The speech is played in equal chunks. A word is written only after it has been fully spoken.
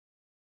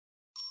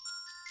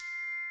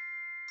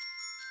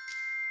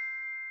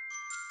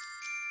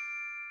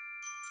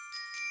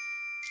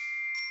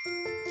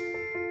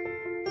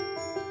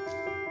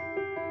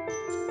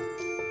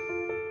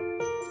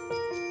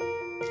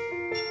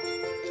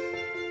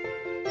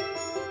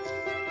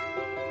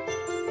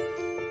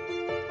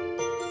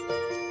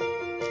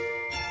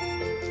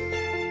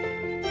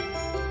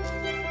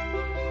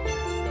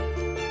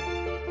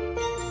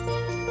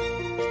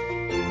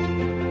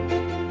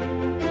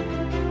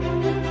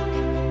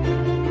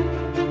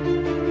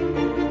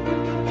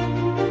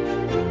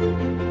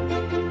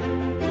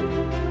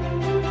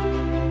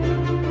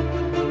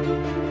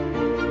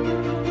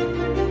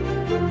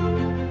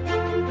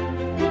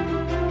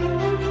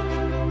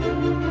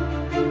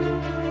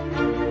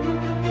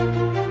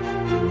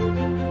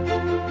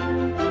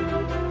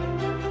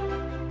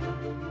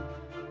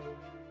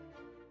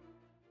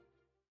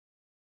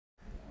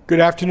Good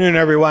afternoon,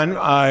 everyone.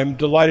 I'm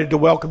delighted to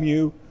welcome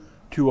you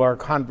to our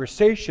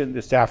conversation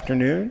this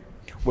afternoon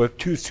with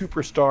two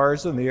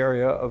superstars in the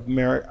area of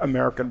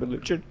American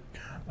religion.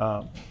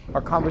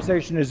 Our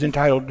conversation is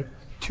entitled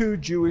Two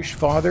Jewish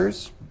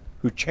Fathers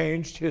Who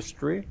Changed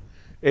History,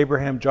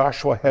 Abraham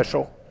Joshua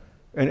Heschel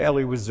and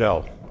Elie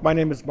Wiesel. My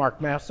name is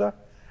Mark Massa,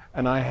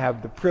 and I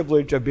have the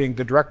privilege of being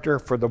the director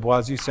for the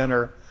Boise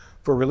Center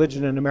for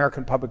Religion and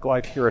American Public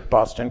Life here at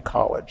Boston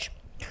College.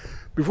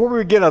 Before we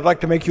begin, I'd like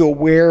to make you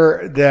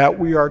aware that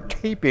we are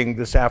taping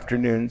this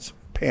afternoon's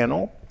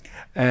panel,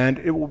 and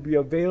it will be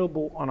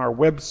available on our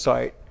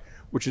website,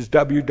 which is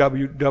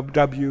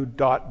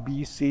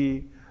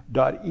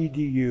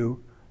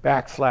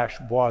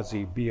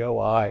www.bc.edu/Boisi,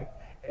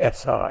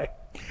 B-O-I-S-I.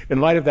 In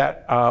light of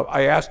that,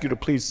 I ask you to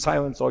please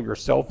silence all your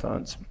cell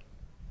phones.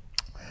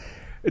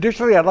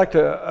 Additionally, I'd like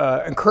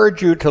to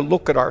encourage you to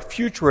look at our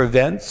future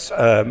events.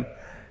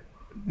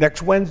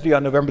 Next Wednesday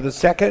on November the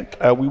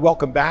 2nd, we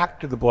welcome back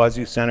to the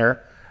Boise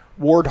Center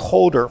Ward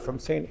Holder from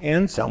St.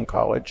 Anselm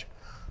College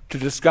to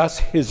discuss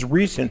his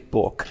recent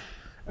book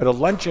at a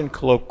luncheon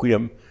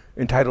colloquium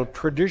entitled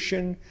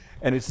Tradition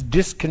and Its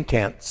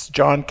Discontents,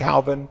 John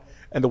Calvin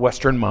and the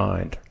Western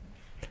Mind.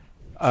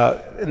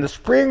 In the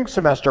spring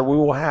semester, we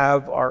will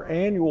have our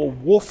annual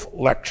Wolf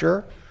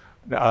Lecture,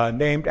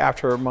 named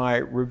after my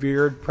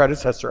revered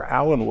predecessor,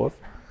 Alan Wolf.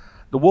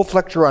 The Wolf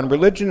Lecture on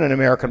Religion and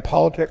American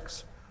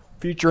Politics,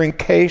 featuring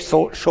Kay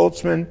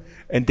Schultzman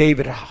and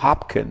David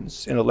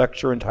Hopkins in a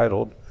lecture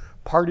entitled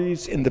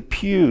Parties in the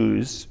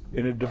Pews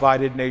in a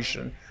Divided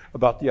Nation,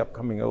 about the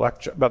upcoming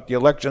election, about the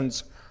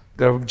elections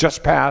that have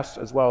just passed,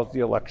 as well as the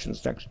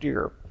elections next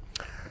year.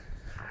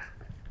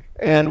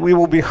 And we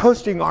will be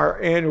hosting our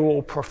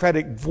annual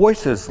Prophetic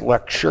Voices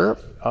lecture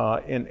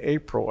in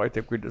April, I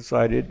think we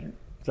decided.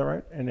 Is that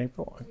right? In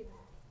April?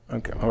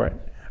 Okay, all right.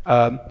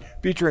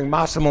 Featuring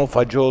Massimo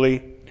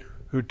Fagioli,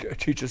 who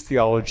teaches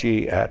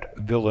theology at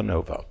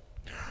Villanova.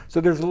 So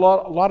there's a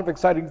lot of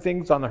exciting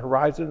things on the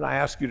horizon. I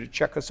ask you to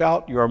check us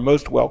out. You are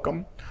most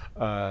welcome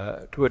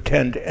to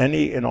attend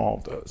any and all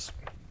of those.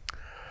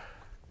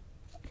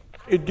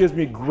 It gives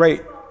me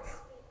great...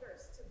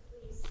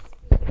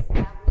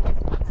 Yeah,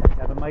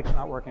 the mic's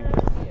not working.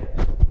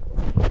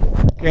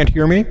 Can't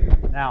hear me?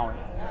 Now. In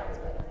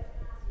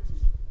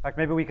fact,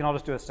 maybe we can all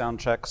just do a sound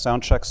check.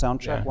 Sound check,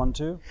 Yeah. 1,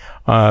 2.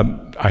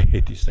 I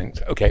hate these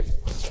things. Okay.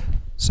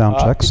 Sound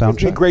check, sound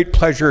It's a check. great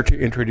pleasure to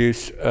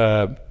introduce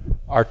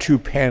our two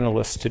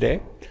panelists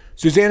today.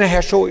 Susannah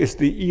Heschel is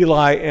the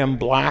Eli M.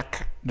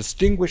 Black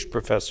Distinguished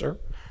Professor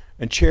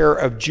and Chair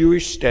of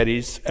Jewish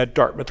Studies at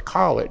Dartmouth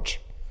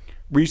College,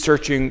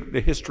 researching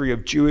the history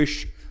of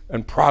Jewish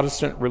and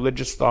Protestant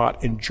religious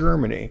thought in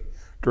Germany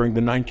during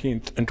the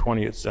 19th and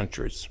 20th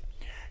centuries.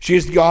 She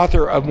is the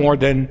author of more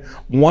than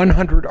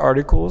 100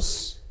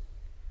 articles.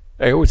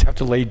 I always have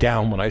to lay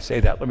down when I say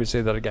that. Let me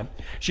say that again.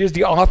 She is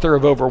the author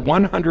of over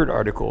 100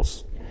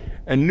 articles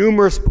and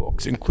numerous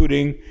books,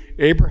 including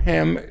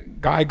Abraham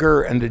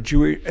Geiger and the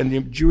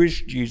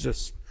Jewish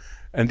Jesus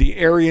and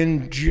the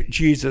Aryan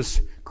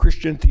Jesus,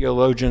 Christian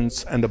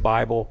Theologians and the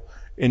Bible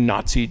in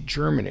Nazi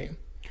Germany.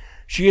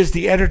 She is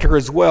the editor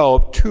as well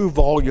of 2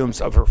 volumes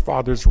of her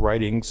father's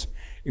writings,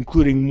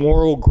 including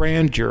Moral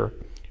Grandeur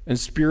and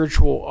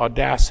Spiritual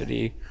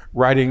Audacity,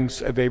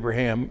 Writings of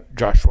Abraham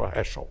Joshua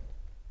Heschel.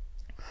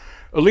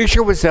 Elisha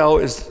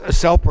Wiesel is a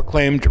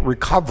self-proclaimed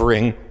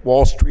recovering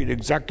Wall Street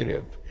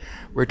executive,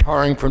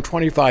 retiring from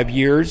 25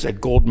 years at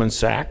Goldman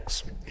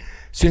Sachs.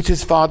 Since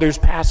his father's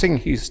passing,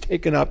 he's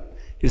taken up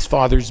his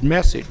father's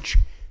message,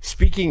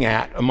 speaking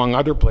at, among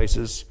other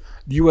places,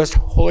 the U.S.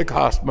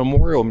 Holocaust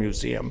Memorial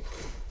Museum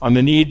on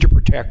the need to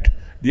protect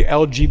the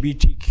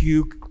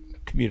LGBTQ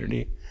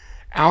community,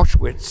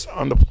 Auschwitz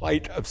on the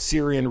plight of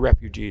Syrian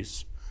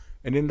refugees,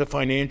 and in the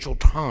Financial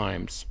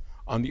Times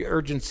on the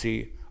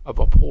urgency of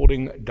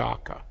upholding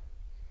DACA.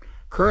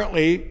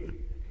 Currently,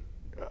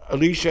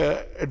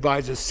 Elisha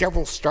advises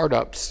several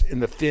startups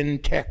in the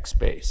fintech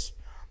space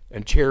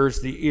and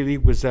chairs the Elie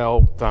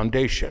Wiesel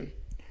Foundation.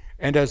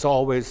 And as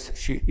always,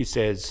 he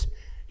says,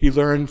 he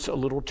learns a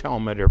little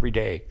Talmud every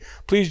day.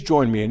 Please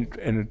join me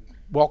in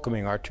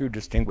welcoming our two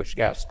distinguished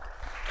guests.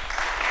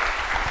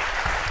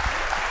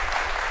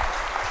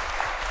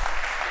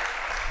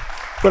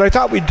 What I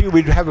thought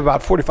we'd have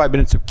about 45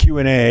 minutes of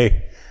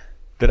Q&A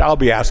that I'll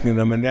be asking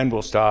them, and then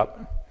we'll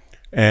stop,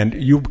 and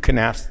you can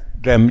ask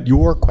them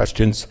your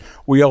questions.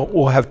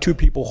 We'll have 2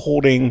 people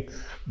holding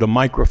the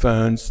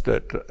microphones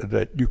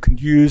that you can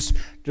use.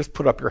 Just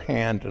put up your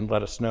hand and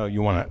let us know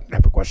you want to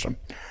have a question.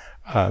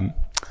 I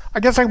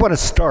guess I want to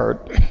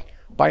start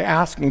by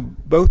asking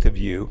both of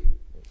you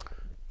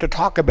to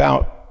talk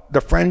about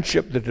the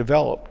friendship that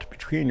developed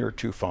between your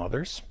 2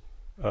 fathers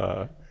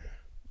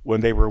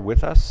when they were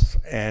with us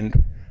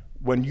and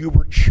when you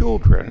were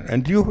children.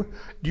 And do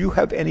you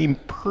have any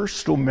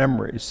personal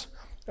memories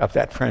of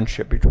that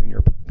friendship between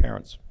your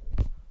parents?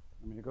 Want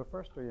me to go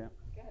first or you?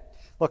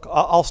 Look,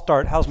 I'll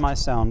start. How's my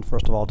sound,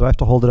 first of all? Do I have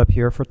to hold it up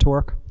here for it to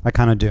work? I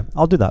kind of do.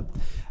 I'll do that.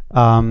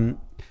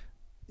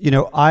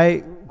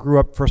 I grew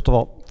up, first of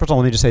all,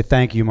 let me just say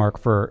thank you, Mark,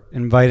 for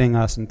inviting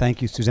us, and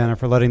thank you, Susannah,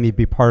 for letting me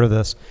be part of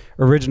this.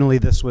 Originally,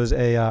 this was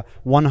a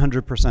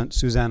 100%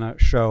 Susannah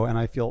show, and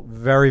I feel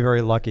very,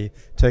 very lucky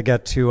to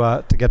get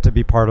to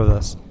be part of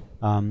this.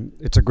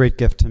 It's a great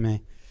gift to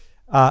me.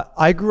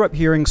 I grew up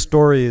hearing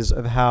stories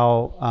of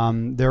how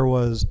there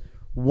was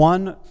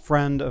one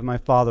friend of my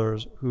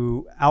father's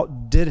who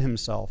outdid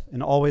himself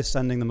in always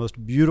sending the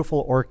most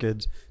beautiful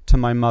orchids to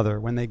my mother.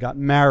 When they got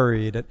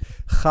married at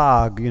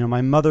Chag,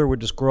 my mother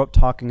would just grow up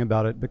talking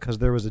about it because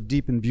there was a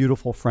deep and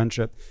beautiful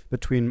friendship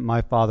between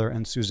my father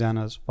and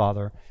Susannah's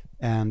father.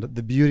 And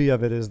the beauty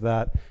of it is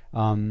that,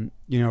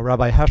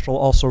 Rabbi Heschel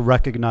also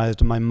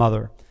recognized my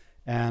mother.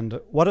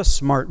 And what a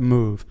smart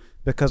move.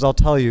 Because I'll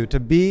tell you, to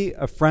be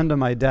a friend of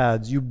my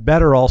dad's, you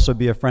better also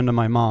be a friend of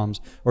my mom's,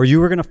 or you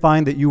were going to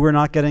find that you were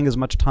not getting as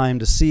much time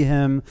to see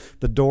him,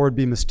 the door would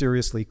be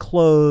mysteriously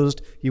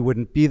closed, he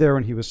wouldn't be there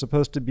when he was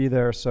supposed to be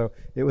there. So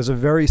it was a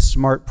very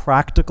smart,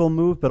 practical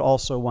move, but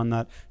also one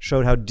that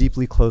showed how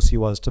deeply close he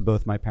was to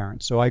both my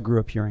parents. So I grew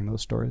up hearing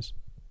those stories.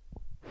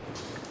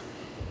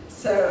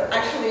 So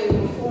actually,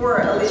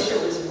 before Elisha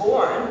was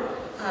born,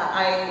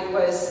 I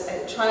was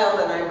a child,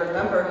 and I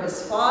remember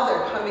his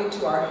father coming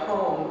to our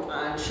home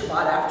on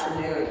Shabbat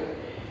afternoon.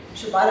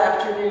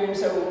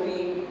 So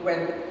we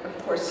went, of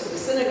course, to the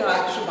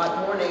synagogue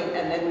Shabbat morning,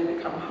 and then we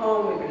would come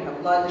home, we would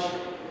have lunch,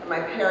 and my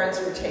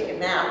parents would take a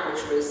nap,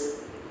 which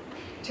was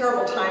a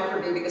terrible time for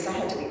me because I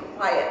had to be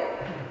quiet.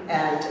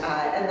 And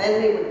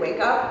then they would wake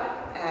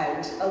up,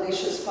 and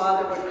Elisha's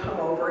father would come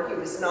over. He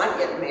was not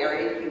yet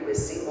married, he was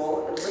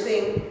single and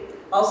living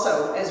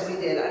also, as we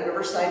did, on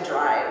Riverside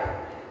Drive.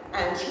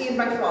 And he and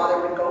my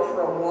father would go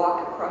for a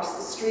walk across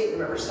the street in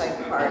Riverside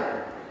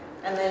Park,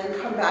 and then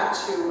come back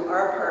to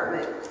our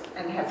apartment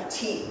and have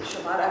tea,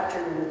 Shabbat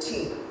afternoon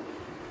tea.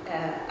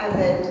 And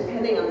then,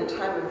 depending on the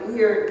time of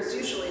year, it was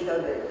usually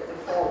though the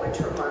fall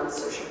winter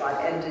months, so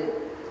Shabbat ended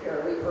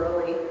fairly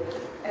early.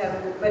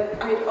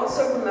 But I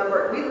also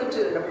remember, we lived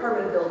in an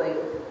apartment building,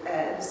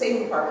 the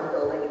same apartment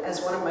building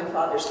as one of my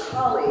father's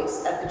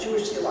colleagues at the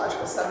Jewish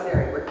Theological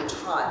Seminary where he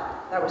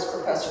taught. That was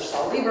Professor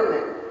Saul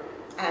Lieberman.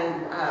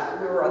 And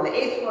we were on the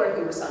 8th floor,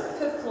 he was on the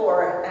 5th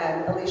floor,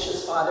 and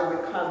Elisha's father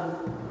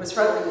was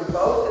friendly with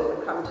both, and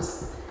would come to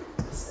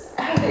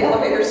have the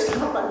elevator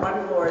stop on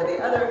one floor or the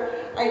other.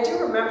 I do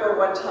remember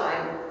one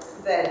time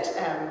that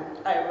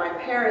my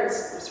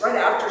parents, it was right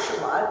after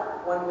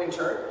Shabbat, one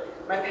winter,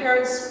 my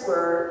parents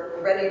were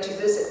ready to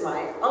visit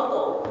my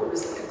uncle, who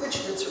was the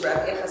Kapitchnitzer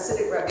Rebbe, a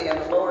Hasidic Rebbe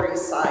on the Lower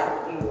East Side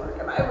of New York,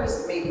 and I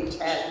was maybe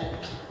 10.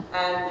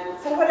 And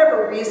for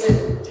whatever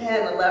reason,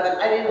 10, 11,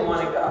 I didn't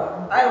want to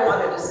go. I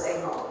wanted to stay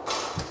home. And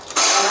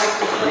I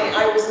complained.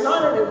 I was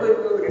not in a good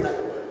mood, in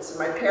other words, and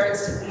my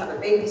parents didn't have a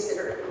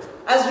babysitter.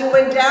 As we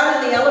went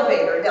down in the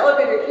elevator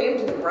came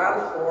to the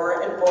ground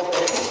floor and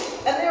opened,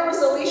 and there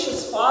was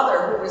Elisha's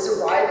father who was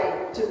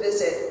arriving to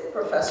visit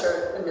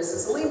Professor and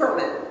Mrs.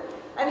 Lieberman.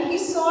 And he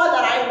saw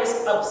that I was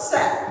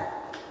upset,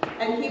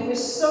 and he was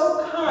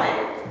so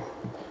kind,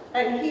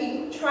 and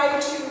he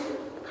tried to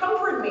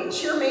comfort me,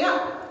 cheer me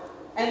up.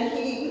 And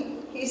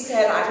he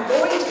said, I'm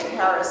going to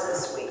Paris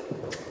this week,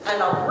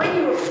 and I'll bring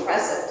you a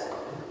present.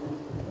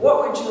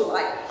 What would you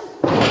like?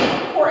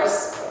 Of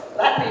course,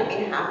 that made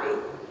me happy.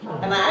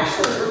 And I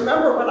actually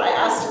remember what I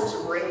asked him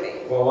to bring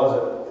me. What was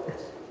it?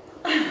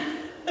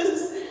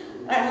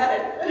 I had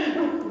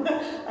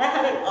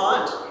an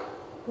aunt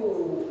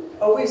who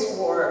always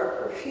wore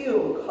a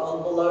perfume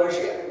called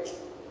Belogia.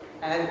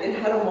 And it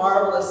had a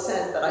marvelous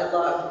scent that I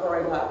loved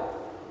growing up.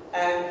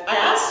 And I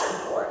asked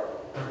him for it.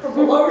 For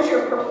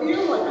Belogia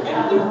perfume,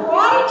 and he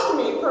brought it to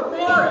me from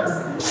Paris,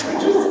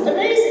 which was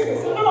amazing,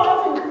 because I don't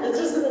often,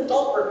 as an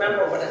adult,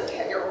 remember what a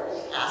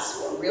 10-year-old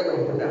asks for,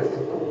 really,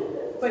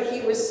 But he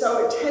was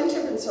so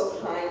attentive and so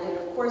kind, and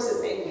of course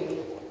it made me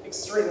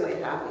extremely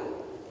happy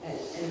and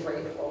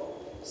grateful.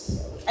 So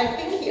I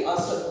think he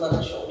also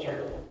loved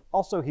children.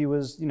 Also, he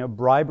was,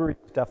 bribery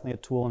was definitely a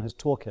tool in his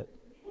toolkit.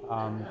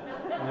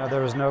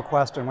 There was no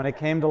question. When it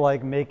came to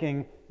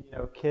making,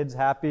 kids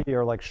happy,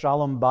 or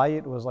Shalom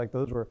Bayit, it was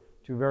those were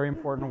two very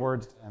important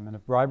words to him. And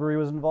if bribery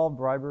was involved,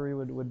 bribery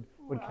would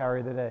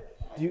carry the day.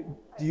 Do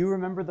you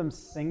remember them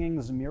singing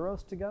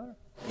Zmiros together?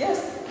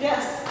 Yes.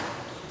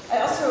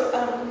 I also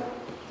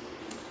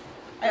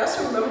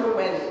remember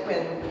when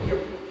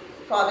your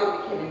father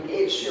became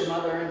engaged to your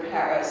mother in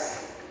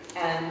Paris,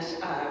 and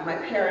my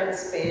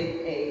parents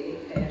made a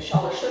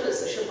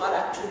shalashudas, a Shabbat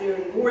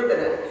afternoon, more than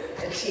a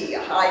tea, a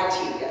high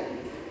tea,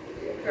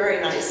 very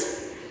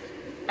nice.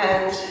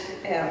 And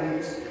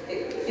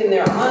in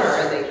their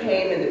honor, they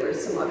came, and there were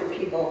some other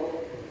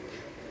people.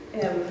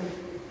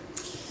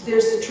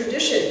 There's a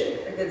tradition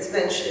that's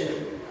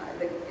mentioned,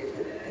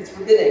 it's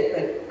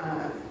rabbinic,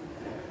 but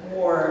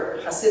more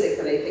Hasidic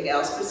than anything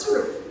else, but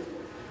sort of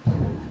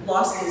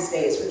lost these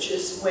days, which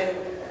is when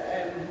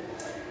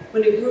a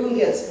groom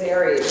gets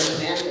married, when a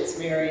man gets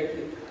married,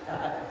 he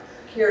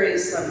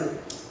carries some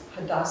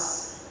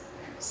hadas,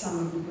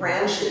 some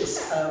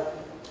branches of,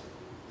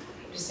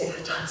 what do you say,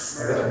 hadas?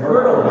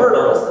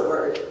 Myrtle is the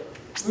word.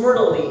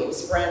 myrtle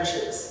leaves,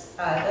 branches.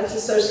 That's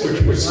associated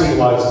Which with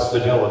symbolizes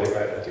fidelity,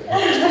 right? I think.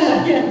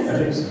 Yes. I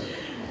think so.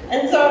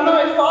 And so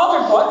my father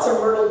bought some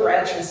myrtle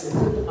branches and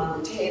put them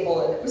on the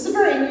table, and it was a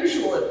very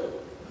unusual,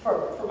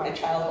 for my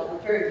childhood,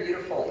 a very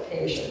beautiful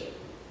occasion.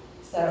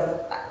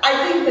 So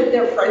I think that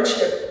their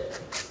friendship,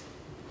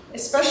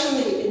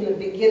 especially in the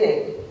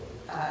beginning,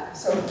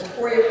 so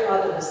before your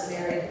father was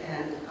married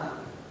and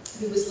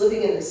he was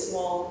living in a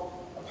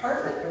small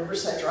apartment in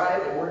Riverside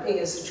Drive and working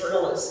as a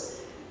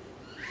journalist.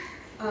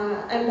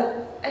 And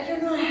I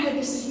don't know, I had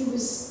this, he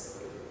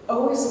was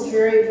always a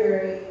very,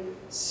 very,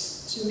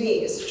 to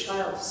me as a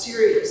child,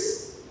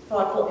 serious,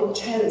 thoughtful,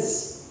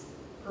 intense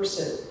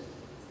person.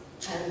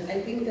 And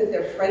I think that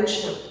their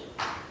friendship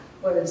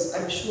was,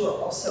 I'm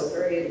sure, also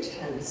very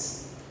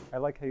intense. I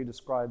like how you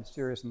describe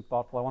serious and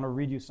thoughtful. I want to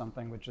read you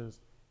something, which is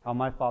how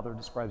my father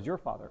describes your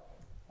father,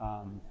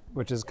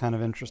 which is kind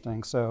of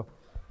interesting. So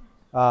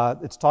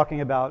it's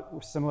talking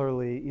about,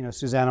 similarly, you know,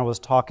 Susannah was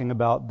talking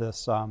about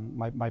this,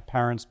 my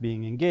parents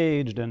being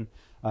engaged and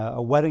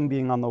a wedding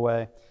being on the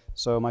way.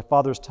 So my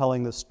father's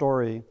telling this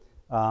story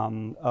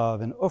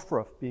of an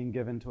ufruf being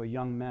given to a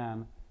young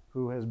man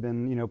who has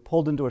been, you know,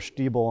 pulled into a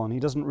shtibel, and he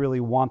doesn't really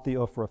want the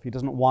ufruf. He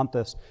doesn't want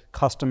this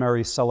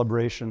customary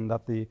celebration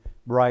that the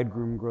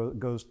bridegroom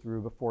goes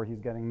through before he's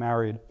getting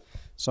married.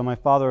 So my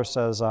father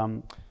says,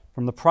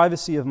 from the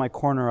privacy of my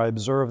corner, I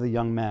observe the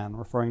young man,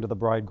 referring to the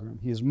bridegroom.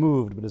 He is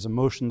moved, but his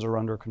emotions are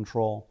under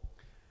control.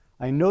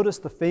 I notice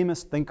the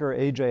famous thinker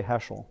A.J.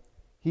 Heschel.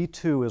 He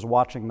too is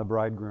watching the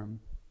bridegroom.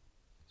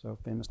 So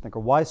famous thinker.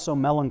 Why so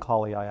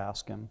melancholy, I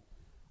ask him.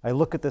 I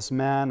look at this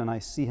man and I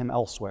see him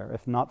elsewhere,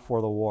 if not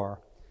for the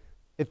war.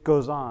 It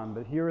goes on,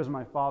 but here is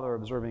my father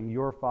observing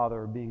your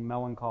father being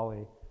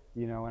melancholy,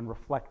 you know, and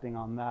reflecting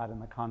on that in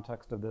the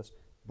context of this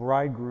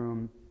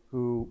bridegroom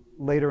who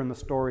later in the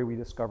story we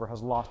discover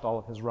has lost all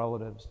of his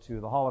relatives to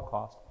the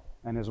Holocaust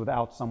and is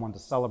without someone to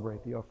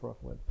celebrate the ufruf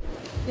with.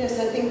 Yes,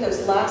 I think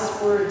those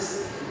last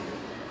words,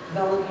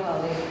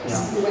 melancholy,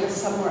 he went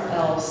somewhere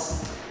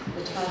else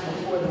the time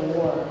before the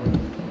war.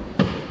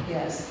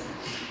 Yes.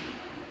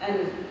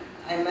 And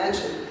I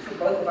imagine for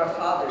both of our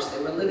fathers,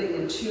 they were living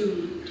in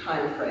two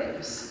time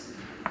frames,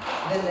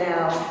 the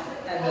now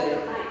and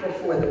the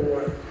before the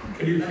war.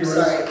 Can you I'm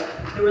sorry.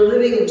 They were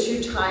living in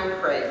two time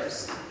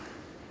frames,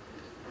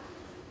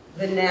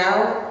 the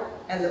now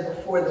and the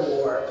before the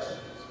war.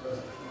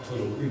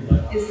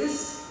 Is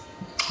this?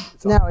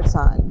 Now it's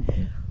on.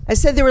 I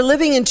said they were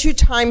living in two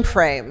time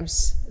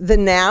frames, the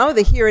now,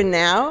 the here and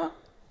now,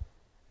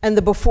 and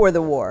the before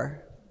the war.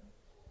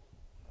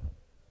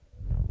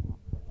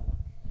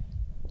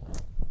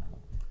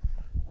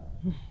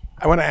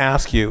 I want to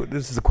ask you,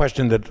 this is a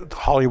question that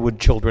Hollywood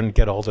children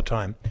get all the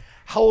time.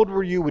 How old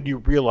were you when you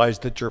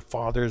realized that your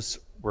fathers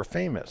were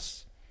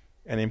famous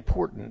and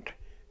important?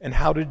 And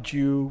how did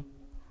you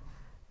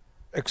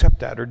accept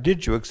that, or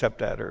did you accept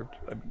that? Or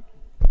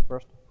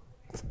First?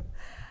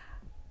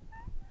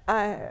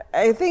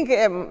 I think,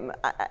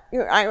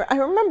 I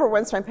remember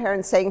once my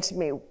parents saying to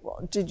me,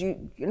 well,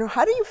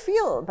 how do you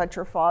feel about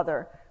your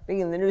father being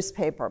in the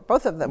newspaper?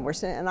 Both of them were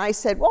saying, and I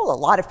said, well, a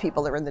lot of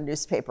people are in the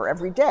newspaper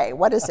every day.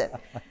 What is it?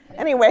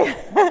 Anyway,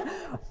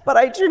 but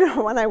I do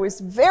know when I was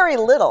very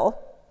little,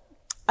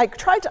 I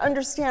tried to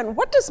understand,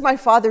 what does my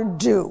father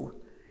do?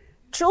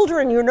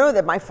 Children, you know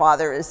that my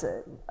father is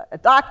a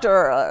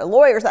doctor, a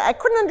lawyer. I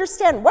couldn't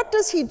understand, what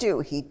does he do?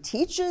 He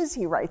teaches,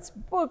 he writes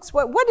books,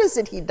 what is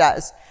it he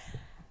does?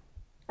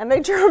 And I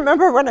do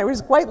remember when I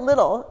was quite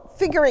little,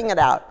 figuring it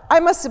out. I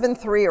must have been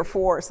 3 or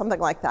 4, something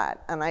like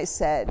that. And I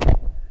said,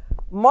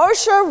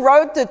 Moshe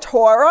wrote the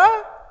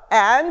Torah,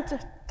 and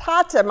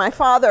Tata, my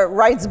father,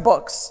 writes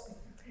books.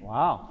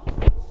 Wow.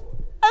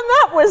 And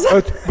that was...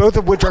 both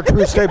of which are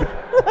true statements.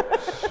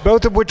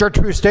 Both of which are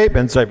true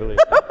statements, I believe.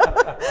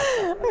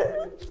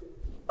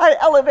 I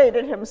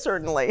elevated him,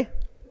 certainly.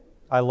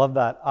 I love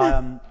that.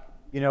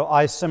 You know,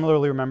 I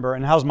similarly remember,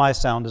 and how's my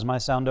sound? Is my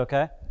sound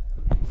okay?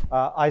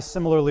 I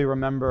similarly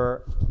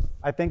remember,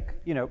 I think,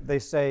 you know, they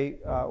say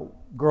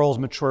girls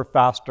mature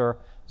faster.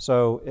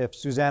 So if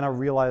Susannah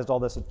realized all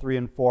this at 3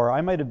 and 4,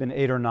 I might have been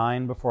 8 or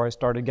 9 before I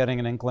started getting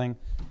an inkling.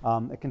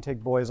 It can take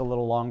boys a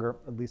little longer,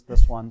 at least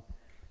this one.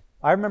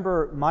 I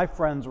remember my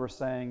friends were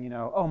saying, you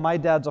know, oh, my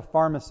dad's a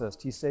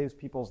pharmacist. He saves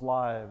people's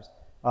lives.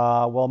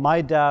 Well,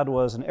 my dad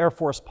was an Air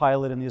Force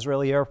pilot in the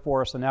Israeli Air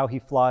Force, and now he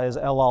flies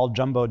El Al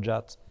jumbo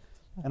jets.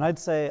 And I'd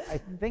say, I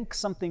think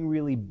something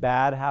really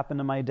bad happened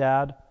to my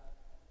dad,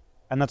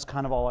 and that's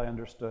kind of all I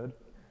understood.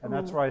 And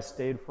that's where I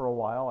stayed for a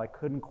while. I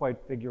couldn't quite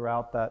figure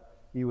out that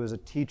he was a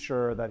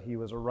teacher, that he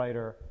was a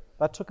writer.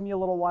 That took me a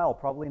little while,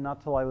 probably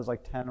not till I was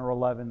like 10 or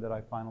 11 did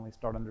I finally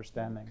start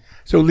understanding.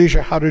 So,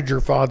 Elisha, how did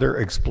your father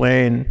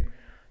explain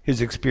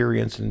his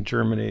experience in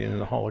Germany and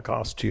the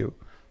Holocaust to you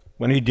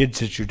when he did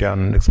sit you down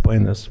and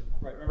explain this?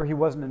 Right. Remember, he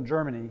wasn't in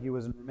Germany, he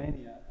was in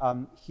Romania.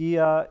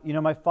 You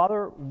know, my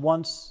father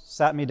once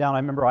sat me down. I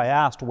remember I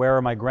asked, where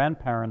are my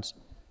grandparents?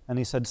 And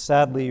he said,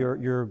 sadly,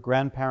 your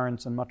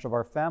grandparents and much of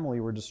our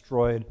family were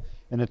destroyed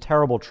in a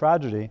terrible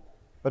tragedy.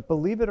 But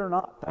believe it or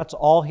not, that's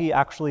all he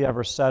actually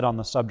ever said on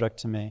the subject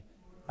to me.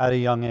 at a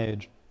young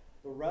age.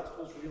 The rest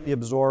was really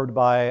absorbed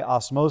by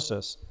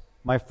osmosis.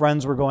 My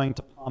friends were going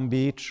to Palm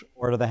Beach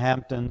or to the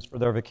Hamptons for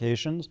their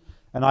vacations,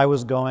 and I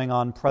was going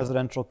on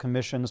presidential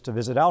commissions to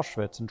visit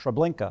Auschwitz and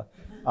Treblinka.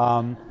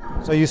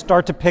 So you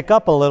start to pick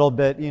up a little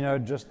bit,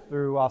 just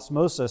through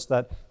osmosis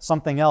that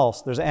something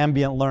else, there's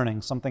ambient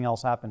learning, something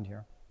else happened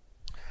here.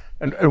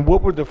 And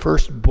what were the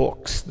first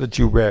books that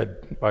you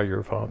read by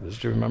your fathers?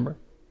 Do you remember?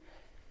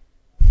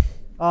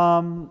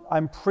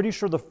 I'm pretty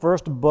sure the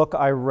first book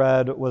I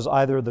read was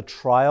either The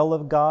Trial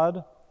of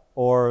God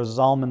or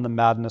Zalman, The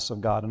Madness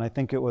of God, and I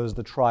think it was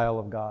The Trial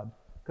of God,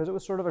 because it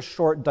was sort of a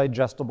short,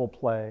 digestible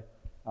play.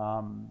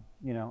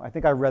 I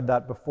think I read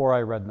that before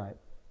I read Night.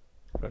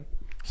 Okay.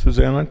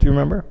 Susannah, do you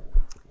remember?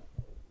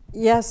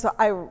 Yes,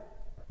 I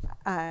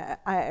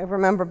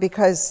remember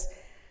because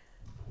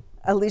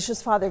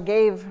Elisha's father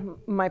gave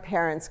my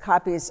parents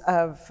copies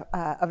of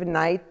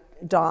Night,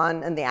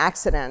 Dawn, and The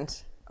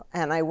Accident,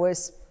 and I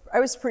was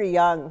pretty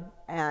young,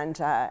 and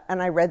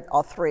I read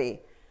all three.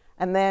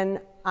 And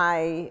then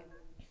I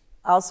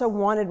also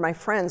wanted my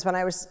friends, when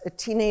I was a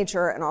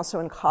teenager and also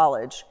in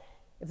college,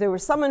 if there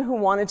was someone who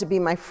wanted to be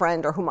my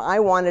friend or whom I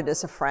wanted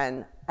as a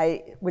friend,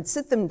 I would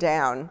sit them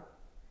down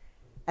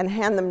and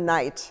hand them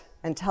Night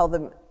and tell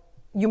them,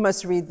 you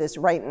must read this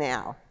right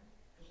now.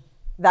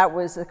 That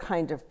was a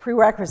kind of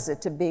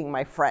prerequisite to being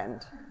my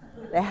friend.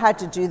 They had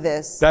to do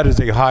this. That is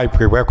a high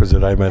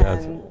prerequisite, I might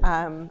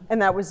add.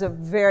 And that was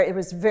it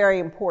was very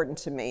important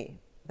to me.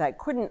 That I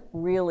couldn't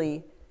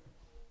really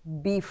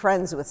be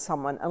friends with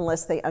someone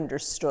unless they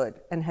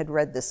understood and had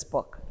read this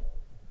book.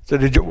 So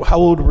how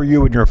old were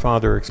you when your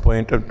father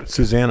explained to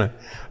Susannah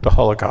the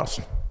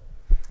Holocaust?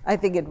 I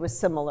think it was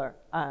similar,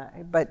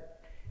 but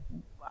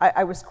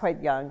I was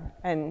quite young.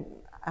 And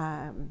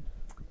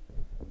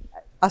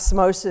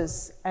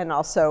osmosis, and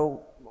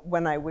also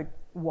when I would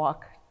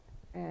walk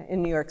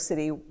in New York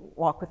City,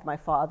 walk with my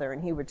father,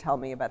 and he would tell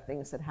me about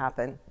things that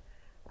happened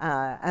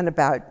and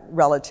about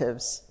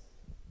relatives.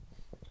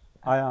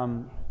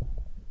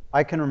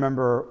 I can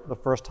remember the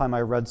first time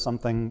I read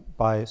something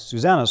by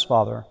Susannah's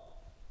father,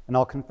 and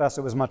I'll confess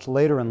it was much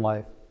later in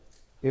life.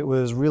 It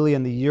was really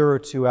in the year or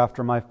two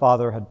after my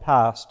father had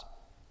passed,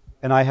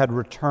 and I had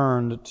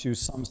returned to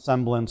some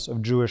semblance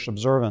of Jewish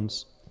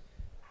observance.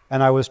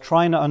 And I was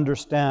trying to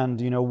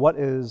understand, what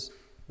is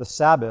the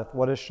Sabbath?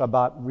 What is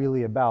Shabbat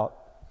really about?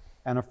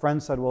 And a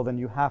friend said, well, then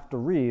you have to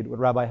read what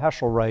Rabbi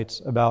Heschel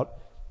writes about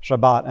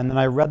Shabbat. And then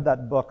I read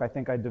that book. I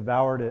think I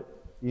devoured it,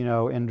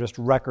 in just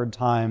record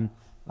time,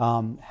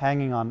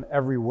 hanging on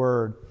every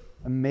word,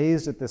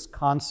 amazed at this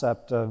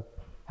concept of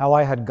how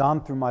I had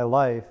gone through my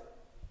life,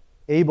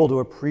 able to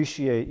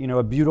appreciate,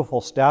 a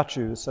beautiful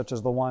statue such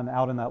as the one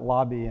out in that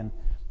lobby, and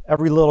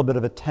every little bit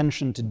of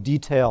attention to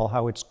detail,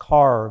 how it's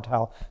carved,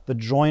 how the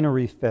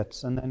joinery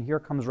fits. And then here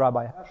comes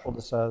Rabbi Heschel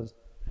that says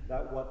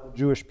that what the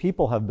Jewish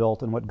people have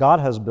built and what God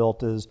has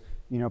built is,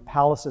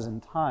 palaces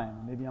in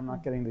time. Maybe I'm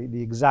not getting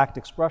the exact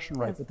expression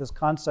right, but this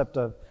concept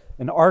of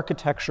an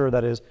architecture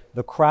that is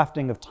the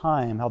crafting of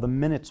time, how the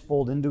minutes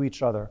fold into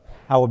each other,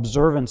 how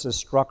observance is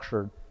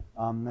structured.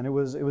 And it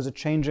was a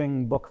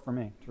changing book for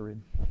me to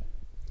read.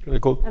 Really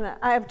cool. And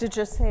I have to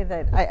just say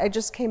that I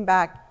just came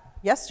back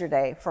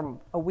yesterday from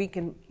a week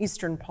in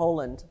eastern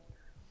Poland,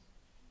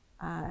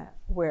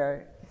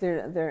 where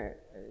there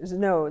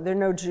are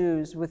no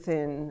Jews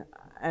within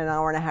an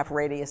hour and a half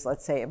radius,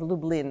 let's say, of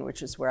Lublin,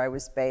 which is where I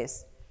was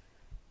based.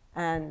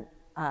 And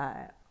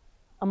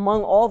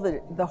among all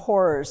the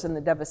horrors and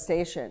the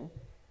devastation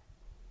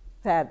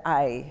that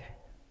I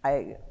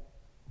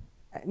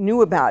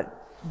knew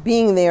about,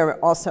 being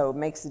there also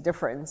makes a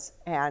difference.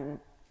 And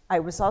I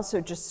was also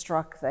just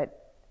struck that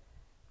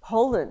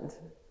Poland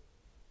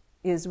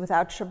is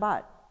without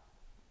Shabbat.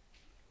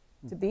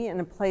 To be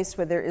in a place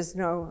where there is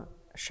no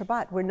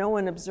Shabbat, where no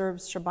one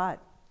observes Shabbat.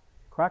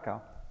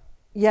 Krakow.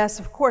 Yes,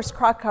 of course,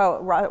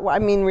 Krakow, I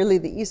mean really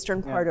the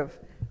eastern part of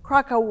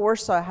Krakow,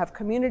 Warsaw have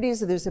communities.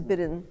 There's a bit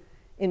in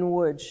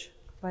Łódź,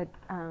 but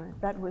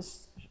that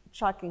was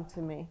shocking to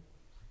me.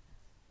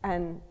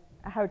 And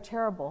how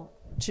terrible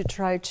to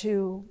try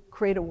to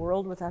create a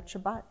world without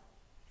Shabbat.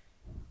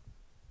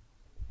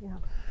 Yeah.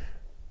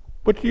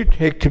 What do you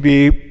take to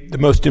be the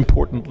most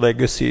important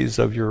legacies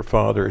of your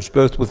fathers,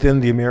 both within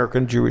the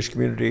American Jewish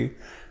community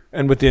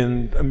and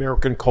within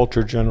American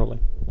culture generally?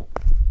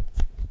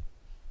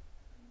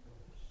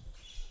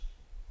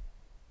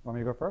 Want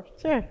me to go first?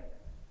 Sure.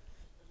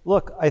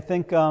 Look, I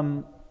think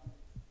I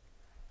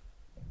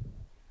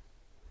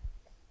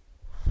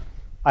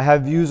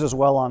have views as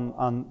well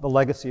on the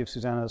legacy of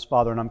Susannah's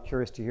father, and I'm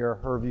curious to hear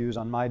her views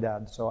on my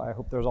dad, so I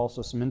hope there's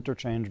also some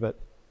interchange, but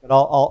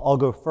I'll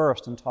go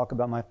first and talk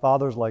about my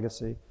father's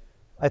legacy.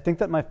 I think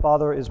that my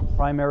father is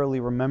primarily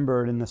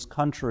remembered in this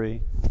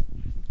country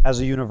as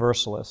a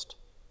universalist,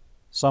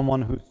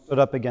 someone who stood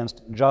up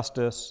against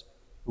injustice,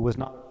 who was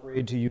not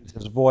afraid to use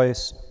his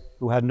voice,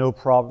 who had no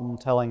problem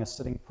telling a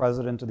sitting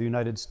president of the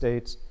United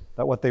States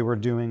that what they were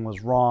doing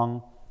was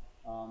wrong,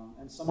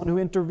 and someone who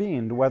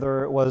intervened,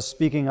 whether it was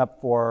speaking up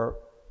for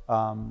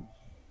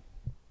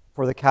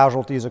the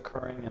casualties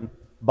occurring in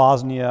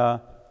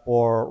Bosnia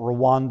or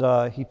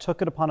Rwanda. He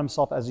took it upon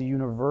himself as a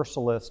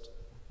universalist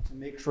to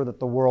make sure that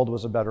the world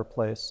was a better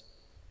place.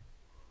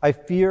 I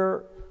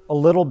fear a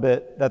little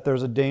bit that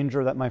there's a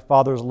danger that my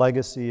father's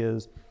legacy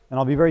is, and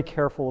I'll be very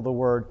careful with the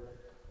word,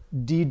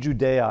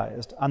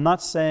 de-Judaized. I'm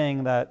not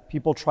saying that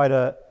people try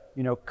to,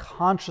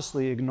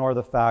 consciously ignore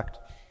the fact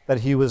that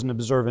he was an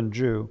observant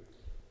Jew,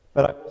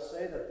 but I will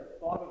say that the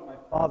thought of my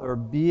father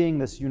being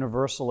this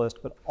universalist,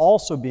 but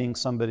also being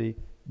somebody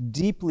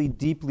deeply,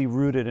 deeply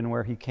rooted in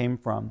where he came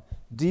from,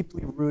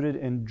 deeply rooted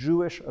in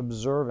Jewish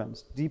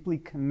observance, deeply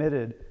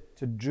committed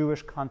to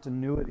Jewish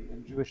continuity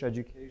and Jewish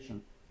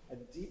education, a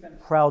deep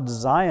and proud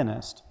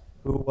Zionist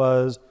who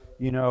was,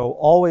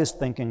 always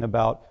thinking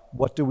about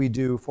what do we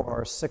do for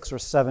our 6 or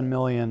 7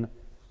 million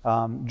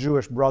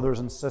Jewish brothers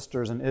and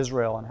sisters in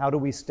Israel, and how do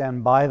we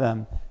stand by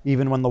them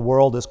even when the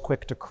world is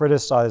quick to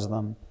criticize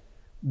them.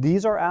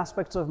 These are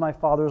aspects of my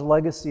father's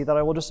legacy that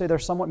I will just say they're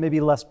somewhat maybe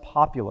less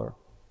popular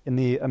in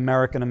the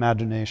American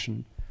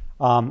imagination.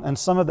 And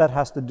some of that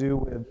has to do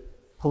with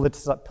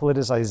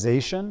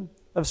politicization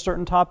of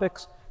certain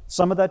topics.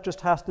 Some of that just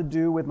has to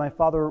do with my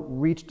father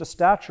reached a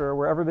stature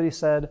where everybody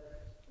said,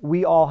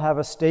 we all have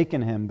a stake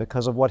in him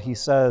because of what he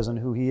says and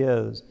who he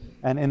is.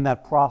 And in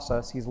that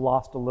process, he's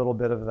lost a little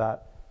bit of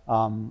that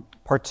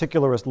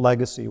particularist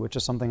legacy, which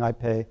is something I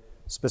pay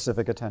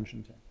specific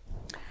attention to.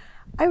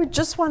 I would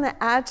just want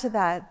to add to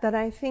that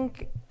I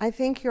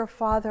think your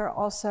father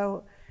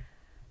also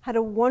had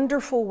a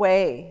wonderful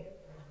way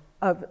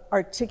of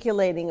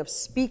articulating, of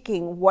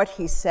speaking what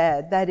he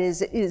said. That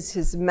is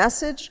his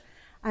message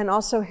and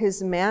also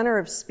his manner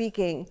of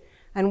speaking.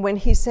 And when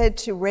he said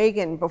to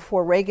Reagan,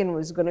 before Reagan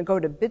was going to go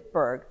to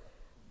Bitburg,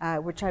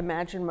 which I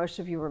imagine most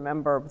of you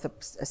remember, the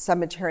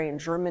cemetery in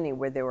Germany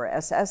where there were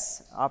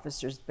SS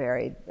officers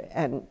buried,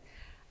 and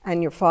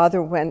your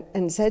father went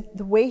and said,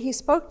 the way he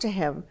spoke to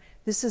him,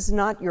 this is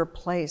not your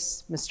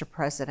place, Mr.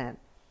 President.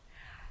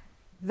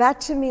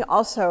 That to me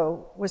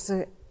also was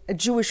a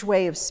Jewish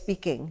way of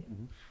speaking.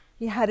 Mm-hmm.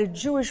 He had a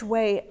Jewish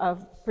way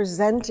of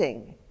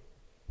presenting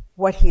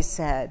what he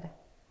said,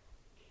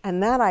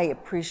 and that I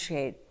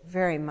appreciate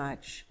very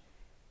much.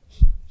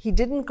 He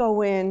didn't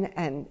go in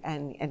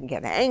and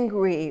get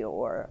angry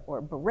or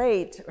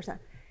berate or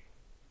something.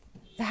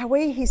 The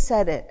way he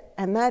said it,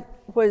 and that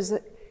was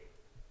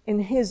in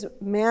his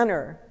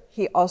manner,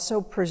 he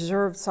also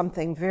preserved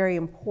something very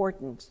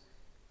important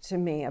to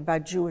me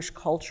about Jewish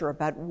culture,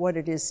 about what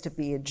it is to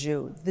be a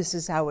Jew. This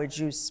is how a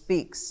Jew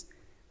speaks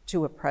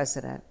to a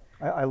president.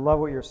 I love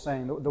what you're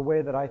saying. The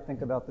way that I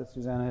think about this,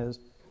 Susannah, is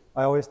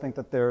I always think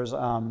that there's,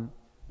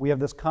 we have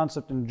this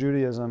concept in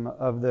Judaism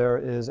of there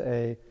is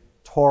a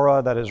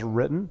Torah that is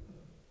written,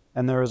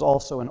 and there is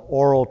also an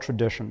oral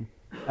tradition.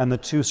 And the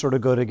two sort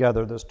of go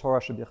together. There's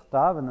Torah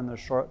shebichtav, and then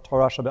there's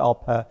Torah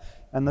shebe'al peh.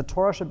 And the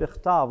Torah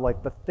shebichtav,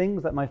 like the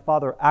things that my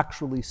father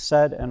actually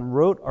said and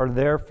wrote, are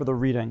there for the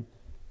reading.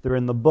 They're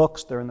in the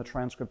books, they're in the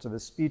transcripts of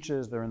his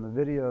speeches, they're in the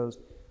videos.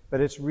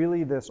 But it's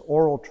really this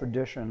oral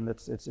tradition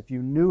it's if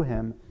you knew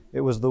him,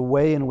 it was the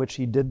way in which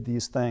he did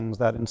these things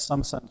that in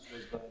some sense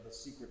was the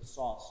secret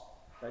sauce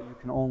that you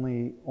can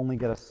only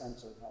get a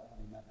sense of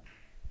having met him.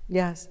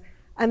 Yes,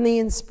 and the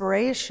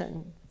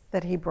inspiration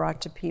that he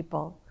brought to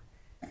people.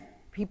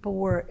 People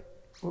were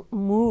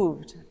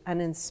moved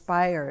and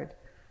inspired.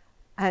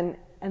 And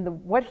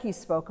what he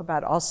spoke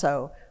about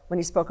also, when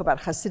he spoke about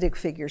Hasidic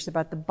figures,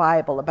 about the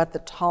Bible, about the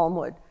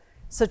Talmud,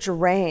 such a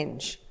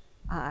range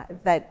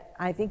that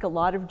I think a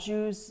lot of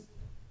Jews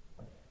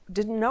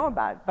didn't know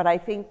about. But I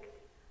think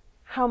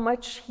how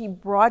much he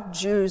brought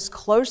Jews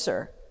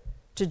closer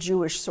to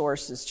Jewish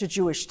sources, to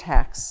Jewish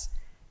texts,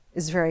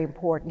 is very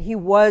important. He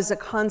was a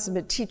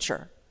consummate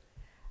teacher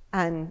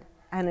and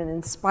an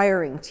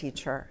inspiring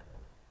teacher.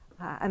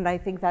 And I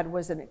think that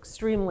was an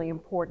extremely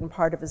important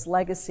part of his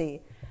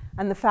legacy.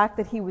 And the fact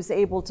that he was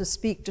able to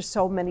speak to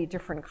so many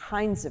different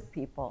kinds of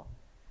people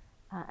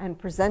and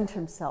present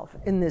himself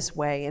in this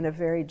way, in a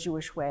very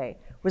Jewish way,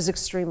 was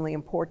extremely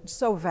important,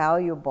 so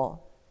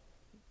valuable.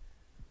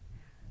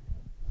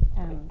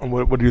 And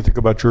what do you think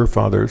about your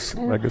father's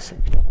legacy?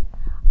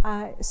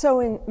 So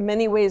in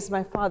many ways,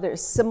 my father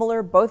is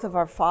similar. Both of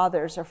our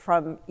fathers are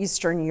from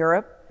Eastern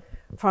Europe,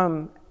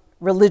 from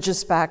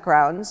religious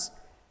backgrounds,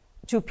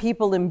 to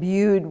people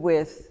imbued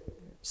with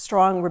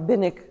strong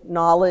rabbinic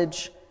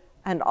knowledge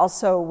and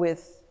also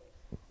with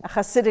a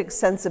Hasidic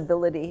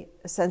sensibility,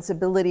 a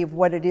sensibility of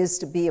what it is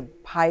to be a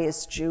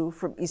pious Jew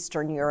from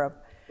Eastern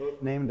Europe.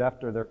 Both named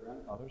after their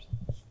grandfathers.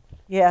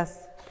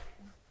 Yes,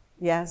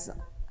 yes.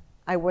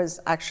 I was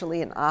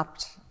actually an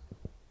opt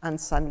on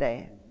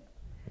Sunday.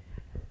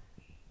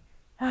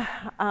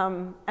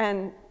 And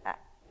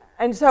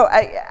so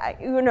I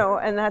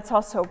and that's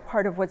also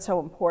part of what's so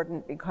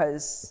important,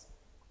 because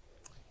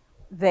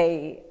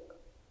they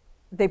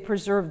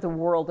preserved the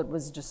world that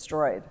was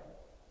destroyed,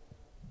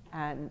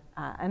 and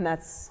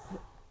that's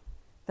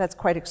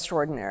quite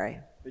extraordinary.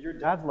 But your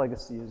dad's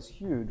legacy is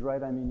huge,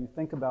 right? I mean, you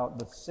think about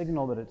the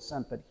signal that it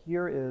sent, that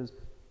here is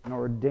an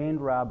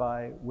ordained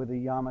rabbi with a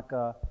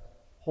yarmulke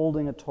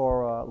holding a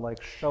Torah,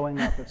 like showing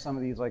up at some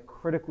of these like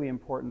critically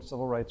important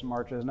civil rights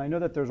marches. And I know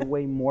that there's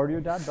way more to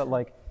your dad, but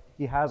like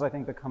he has, I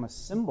think, become a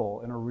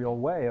symbol in a real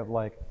way of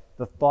like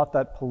the thought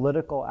that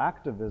political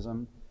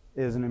activism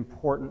is an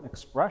important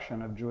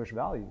expression of Jewish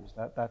values.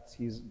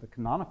 He's the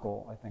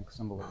canonical, I think,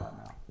 symbol of that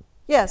now.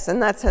 Yes, in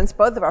that sense,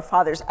 both of our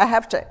fathers. I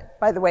have to,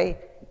 by the way,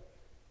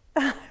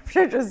 I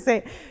should just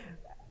say,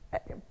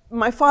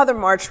 my father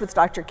marched with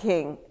Dr.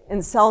 King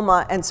in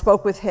Selma and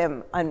spoke with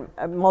him on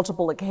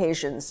multiple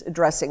occasions,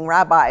 addressing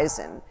rabbis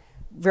and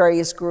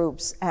various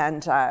groups,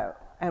 and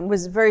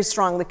was very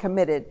strongly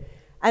committed.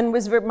 And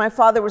my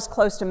father was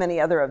close to many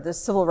other of the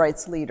civil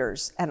rights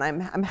leaders, and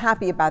I'm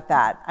happy about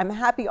that. I'm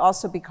happy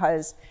also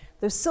because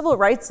those civil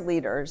rights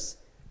leaders,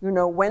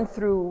 went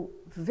through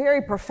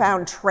very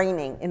profound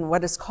training in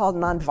what is called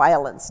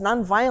nonviolence.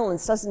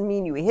 Nonviolence doesn't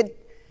mean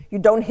you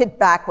don't hit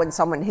back when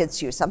someone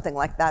hits you, something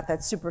like that.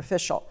 That's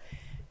superficial.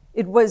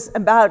 It was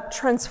about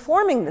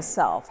transforming the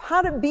self,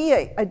 how to be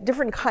a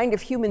different kind of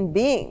human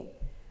being.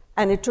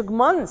 And it took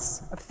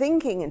months of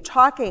thinking and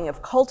talking,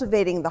 of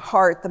cultivating the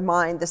heart, the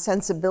mind, the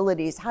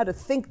sensibilities, how to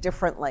think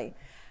differently.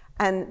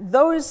 And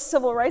those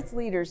civil rights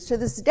leaders to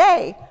this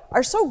day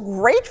are so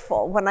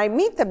grateful when I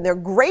meet them. They're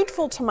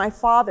grateful to my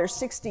father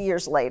 60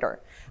 years later.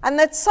 And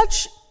that's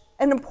such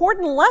an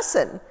important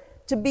lesson,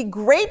 to be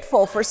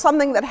grateful for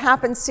something that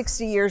happened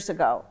 60 years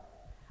ago.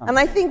 And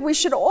I think we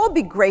should all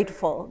be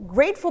grateful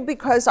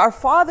because our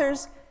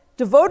fathers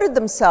devoted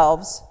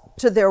themselves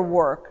to their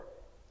work.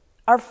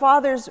 Our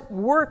fathers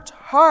worked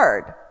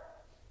hard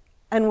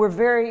and were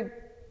very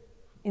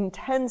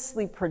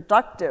intensely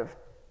productive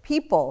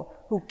people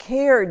who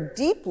cared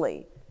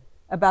deeply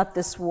about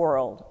this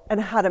world and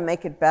how to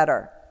make it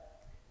better.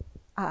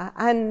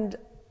 But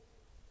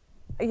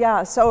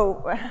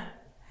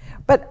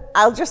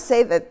I'll just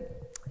say that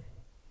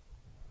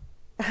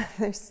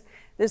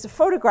there's a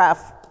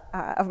photograph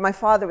of my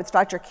father with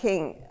Dr.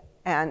 King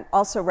and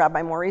also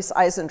Rabbi Maurice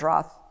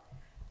Eisendroth.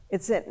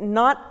 It's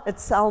not at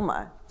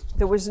Selma.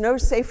 There was no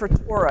Sefer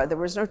Torah. There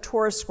was no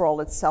Torah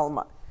scroll at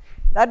Selma.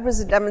 That was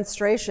a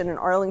demonstration in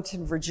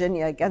Arlington,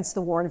 Virginia against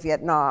the war in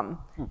Vietnam.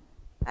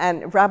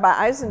 And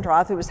Rabbi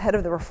Eisendroth, who was head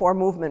of the Reform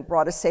movement,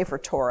 brought a Sefer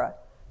Torah.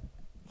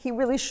 He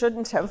really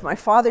shouldn't have. My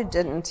father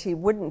didn't. He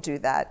wouldn't do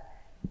that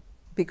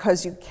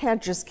because you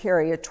can't just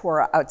carry a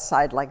Torah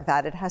outside like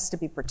that. It has to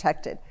be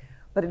protected.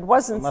 But it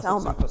wasn't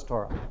Selma. Unless it's Simchas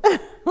Torah.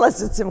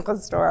 Unless it's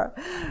Simchas Torah.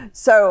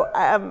 So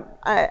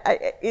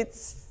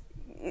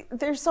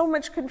there's so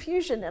much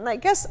confusion. And I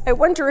guess I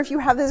wonder if you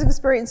have this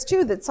experience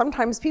too, that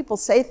sometimes people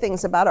say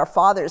things about our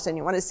fathers and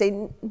you want to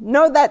say,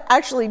 no, that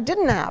actually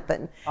didn't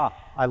happen.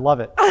 I love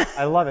it.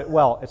 I love it.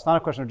 Well, it's not a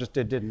question of just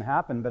it didn't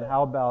happen, but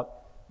how about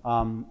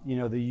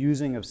the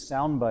using of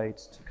sound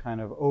bites to kind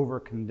of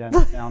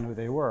over-condense down who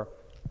they were.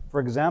 For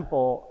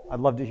example, I'd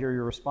love to hear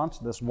your response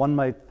to this. One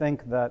might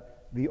think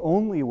that the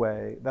only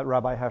way that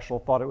Rabbi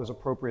Heschel thought it was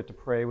appropriate to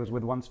pray was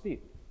with one's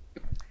feet.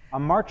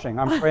 I'm marching,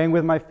 I'm praying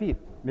with my feet.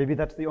 Maybe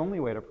that's the only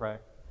way to pray.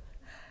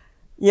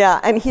 Yeah,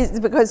 and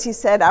because he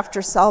said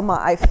after Selma,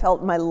 I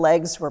felt my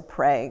legs were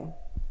praying.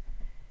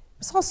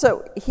 It's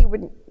also,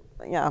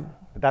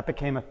 But that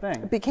became a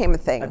thing. It became a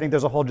thing. I think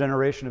there's a whole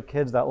generation of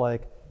kids that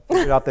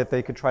figured out that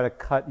they could try to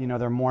cut,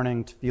 their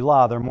morning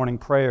tefillah, their morning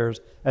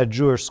prayers at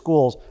Jewish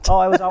schools. Oh,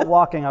 I was out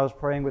walking, I was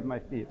praying with my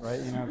feet, right?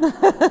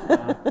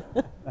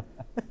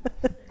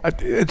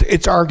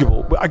 It's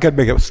arguable, but I got to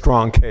make a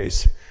strong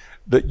case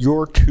that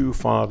your two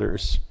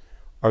fathers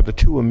are the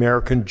two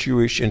American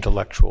Jewish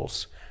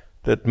intellectuals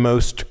that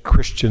most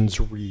Christians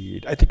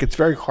read. I think it's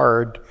very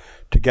hard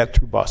to get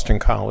through Boston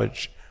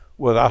College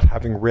without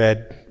having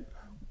read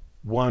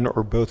one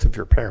or both of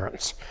your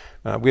parents.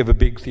 We have a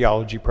big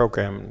theology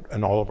program,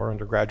 and all of our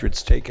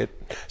undergraduates take it.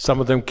 Some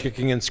of them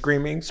kicking and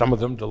screaming, some of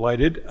them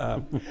delighted.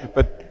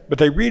 But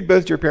they read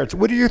both your parents.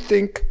 What do you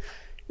think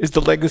is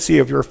the legacy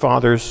of your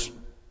fathers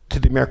to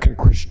the American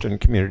Christian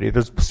community?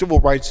 There's civil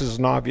rights is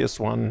an obvious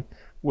one.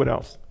 What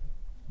else?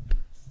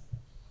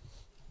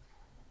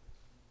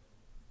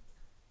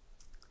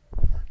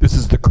 This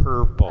is the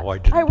curveball I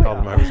didn't tell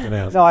them I was going to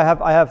ask. No, I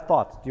have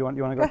thoughts. Do you want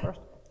to go first?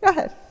 Go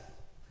ahead.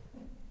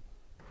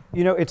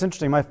 It's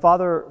interesting. My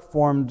father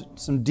formed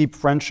some deep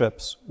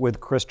friendships with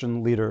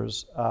Christian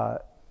leaders,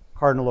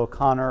 Cardinal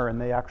O'Connor,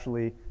 and they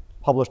actually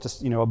published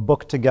a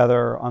book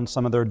together on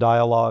some of their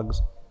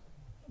dialogues.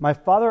 My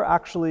father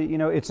actually,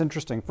 it's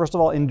interesting. First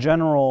of all, in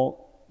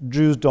general,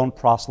 Jews don't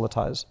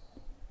proselytize.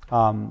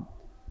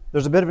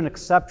 There's a bit of an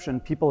exception.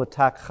 People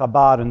attack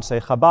Chabad and say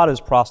Chabad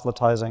is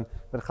proselytizing,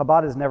 but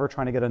Chabad is never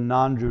trying to get a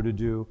non-Jew to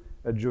do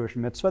a Jewish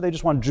mitzvah. They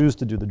just want Jews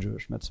to do the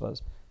Jewish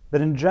mitzvahs.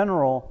 But in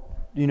general,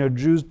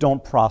 Jews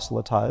don't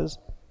proselytize.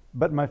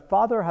 But my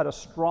father had a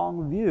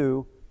strong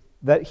view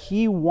that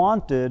he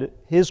wanted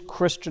his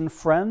Christian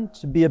friend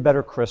to be a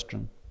better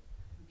Christian.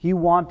 He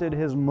wanted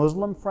his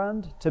Muslim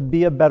friend to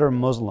be a better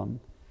Muslim.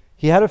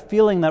 He had a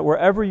feeling that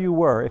wherever you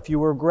were, if you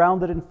were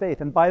grounded in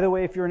faith, and by the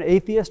way, if you're an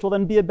atheist, well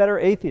then be a better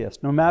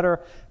atheist. No matter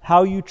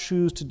how you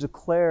choose to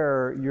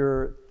declare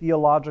your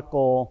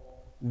theological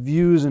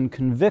views and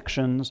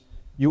convictions,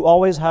 you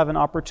always have an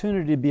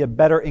opportunity to be a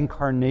better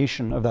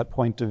incarnation of that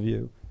point of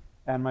view.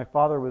 And my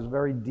father was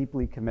very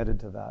deeply committed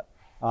to that.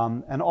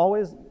 And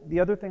always,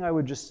 the other thing I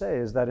would just say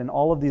is that in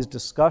all of these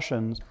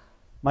discussions,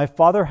 my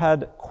father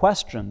had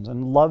questions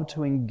and loved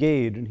to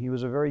engage, and he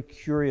was a very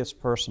curious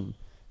person.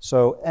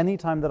 So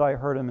anytime that I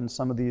heard him in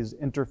some of these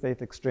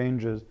interfaith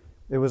exchanges,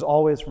 it was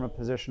always from a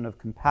position of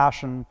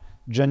compassion,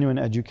 genuine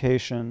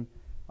education.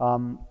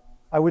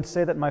 I would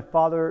say that my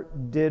father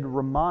did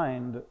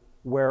remind,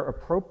 where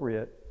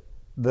appropriate,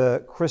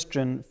 the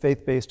Christian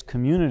faith-based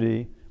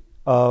community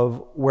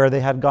of where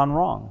they had gone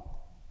wrong,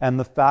 and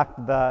the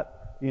fact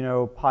that, you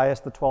know, Pius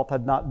XII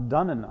had not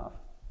done enough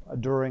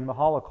during the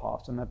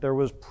Holocaust, and that there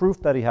was proof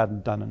that he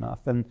hadn't done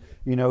enough. And,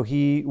 you know,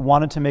 he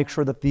wanted to make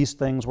sure that these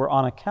things were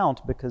on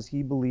account because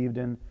he believed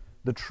in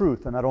the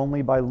truth, and that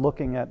only by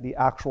looking at the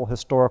actual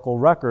historical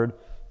record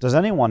does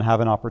anyone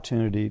have an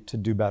opportunity to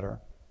do better.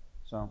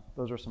 So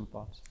those are some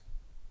thoughts.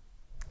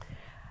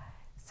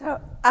 So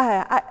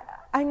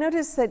I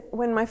noticed that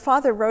when my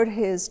father wrote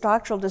his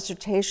doctoral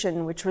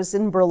dissertation, which was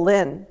in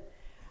Berlin,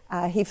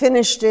 he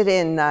finished it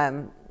in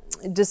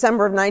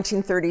December of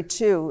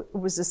 1932. It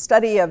was a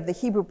study of the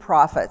Hebrew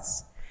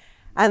prophets.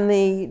 And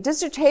the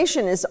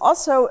dissertation is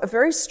also a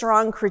very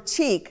strong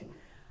critique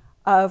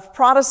of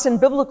Protestant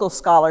biblical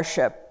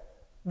scholarship.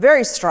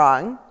 Very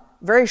strong,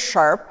 very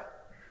sharp.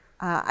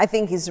 I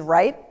think he's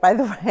right, by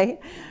the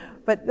way.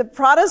 But the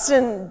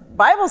Protestant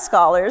Bible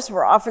scholars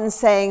were often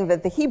saying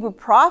that the Hebrew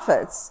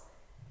prophets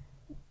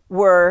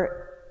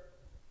were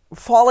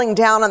falling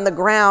down on the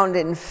ground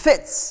in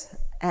fits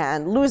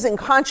and losing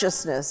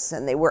consciousness,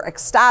 and they were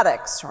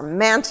ecstatics,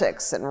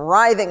 romantics, and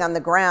writhing on the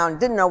ground,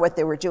 didn't know what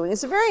they were doing.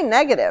 It's very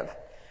negative.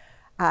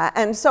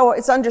 And so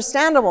it's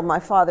understandable my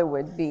father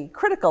would be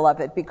critical of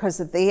it, because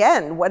at the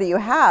end, what do you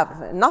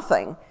have?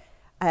 Nothing.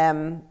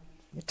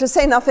 To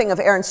say nothing of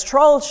Ernst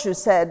Troeltsch, who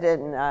said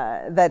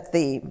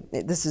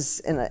this is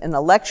in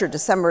a lecture,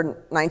 December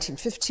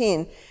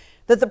 1915,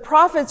 that the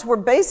prophets were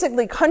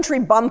basically country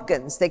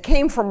bumpkins. They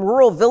came from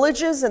rural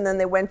villages and then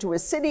they went to a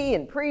city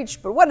and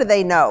preached, but what do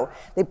they know?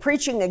 They're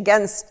preaching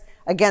against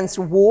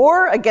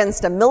war,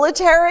 against a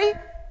military?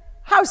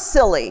 How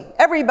silly.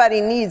 Everybody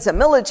needs a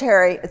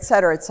military, et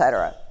cetera, et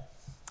cetera.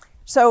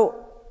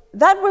 So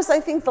that was, I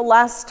think, the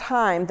last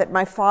time that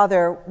my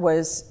father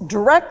was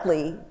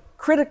directly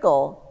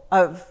critical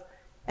of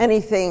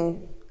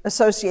anything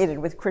associated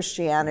with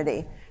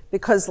Christianity,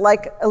 because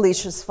like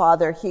Elisha's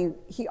father,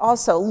 he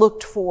also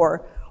looked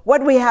for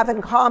what we have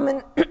in common,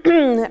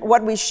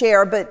 what we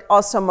share, but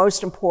also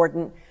most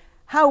important,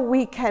 how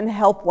we can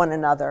help one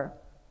another.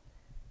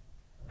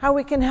 How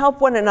we can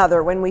help one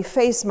another when we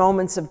face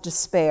moments of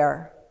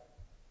despair,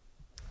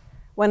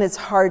 when it's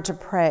hard to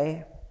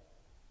pray.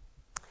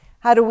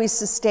 How do we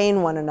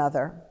sustain one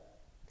another?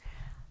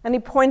 And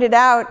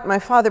my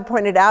father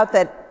pointed out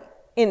that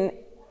in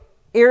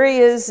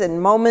areas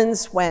and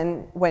moments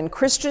when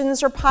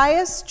Christians are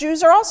pious,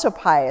 Jews are also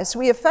pious.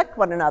 We affect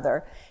one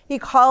another. He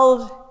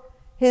called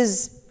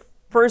his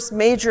first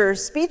major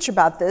speech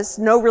about this,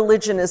 "No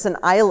religion is an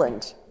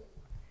island."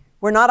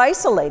 We're not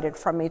isolated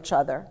from each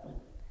other.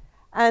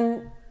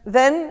 And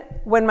then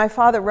when my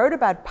father wrote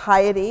about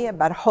piety,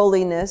 about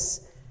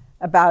holiness,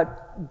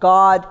 about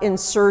God in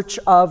search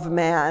of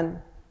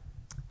man,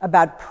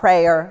 about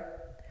prayer,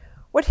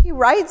 what he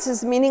writes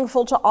is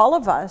meaningful to all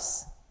of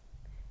us.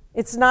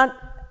 It's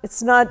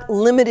not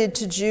limited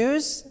to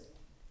Jews.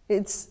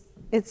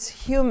 It's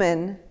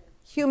human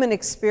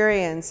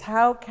experience.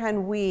 How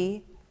can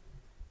we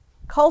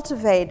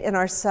cultivate in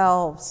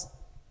ourselves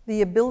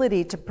the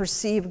ability to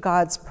perceive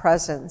God's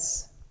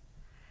presence?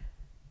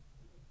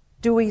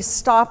 Do we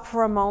stop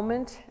for a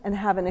moment and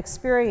have an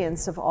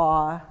experience of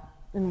awe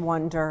and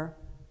wonder?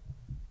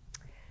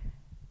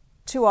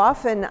 Too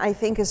often, I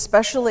think,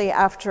 especially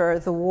after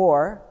the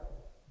war,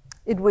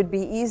 it would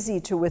be easy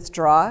to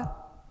withdraw,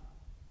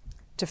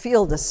 to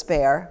feel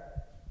despair.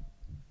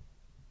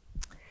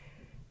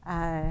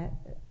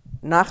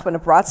 Nachman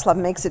of Wroclaw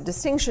makes a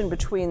distinction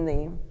between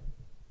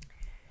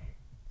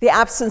the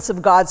absence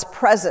of God's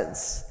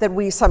presence that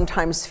we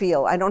sometimes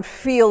feel. I don't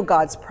feel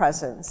God's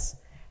presence.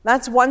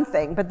 That's one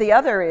thing, but the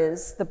other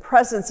is the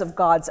presence of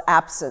God's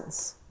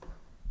absence,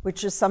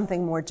 which is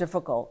something more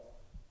difficult.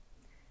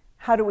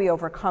 How do we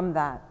overcome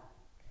that?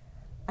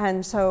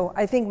 And so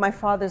I think my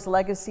father's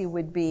legacy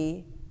would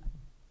be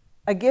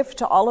a gift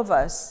to all of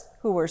us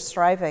who are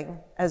striving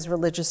as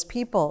religious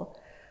people,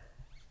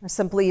 or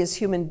simply as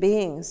human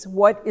beings.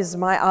 What is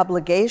my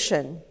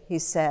obligation, he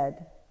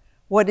said.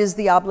 What is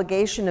the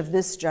obligation of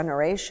this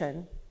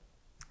generation?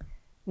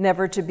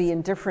 Never to be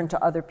indifferent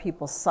to other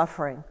people's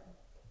suffering.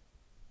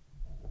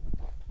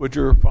 Would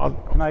your father...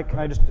 Can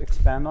I just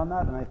expand on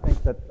that? And I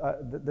think that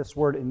this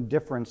word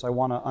indifference I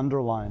want to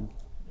underline,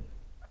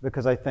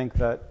 because I think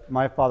that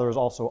my father is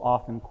also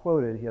often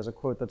quoted. He has a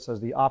quote that says,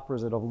 "The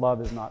opposite of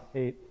love is not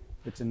hate,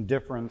 it's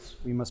indifference.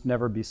 We must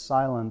never be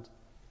silent."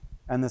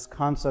 And this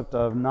concept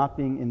of not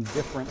being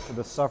indifferent to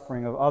the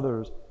suffering of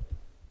others,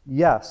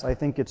 yes, I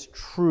think it's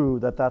true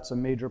that that's a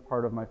major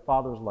part of my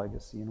father's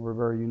legacy, and we're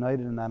very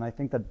united in that. And I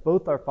think that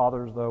both our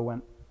fathers, though,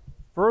 went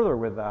further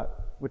with that,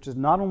 which is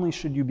not only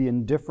should you be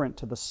indifferent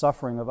to the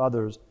suffering of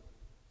others,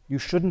 you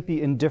shouldn't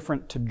be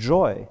indifferent to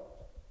joy.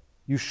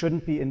 You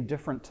shouldn't be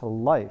indifferent to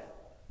life.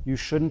 You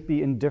shouldn't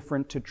be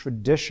indifferent to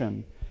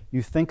tradition.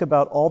 You think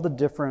about all the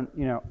different,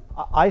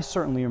 I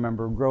certainly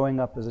remember growing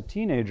up as a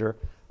teenager,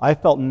 I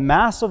felt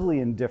massively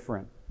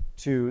indifferent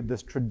to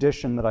this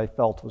tradition that I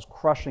felt was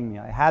crushing me.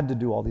 I had to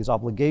do all these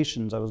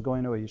obligations. I was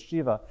going to a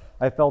yeshiva.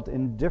 I felt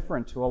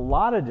indifferent to a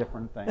lot of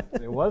different things.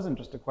 It wasn't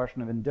just a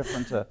question of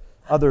indifference to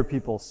other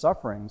people's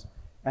sufferings.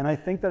 And I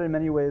think that in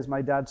many ways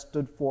my dad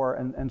stood for,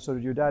 and so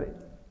did your dad,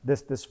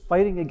 this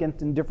fighting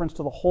against indifference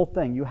to the whole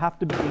thing. You have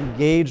to be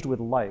engaged with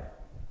life.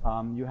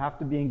 You have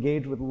to be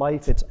engaged with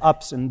life, its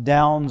ups and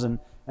downs,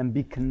 and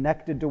be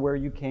connected to where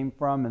you came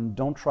from, and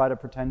don't try to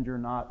pretend you're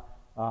not.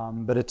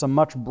 But it's a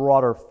much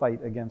broader fight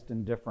against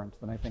indifference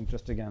than I think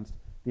just against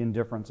the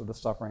indifference of the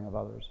suffering of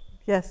others.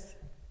 Yes.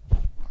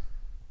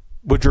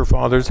 Would your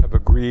fathers have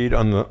agreed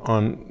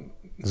on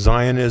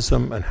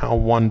Zionism and how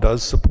one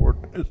does support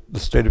the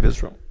state of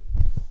Israel?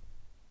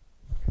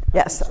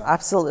 Yes,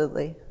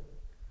 absolutely.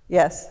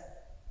 Yes.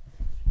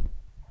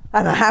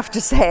 And I have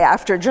to say,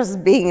 after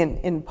just being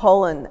in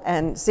Poland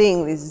and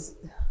seeing these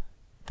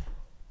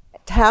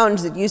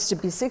towns that used to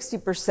be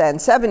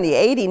 60%, 70,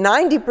 80,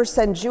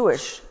 90%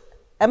 Jewish,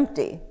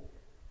 empty.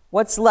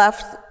 What's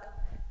left?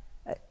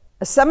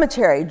 A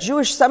cemetery,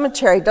 Jewish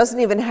cemetery, doesn't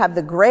even have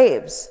the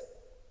graves,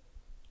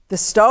 the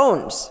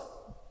stones.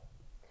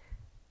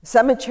 A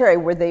cemetery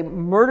where they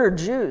murdered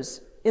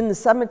Jews in the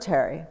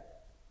cemetery.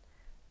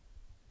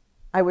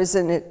 I was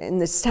in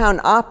this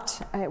town,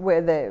 Opt,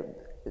 where there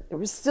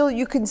was still,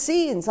 you can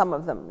see in some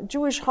of them,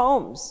 Jewish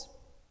homes.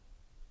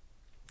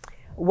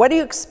 What do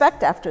you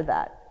expect after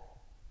that?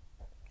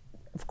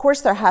 Of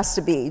course there has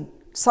to be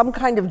some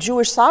kind of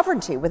Jewish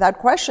sovereignty, without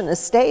question, a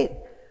state,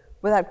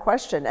 without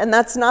question. And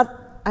that's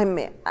not,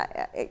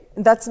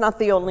 that's not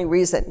the only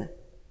reason.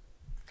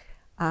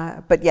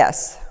 But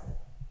yes,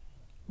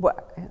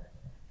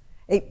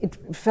 it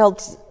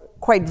felt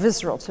quite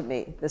visceral to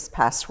me this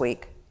past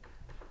week.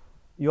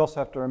 You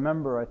also have to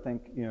remember, I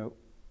think,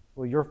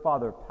 well, your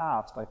father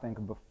passed, I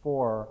think,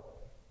 before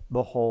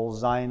the whole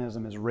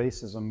Zionism is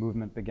racism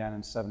movement began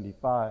in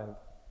 '75,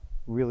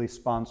 really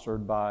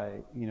sponsored by,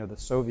 the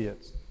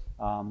Soviets.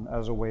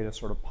 As a way to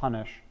sort of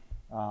punish,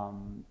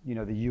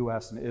 the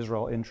U.S. and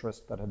Israel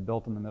interests that had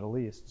built in the Middle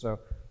East. So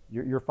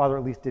your father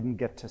at least didn't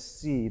get to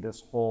see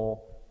this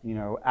whole,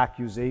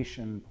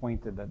 accusation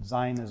pointed that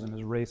Zionism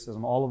is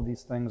racism, all of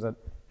these things that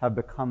have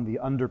become the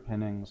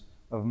underpinnings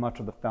of much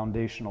of the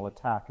foundational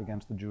attack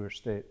against the Jewish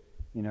state,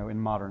 in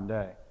modern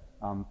day.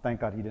 Thank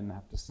God he didn't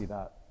have to see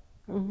that.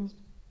 Mm-hmm.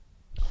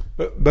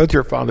 But both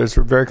your fathers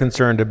were very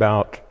concerned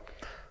about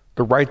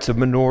the rights of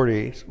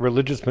minorities,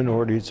 religious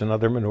minorities and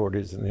other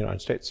minorities in the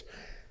United States.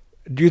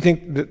 Do you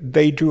think that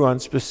they drew on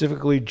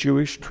specifically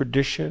Jewish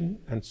tradition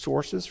and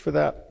sources for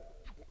that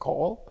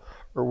call?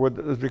 Or was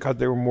it because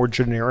they were more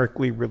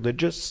generically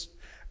religious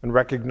and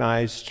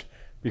recognized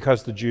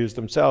because the Jews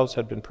themselves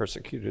had been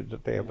persecuted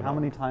that they have? How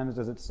many times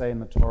does it say in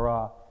the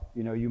Torah,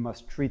 you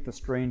must treat the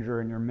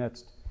stranger in your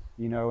midst,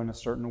 in a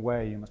certain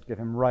way. You must give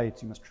him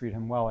rights. You must treat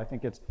him well. I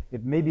think it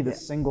may be the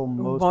single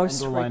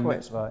most underlined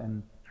mitzvah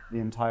in the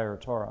entire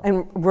Torah.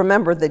 And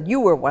remember that you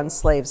were once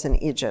slaves in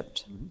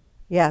Egypt. Mm-hmm.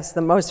 Yes,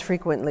 the most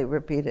frequently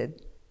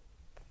repeated.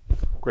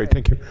 Great,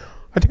 thank you.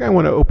 I think I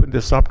want to open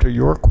this up to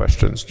your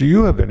questions. Do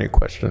you have any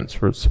questions?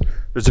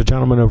 There's a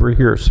gentleman over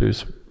here,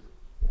 Susan.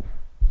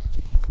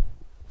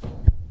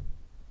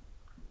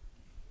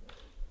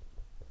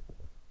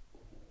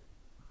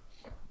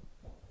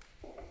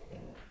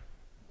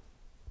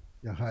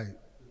 Yeah, hi.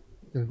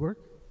 Does it work?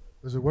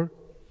 Does it work?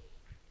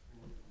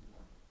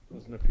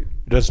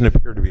 It doesn't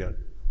appear to be on.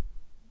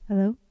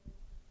 Hello?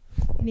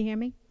 Can you hear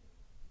me?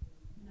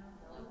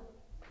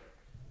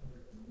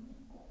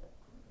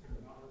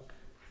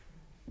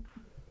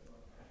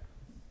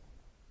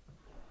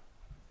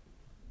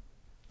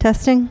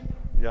 Testing?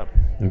 Yeah,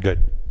 I'm good.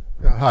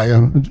 Hi,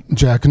 I'm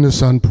Jack and his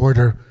son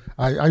Porter.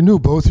 I knew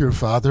both your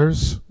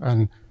fathers,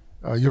 and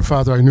your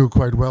father I knew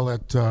quite well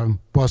at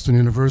Boston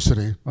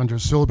University under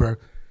Silber,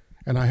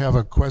 and I have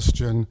a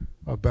question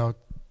about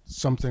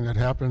something that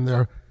happened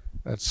there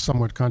that's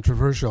somewhat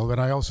controversial. But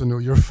I also knew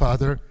your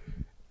father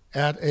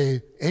at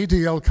a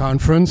ADL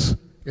conference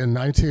in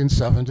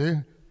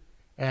 1970,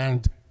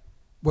 and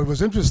what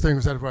was interesting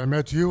was that when I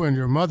met you and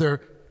your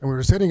mother, and we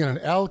were sitting in an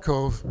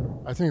alcove,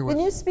 I think it was...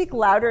 Can you speak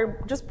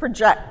louder? Just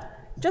project.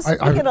 Just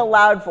speak in a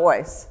loud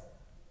voice.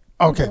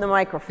 Okay. In the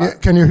microphone. Yeah,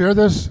 can you hear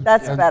this?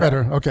 That's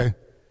better. Okay.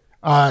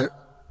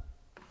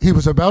 He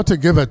was about to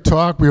give a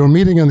talk. We were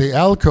meeting in the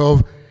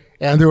alcove,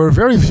 and there were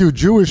very few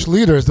Jewish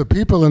leaders. The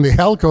people in the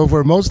alcove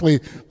were mostly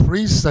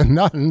priests and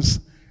nuns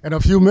and a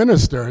few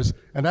ministers.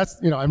 And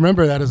that's, I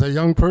remember that as a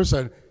young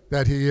person,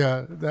 that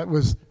that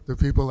was the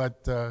people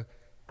that,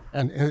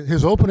 and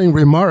his opening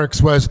remarks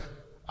was,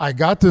 I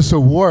got this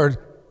award,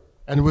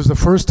 and it was the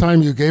first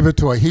time you gave it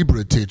to a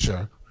Hebrew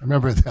teacher. I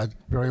remember that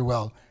very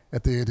well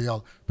at the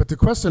ADL. But the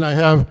question I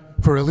have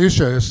for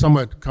Elisha is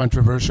somewhat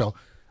controversial.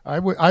 I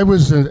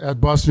was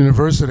at Boston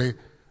University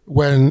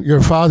when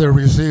your father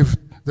received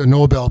the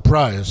Nobel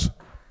Prize.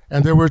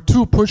 And there were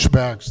two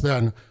pushbacks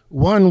then.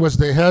 One was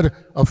the head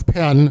of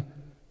Penn,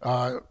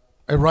 a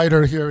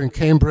writer here in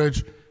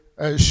Cambridge.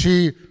 And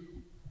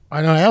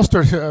I asked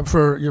her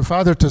for your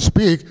father to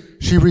speak.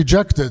 She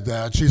rejected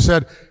that. She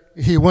said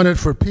he wanted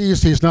for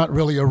peace. He's not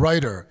really a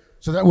writer.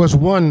 So that was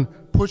one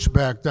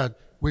pushback that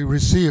we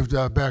received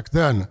back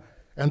then.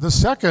 And the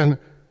second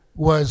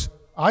was,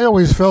 I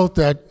always felt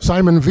that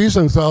Simon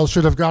Wiesenthal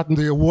should have gotten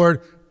the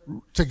award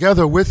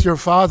together with your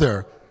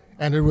father.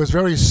 And it was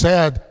very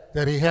sad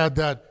that he had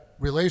that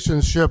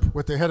relationship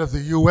with the head of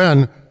the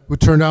UN, who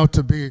turned out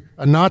to be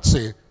a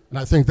Nazi. And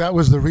I think that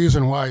was the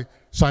reason why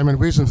Simon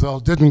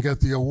Wiesenthal didn't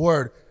get the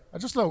award. I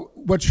just know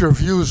what your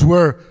views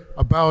were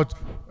about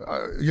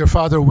your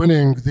father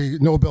winning the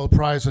Nobel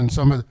Prize and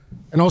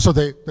and also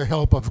the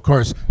help of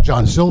course,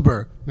 John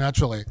Silber,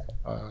 naturally.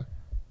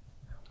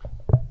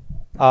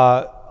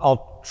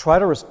 I'll try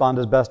to respond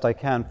as best I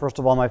can. First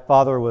of all, my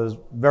father was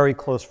very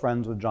close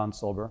friends with John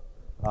Silber.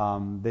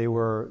 They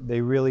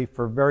really,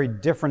 for very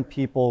different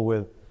people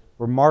with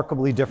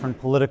remarkably different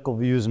political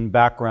views and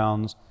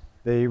backgrounds,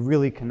 they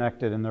really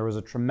connected, and there was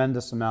a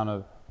tremendous amount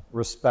of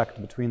respect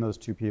between those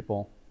two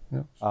people,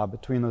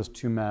 between those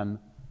two men.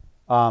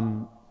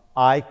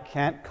 I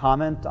can't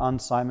comment on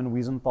Simon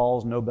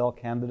Wiesenthal's Nobel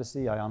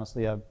candidacy. I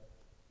honestly have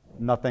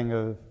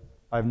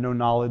I have no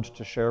knowledge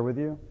to share with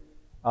you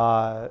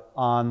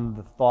on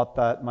the thought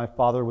that my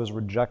father was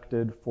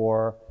rejected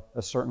for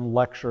a certain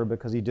lecture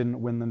because he didn't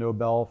win the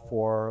Nobel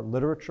for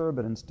literature,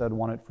 but instead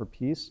won it for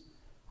peace.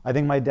 I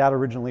think my dad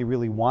originally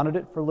really wanted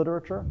it for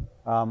literature.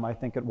 I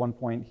think at one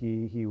point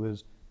he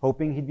was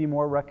hoping he'd be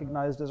more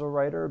recognized as a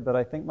writer, but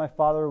I think my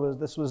father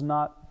was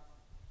not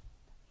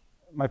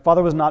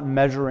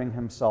measuring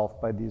himself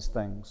by these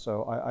things,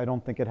 so I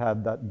don't think it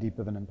had that deep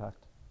of an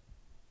impact.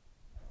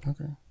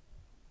 Okay.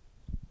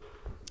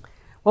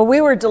 Well,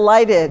 we were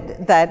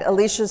delighted that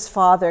Elisha's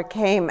father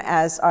came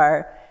as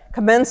our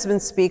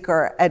commencement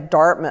speaker at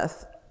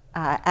Dartmouth,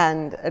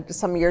 and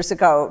some years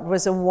ago. It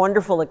was a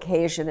wonderful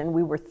occasion, and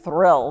we were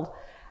thrilled.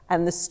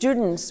 And the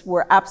students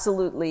were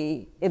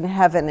absolutely in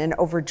heaven and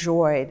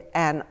overjoyed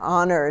and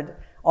honored.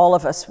 All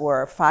of us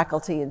were,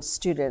 faculty and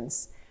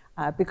students,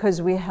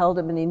 because we held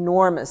him in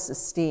enormous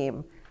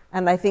esteem.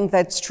 And I think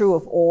that's true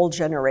of all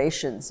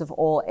generations, of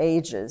all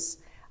ages.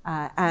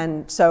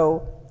 And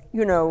so,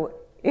 you know,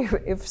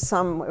 if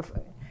some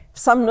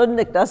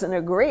Nudnik doesn't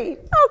agree,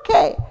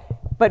 okay.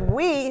 But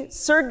we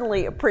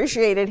certainly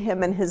appreciated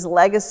him, and his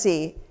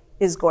legacy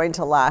is going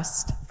to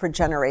last for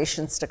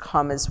generations to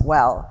come as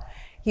well.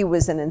 He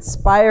was an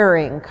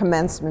inspiring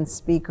commencement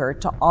speaker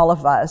to all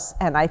of us,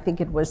 and I think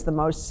it was the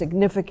most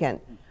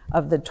significant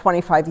of the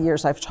 25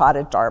 years I've taught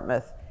at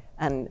Dartmouth,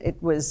 and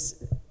it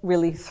was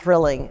really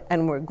thrilling,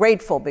 and we're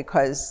grateful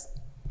because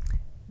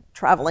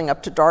traveling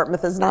up to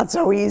Dartmouth is not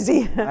so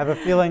easy. I have a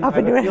feeling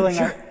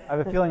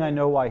I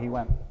know why he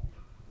went.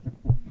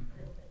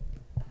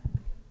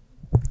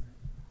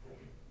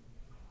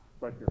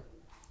 Right here.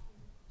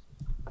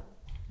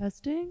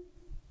 Testing.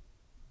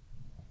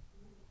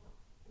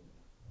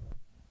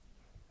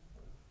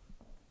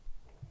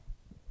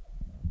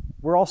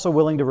 We're also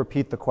willing to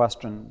repeat the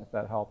question, if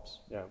that helps.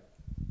 Yeah.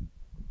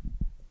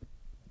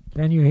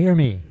 Can you hear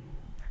me?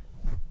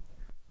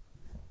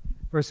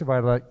 First of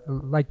all, I'd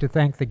like to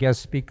thank the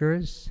guest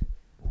speakers.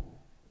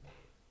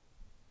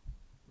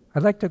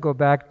 I'd like to go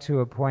back to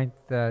a point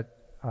that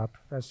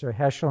Professor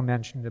Heschel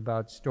mentioned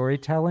about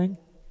storytelling.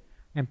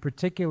 In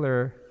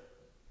particular,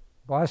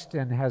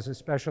 Boston has a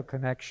special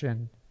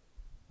connection,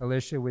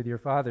 Elisha, with your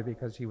father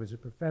because he was a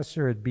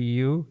professor at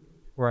BU,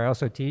 where I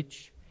also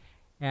teach.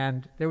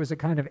 And there was a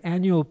kind of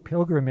annual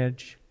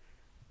pilgrimage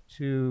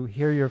to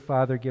hear your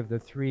father give the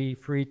 3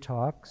 free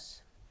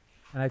talks.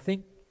 And I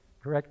think,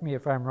 correct me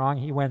if I'm wrong,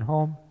 he went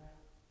home,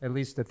 at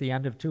least at the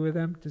end of 2 of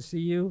them, to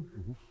see you.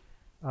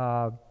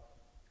 Mm-hmm.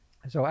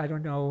 So I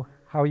don't know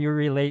how you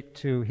relate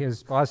to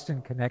his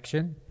Boston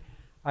connection.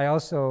 I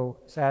also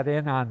sat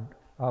in on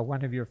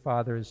one of your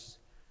father's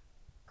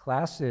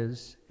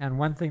classes, and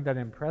one thing that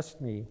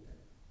impressed me,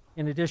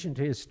 in addition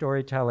to his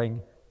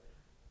storytelling,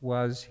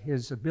 was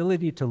his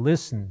ability to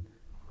listen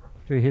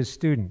to his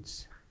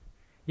students.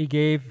 He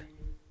gave,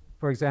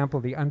 for example,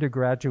 the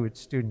undergraduate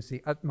students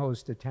the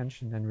utmost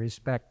attention and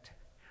respect.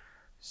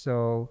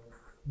 So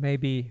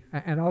maybe,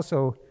 and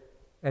also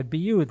at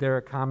BU, there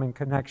are common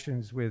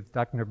connections with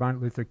Dr. Martin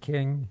Luther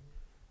King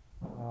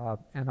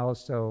and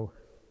also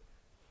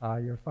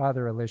your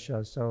father,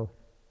 Elisha. So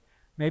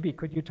maybe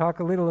could you talk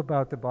a little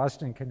about the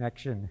Boston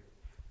connection?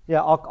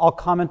 Yeah, I'll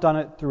comment on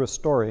it through a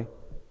story.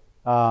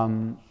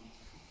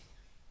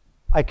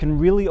 I can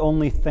really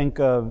only think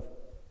of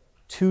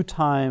 2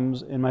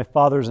 times in my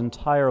father's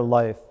entire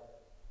life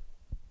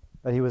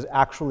that he was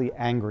actually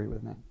angry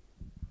with me.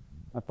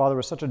 My father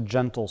was such a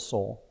gentle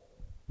soul.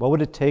 What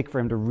would it take for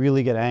him to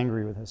really get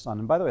angry with his son?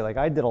 And by the way, like,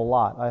 I did a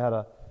lot. I had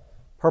a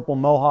purple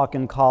mohawk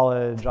in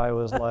college. I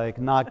was like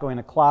not going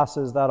to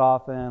classes that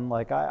often.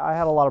 Like I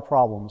had a lot of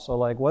problems. So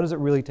like, what does it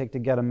really take to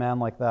get a man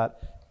like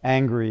that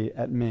angry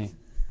at me.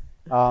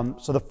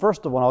 So the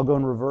first of one, I'll go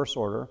in reverse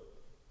order.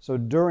 So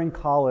during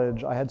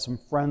college, I had some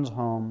friends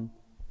home,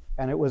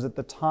 and it was at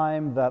the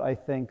time that I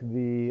think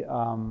the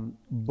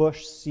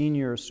Bush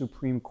Senior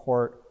Supreme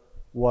Court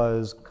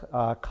was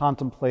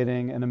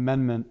contemplating an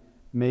amendment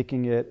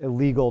making it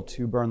illegal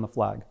to burn the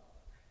flag.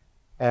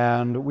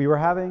 And we were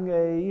having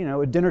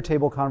a dinner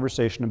table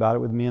conversation about it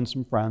with me and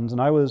some friends,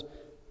 and I was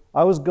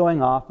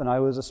going off and I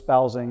was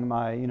espousing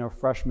my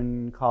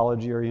freshman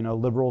college year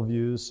liberal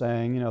views,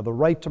 saying the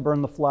right to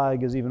burn the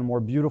flag is even more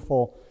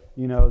beautiful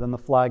than the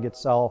flag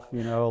itself.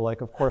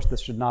 Like, of course this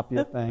should not be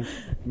a thing.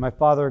 And my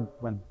father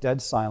went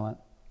dead silent,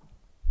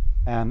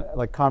 and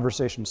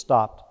conversation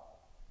stopped,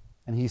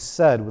 and he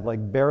said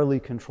with barely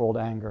controlled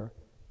anger,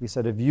 he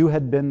said, if you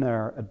had been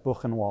there at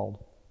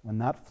Buchenwald when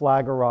that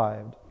flag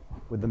arrived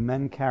with the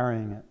men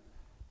carrying it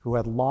who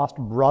had lost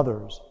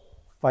brothers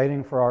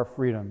fighting for our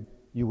freedom,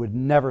 you would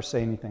never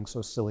say anything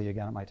so silly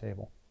again at my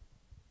table.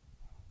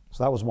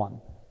 So that was one.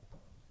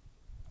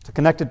 To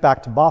connect it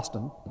back to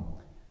Boston,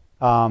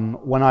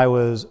 when I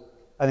was,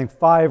 I think,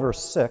 5 or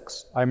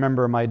 6, I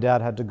remember my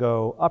dad had to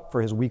go up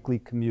for his weekly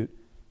commute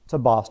to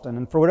Boston.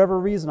 And for whatever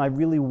reason, I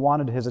really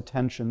wanted his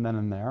attention then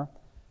and there.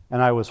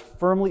 And I was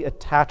firmly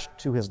attached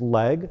to his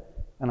leg,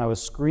 and I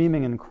was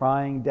screaming and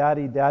crying,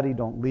 "Daddy, Daddy,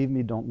 don't leave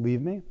me, don't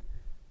leave me."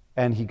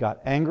 And he got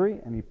angry,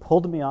 and he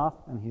pulled me off,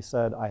 and he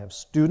said, I have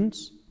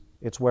students.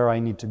 It's where I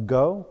need to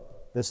go.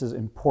 This is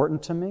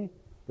important to me.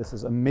 This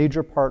is a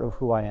major part of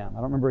who I am. I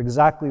don't remember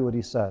exactly what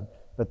he said,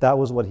 but that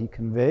was what he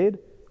conveyed,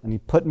 and he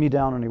put me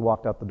down and he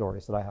walked out the door.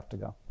 He said, I have to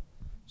go.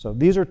 So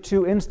these are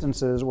 2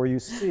 instances where you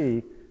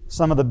see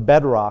some of the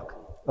bedrock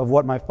of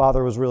what my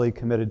father was really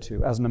committed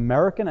to as an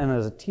American and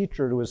as a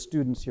teacher to his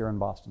students here in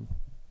Boston.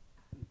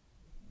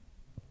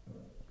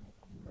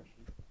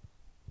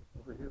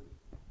 Over here.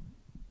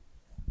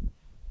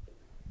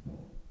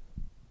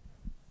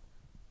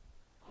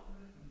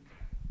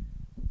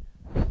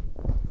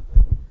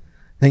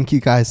 Thank you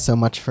guys so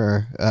much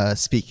for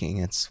speaking.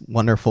 It's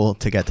wonderful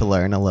to get to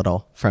learn a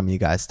little from you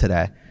guys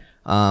today.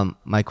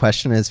 My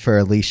question is for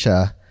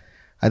Elisha.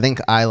 I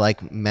think I,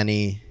 like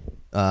many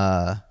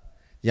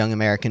young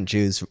American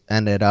Jews,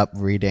 ended up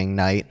reading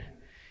Night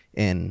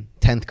in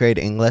 10th grade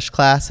English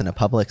class in a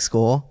public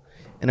school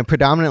in a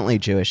predominantly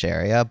Jewish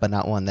area, but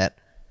not one that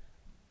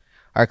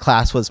our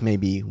class was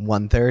maybe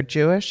 1/3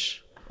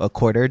 Jewish,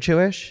 1/4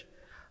 Jewish.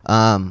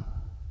 And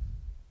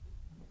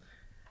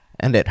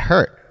it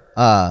hurt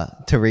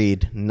to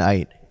read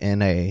Night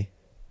in a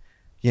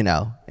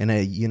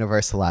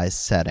universalized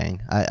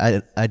setting.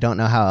 I don't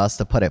know how else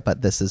to put it,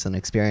 but this is an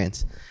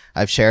experience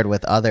I've shared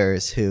with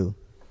others who,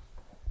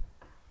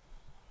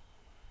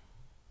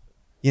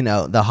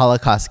 the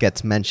Holocaust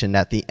gets mentioned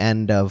at the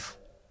end of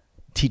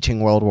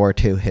teaching World War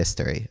II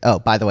history. Oh,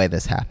 by the way,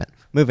 this happened.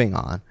 Moving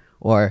on.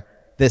 Or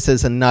this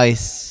is a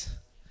nice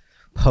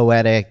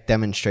poetic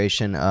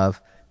demonstration of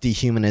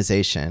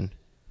dehumanization.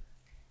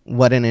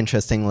 What an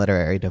interesting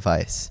literary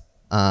device.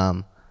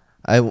 I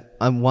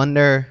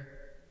wonder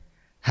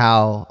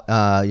how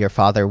your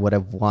father would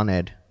have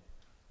wanted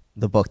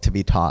the book to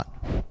be taught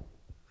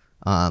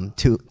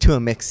to a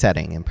mixed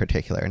setting in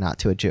particular, not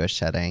to a Jewish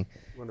setting,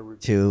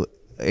 to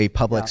a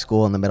public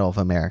school in the middle of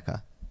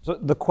America. So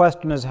the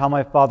question is how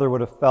my father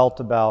would have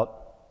felt about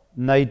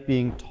Night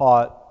being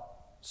taught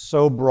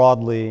so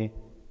broadly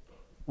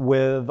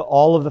with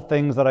all of the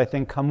things that I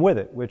think come with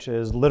it, which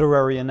is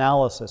literary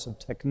analysis of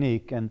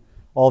technique and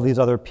all these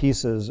other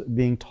pieces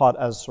being taught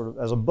as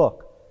a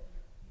book.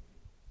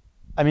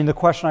 I mean, the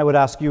question I would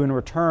ask you in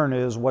return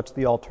is, what's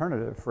the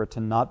alternative for it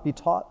to not be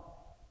taught?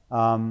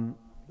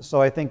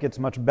 So I think it's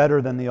much better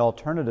than the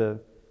alternative.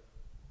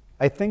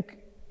 I think,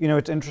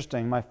 it's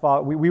interesting. My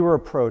father, we were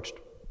approached,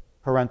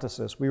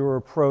 parenthesis, we were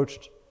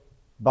approached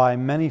by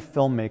many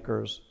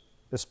filmmakers,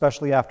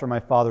 especially after my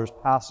father's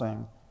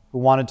passing, who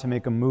wanted to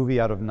make a movie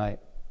out of Night.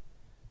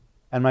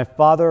 And my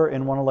father,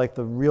 in one of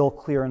the real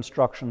clear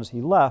instructions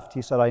he left,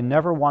 he said, I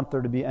never want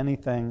there to be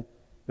anything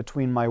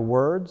between my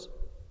words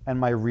and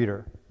my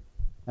reader.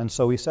 And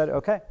so he said,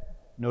 okay,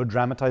 no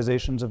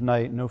dramatizations of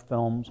Night, no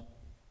films.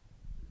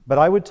 But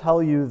I would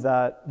tell you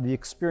that the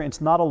experience,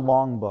 it's not a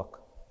long book,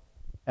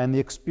 and the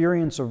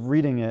experience of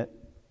reading it,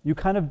 you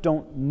kind of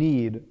don't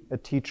need a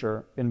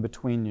teacher in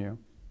between you.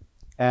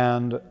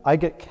 And I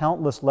get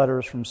countless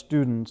letters from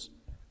students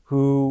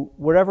who,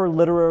 whatever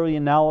literary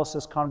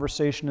analysis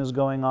conversation is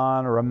going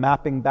on, or a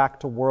mapping back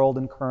to world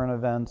and current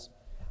events,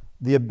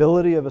 the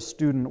ability of a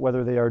student,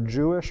 whether they are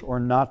Jewish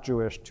or not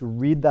Jewish, to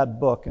read that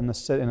book in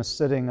a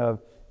sitting of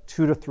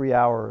 2 to 3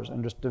 hours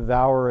and just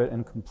devour it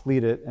and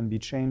complete it and be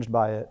changed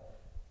by it,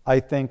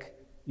 I think,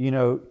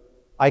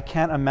 I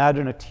can't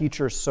imagine a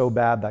teacher so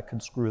bad that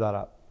could screw that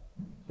up,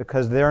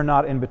 because they're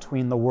not in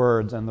between the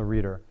words and the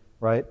reader,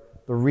 right?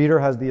 The reader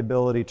has the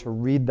ability to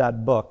read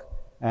that book,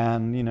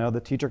 and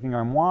the teacher can go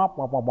womp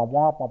womp womp womp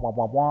womp womp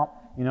womp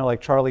womp, like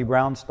Charlie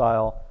Brown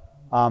style.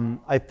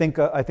 I think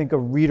a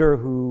reader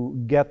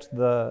who gets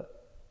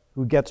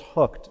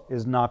hooked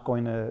is not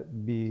going to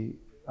be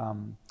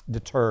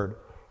deterred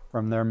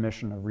from their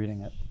mission of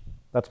reading it.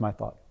 That's my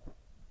thought.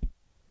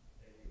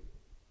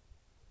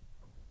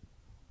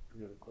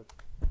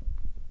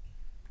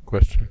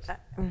 Questions?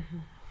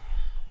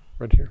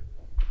 Right here.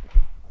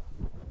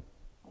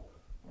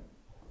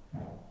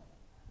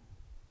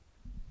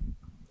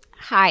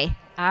 Hi,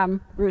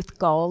 I'm Ruth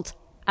Gold.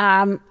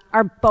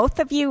 Are both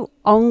of you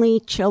only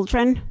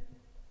children?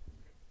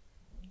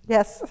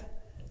 Yes.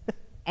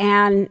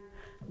 And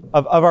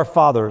Of our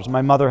fathers,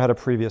 my mother had a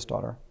previous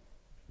daughter.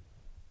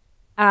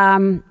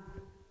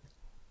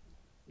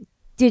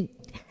 did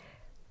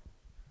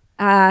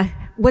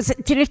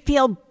it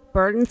feel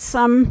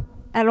burdensome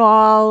at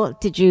all?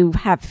 Did you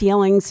have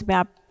feelings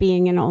about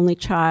being an only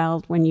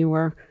child when you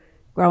were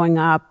growing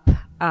up?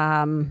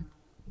 I'm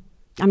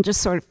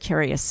just sort of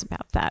curious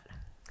about that.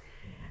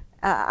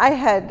 I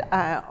had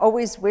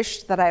always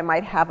wished that I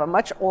might have a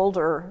much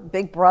older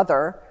big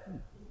brother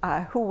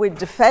who would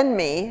defend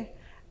me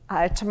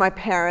to my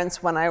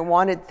parents when I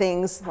wanted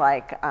things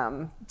like,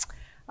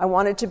 I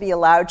wanted to be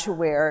allowed to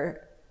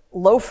wear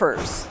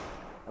loafers,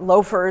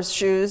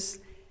 shoes,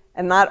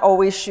 and not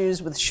always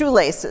shoes with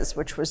shoelaces,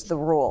 which was the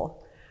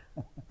rule.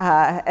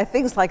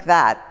 Things like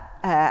that.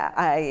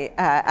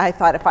 I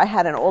thought if I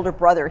had an older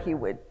brother, he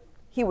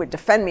would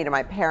defend me to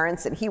my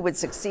parents and he would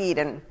succeed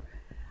and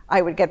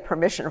I would get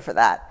permission for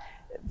that.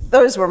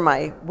 Those were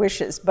my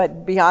wishes,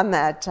 but beyond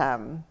that,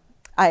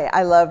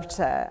 I loved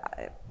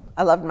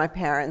my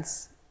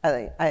parents.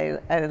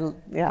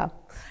 Yeah,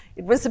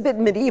 it was a bit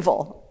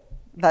medieval.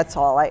 That's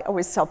all. I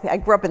always tell people, I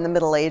grew up in the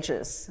Middle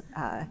Ages.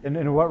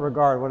 In what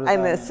regard? What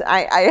does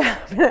that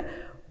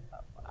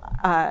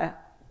mean?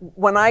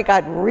 When I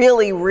got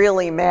really,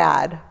 really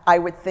mad, I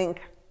would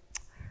think,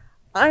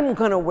 I'm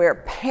going to wear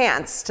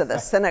pants to the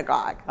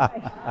synagogue.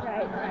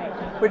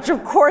 Right. Which,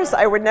 of course,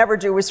 I would never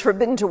do. It was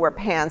forbidden to wear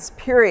pants,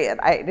 period.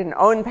 I didn't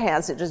own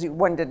pants. It just,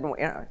 one didn't,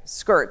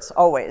 skirts,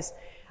 always.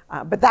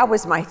 But that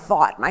was my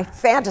thought, my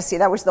fantasy.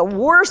 That was the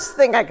worst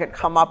thing I could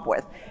come up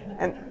with.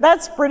 And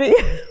that's pretty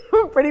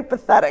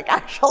pathetic,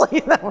 actually.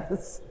 That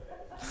was,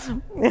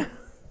 yeah.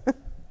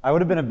 I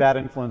would have been a bad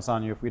influence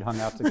on you if we'd hung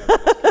out together.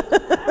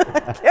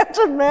 I can't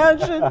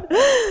imagine.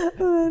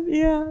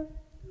 Yeah.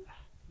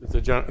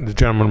 The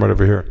gentleman right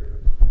over here.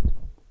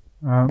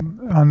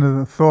 Under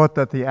the thought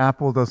that the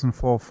apple doesn't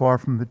fall far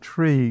from the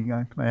tree,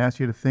 can I ask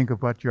you to think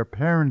of what your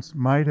parents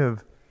might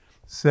have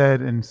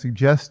said and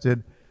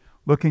suggested,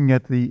 looking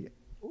at the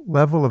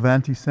level of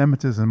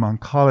anti-Semitism on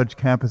college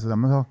campuses?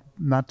 I'm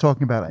not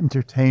talking about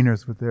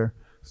entertainers with their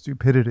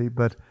stupidity,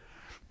 but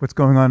what's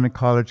going on in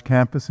college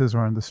campuses or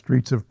on the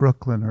streets of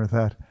Brooklyn, or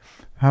that,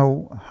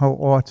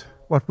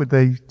 what would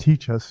they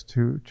teach us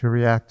to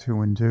react to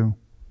and do?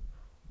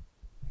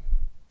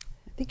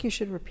 I think you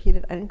should repeat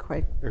it. I didn't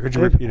quite. Could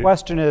you repeat it? The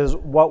question is,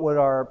 what would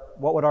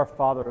our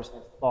fathers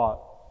have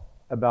thought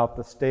about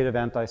the state of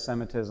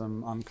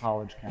anti-Semitism on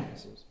college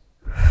campuses?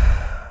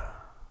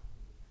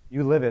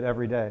 You live it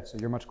every day, so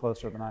you're much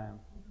closer than I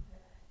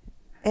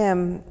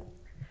am.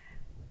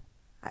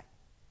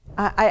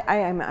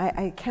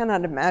 I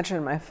cannot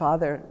imagine my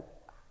father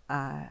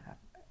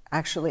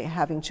actually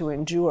having to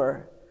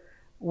endure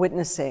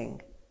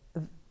witnessing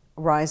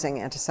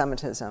rising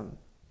anti-Semitism.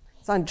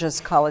 It's on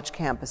just college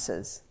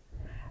campuses.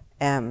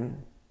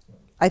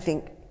 I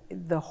think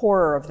the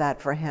horror of that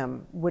for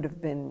him would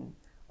have been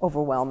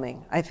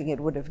overwhelming. I think it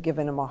would have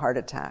given him a heart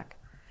attack.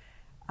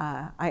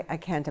 I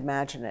can't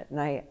imagine it,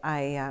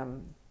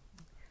 and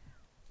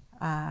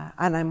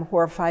I'm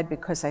horrified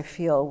because I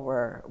feel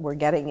we're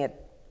getting it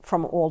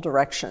from all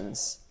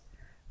directions,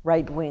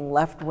 right wing,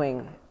 left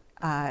wing,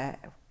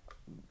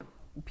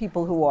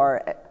 people who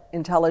are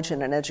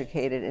intelligent and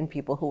educated, and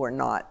people who are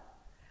not,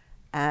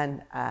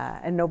 and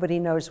nobody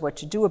knows what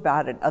to do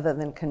about it other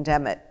than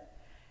condemn it,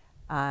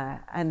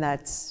 and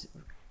it's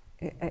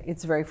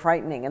very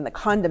frightening. And the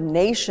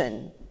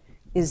condemnation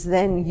is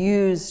then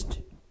used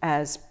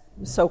as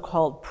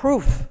so-called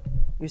proof,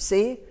 you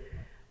see?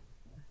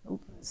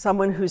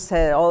 Someone who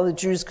said, oh, the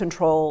Jews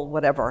control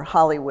whatever,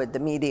 Hollywood, the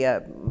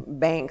media,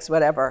 banks,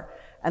 whatever,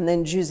 and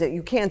then Jews say,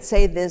 you can't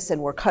say this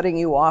and we're cutting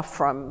you off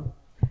from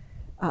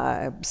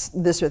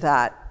this or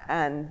that.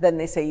 And then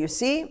they say, you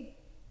see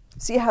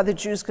how the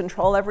Jews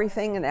control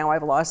everything and now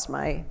I've lost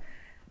my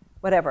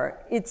whatever.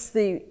 It's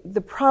the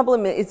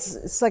problem,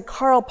 it's like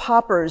Karl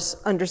Popper's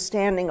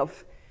understanding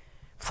of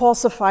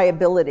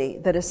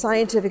falsifiability, that a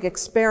scientific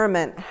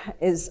experiment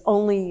is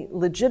only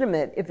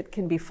legitimate if it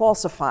can be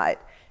falsified.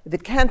 If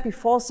it can't be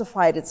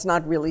falsified, it's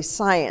not really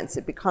science.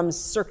 It becomes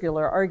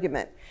circular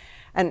argument.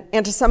 And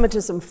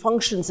anti-Semitism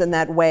functions in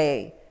that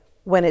way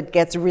when it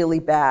gets really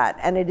bad,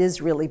 and it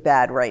is really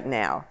bad right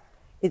now.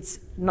 It's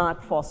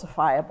not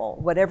falsifiable.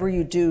 Whatever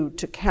you do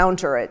to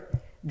counter it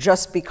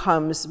just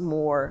becomes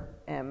more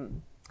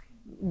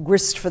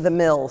grist for the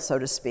mill, so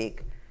to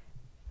speak.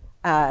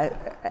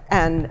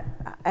 And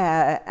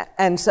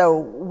so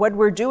what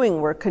we're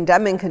doing, we're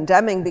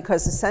condemning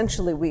because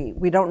essentially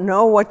we don't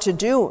know what to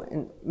do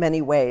in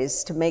many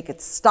ways to make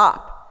it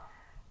stop.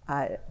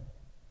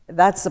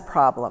 That's the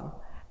problem.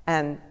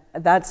 And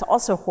that's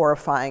also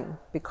horrifying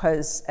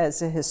because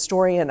as a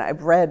historian,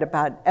 I've read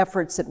about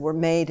efforts that were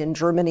made in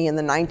Germany in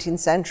the 19th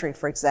century,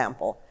 for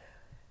example,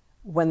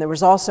 when there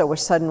was also a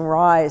sudden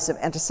rise of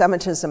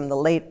anti-Semitism in the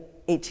late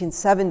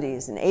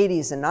 1870s and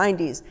 80s and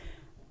 90s,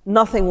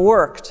 nothing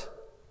worked.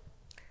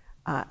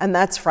 And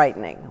that's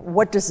frightening.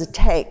 What does it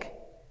take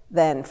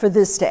then for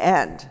this to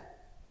end?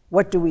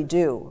 What do we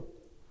do?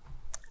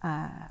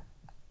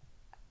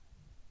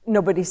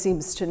 Nobody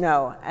seems to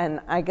know. And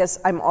I guess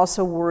I'm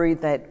also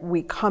worried that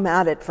we come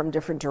at it from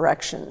different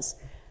directions.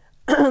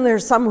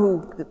 There's some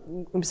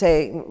who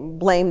say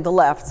blame the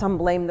left, some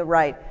blame the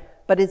right,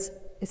 but it's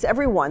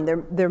everyone.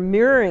 They're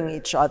mirroring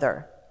each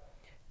other.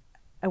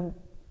 And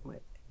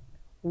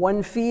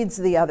one feeds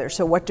the other.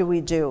 So what do we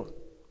do?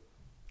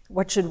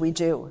 What should we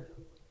do?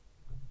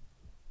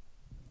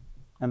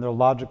 And they're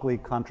logically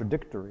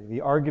contradictory.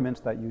 The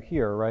arguments that you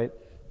hear, right?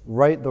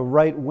 The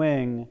right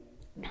wing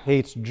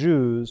hates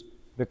Jews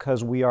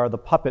because we are the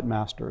puppet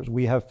masters.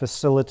 We have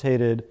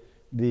facilitated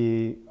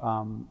the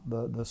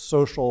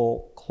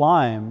social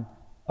climb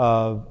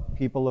of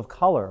people of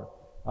color.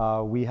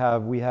 We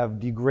have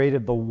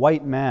degraded the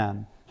white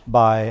man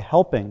by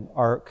helping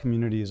our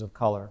communities of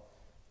color.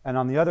 And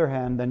on the other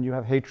hand, then you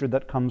have hatred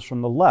that comes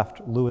from the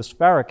left, Louis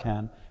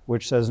Farrakhan,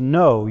 which says,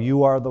 no,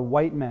 you are the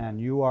white man,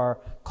 you are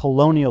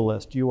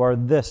colonialist, you are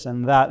this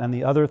and that and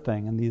the other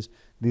thing, and these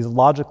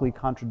logically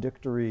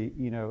contradictory,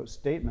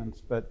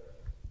 statements. But,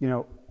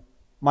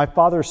 my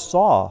father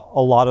saw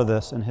a lot of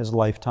this in his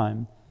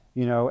lifetime,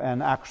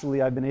 and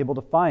actually I've been able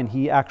to find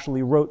he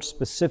actually wrote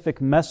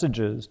specific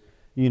messages,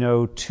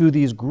 to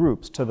these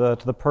groups, to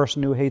the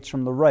person who hates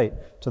from the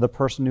right, to the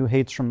person who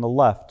hates from the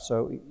left.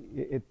 So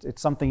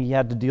it's something he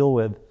had to deal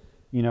with,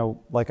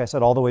 like I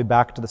said, all the way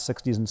back to the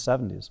 60s and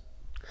 70s.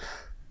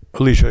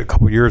 Elisha, a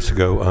couple years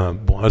ago,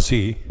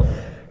 Blasey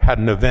had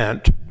an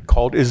event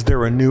called "Is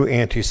There a New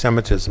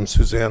Anti-Semitism?"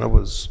 Susannah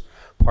was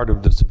part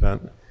of this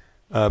event.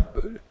 I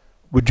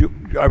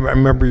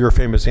remember your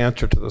famous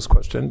answer to this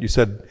question. You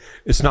said,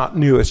 it's not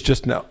new, it's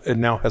just it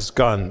now has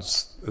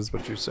guns, is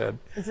what you said.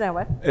 Is that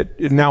what?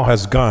 It now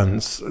has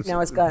guns.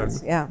 Now has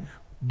guns, yeah.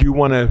 Do you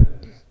want to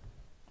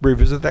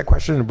revisit that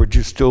question, or would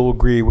you still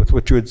agree with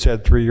what you had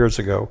said 3 years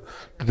ago,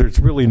 that there's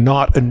really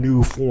not a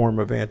new form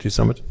of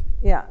anti-Semitism?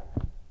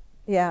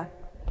 Yeah.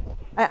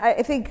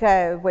 I think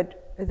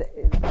what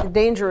the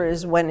danger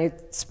is when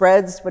it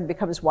spreads, when it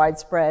becomes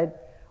widespread,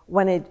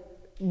 when it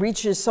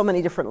reaches so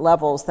many different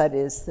levels, that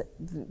is,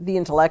 the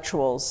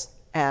intellectuals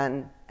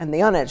and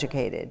the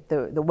uneducated,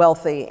 the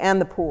wealthy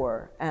and the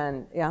poor,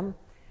 and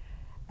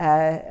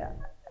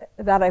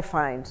that I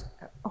find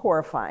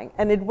horrifying.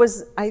 And it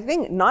was, I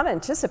think, not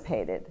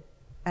anticipated.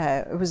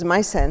 It was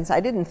my sense.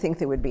 I didn't think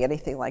there would be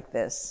anything like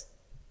this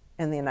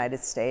in the United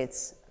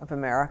States of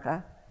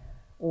America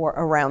or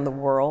around the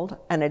world,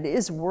 and it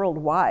is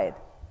worldwide.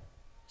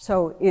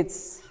 So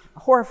it's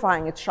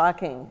horrifying, it's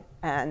shocking,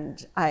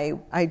 and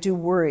I do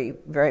worry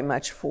very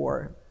much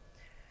for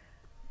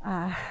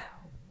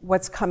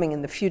what's coming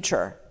in the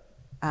future,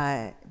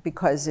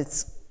 because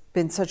it's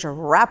been such a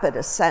rapid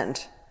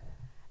ascent,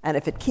 and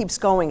if it keeps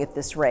going at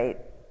this rate,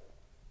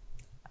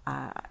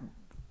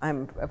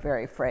 I'm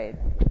very afraid.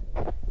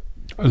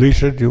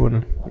 Elisha, do you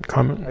want to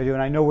comment? I do,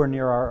 and I know we're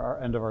near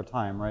our end of our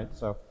time, right?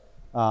 So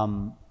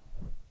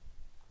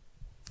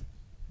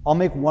I'll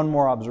make one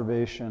more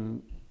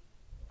observation,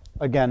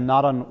 again,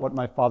 not on what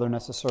my father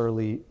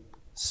necessarily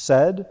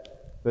said,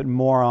 but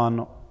more on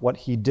what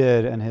he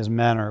did and his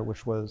manner,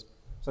 which was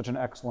such an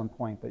excellent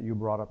point that you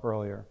brought up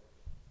earlier.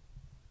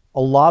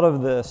 A lot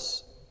of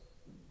this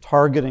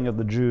targeting of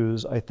the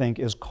Jews, I think,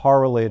 is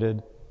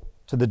correlated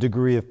to the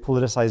degree of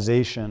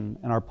politicization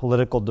and our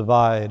political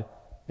divide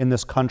in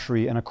this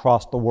country and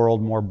across the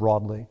world more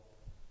broadly.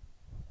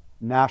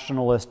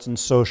 Nationalists and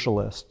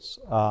socialists,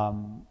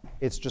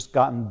 it's just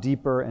gotten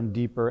deeper and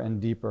deeper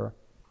and deeper.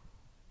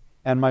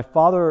 And my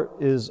father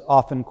is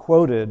often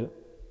quoted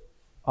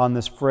on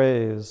this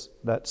phrase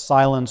that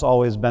silence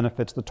always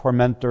benefits the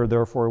tormentor,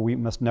 therefore we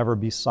must never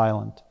be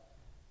silent.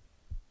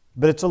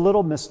 But it's a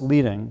little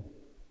misleading,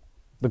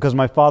 because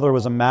my father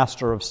was a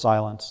master of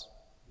silence.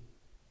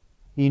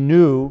 He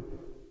knew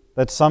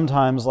that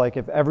sometimes, like,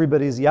 if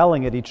everybody's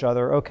yelling at each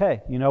other,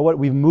 okay, you know what,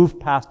 we've moved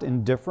past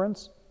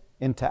indifference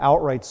into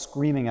outright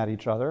screaming at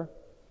each other,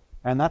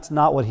 and that's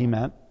not what he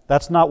meant.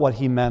 That's not what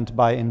he meant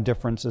by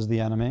indifference is the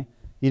enemy.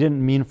 He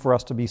didn't mean for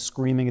us to be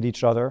screaming at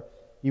each other.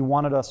 He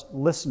wanted us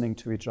listening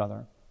to each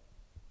other.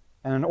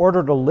 And in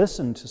order to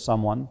listen to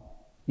someone,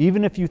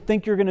 even if you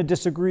think you're going to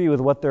disagree with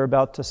what they're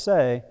about to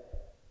say,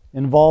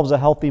 involves a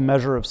healthy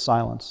measure of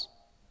silence.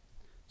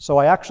 So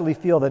I actually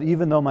feel that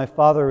even though my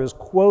father is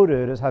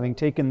quoted as having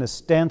taken this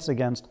stance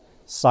against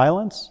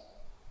silence,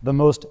 the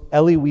most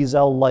Elie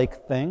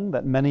Wiesel-like thing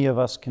that many of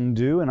us can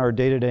do in our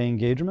day-to-day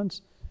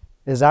engagements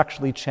is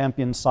actually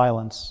champion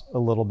silence a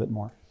little bit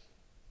more.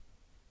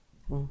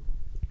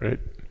 Right.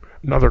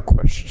 Another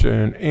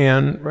question.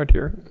 Anne, right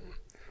here.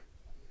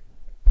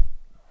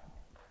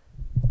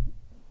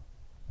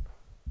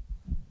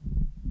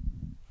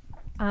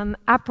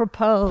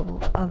 Apropos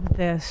of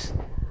this,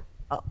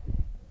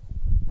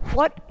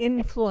 what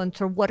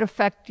influence or what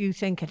effect do you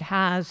think it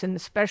has, and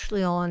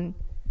especially on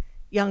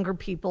younger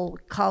people,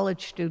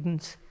 college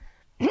students,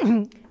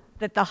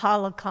 that the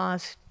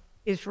Holocaust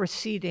is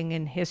receding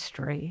in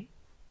history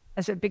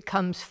as it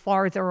becomes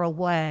farther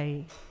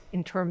away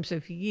in terms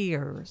of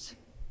years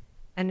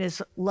and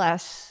is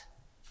less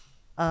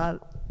a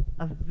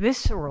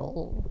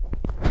visceral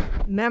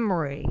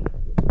memory.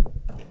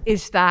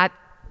 Is that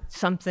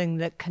something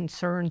that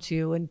concerns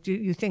you? And do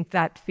you think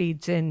that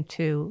feeds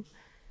into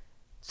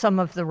some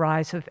of the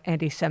rise of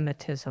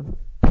anti-Semitism?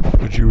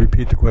 Would you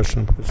repeat the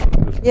question, please?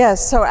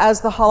 Yes, so as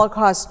the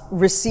Holocaust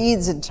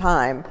recedes in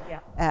time,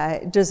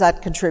 does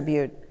that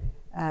contribute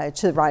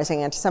to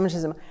rising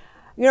anti-Semitism?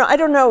 You know, I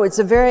don't know. It's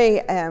a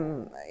very,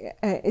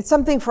 it's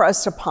something for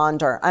us to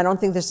ponder. I don't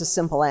think there's a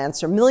simple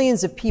answer.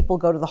 Millions of people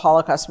go to the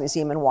Holocaust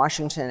Museum in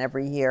Washington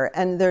every year,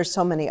 and there's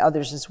so many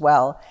others as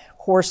well.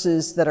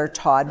 Courses that are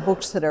taught,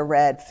 books that are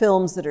read,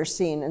 films that are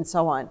seen, and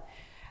so on.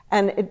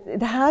 And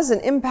it has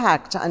an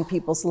impact on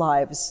people's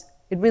lives.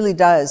 It really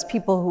does.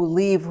 People who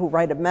leave, who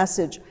write a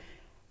message,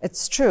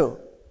 it's true.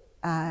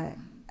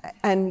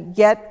 And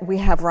yet we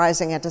have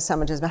rising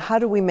anti-Semitism. How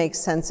do we make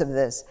sense of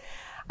this?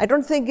 I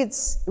don't think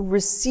it's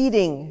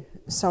receding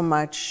so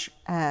much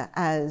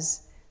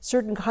as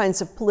certain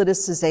kinds of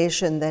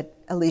politicization that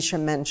Elisha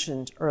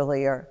mentioned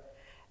earlier.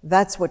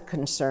 That's what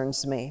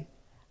concerns me.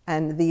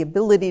 And the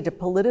ability to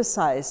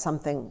politicize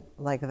something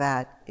like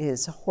that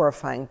is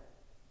horrifying,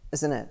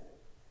 isn't it?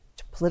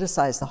 To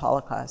politicize the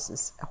Holocaust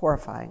is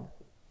horrifying.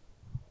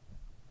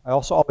 I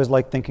also always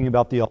like thinking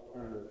about the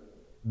alternative.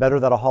 Better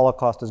that a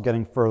Holocaust is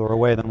getting further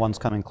away than one's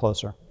coming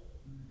closer.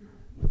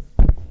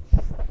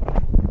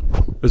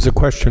 There's a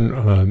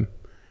question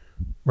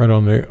right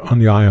on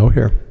the aisle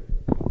here.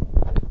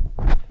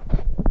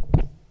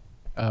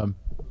 I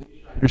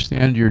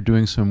understand you're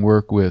doing some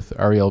work with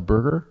Ariel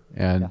Berger,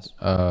 and yes.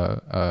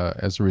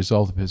 As a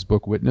result of his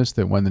book Witness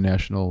that won the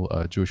National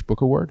Jewish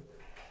Book Award,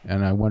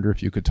 and I wonder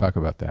if you could talk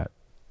about that.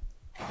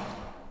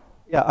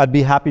 Yeah, I'd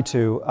be happy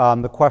to.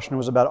 The question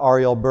was about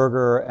Ariel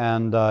Berger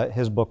and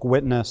his book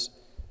Witness.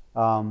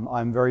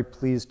 I'm very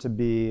pleased to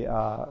be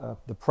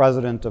the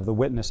president of the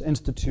Witness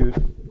Institute,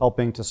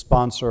 helping to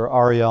sponsor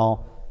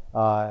Ariel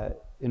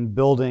in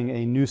building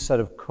a new set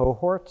of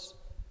cohorts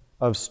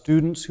of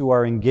students who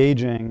are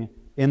engaging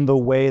in the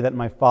way that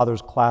my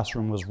father's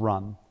classroom was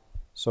run.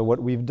 So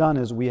what we've done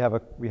is we're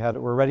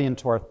already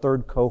into our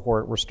third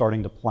cohort we're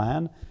starting to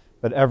plan,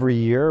 but every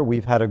year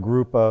we've had a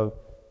group of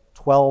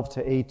 12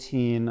 to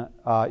 18,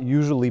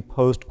 usually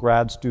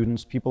post-grad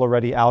students, people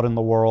already out in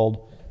the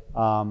world,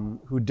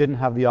 who didn't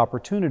have the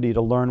opportunity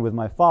to learn with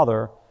my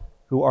father,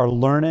 who are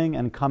learning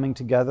and coming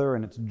together,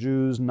 and it's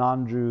Jews,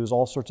 non-Jews,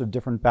 all sorts of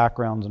different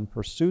backgrounds and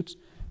pursuits,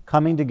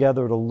 coming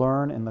together to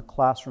learn in the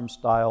classroom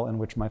style in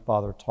which my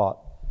father taught,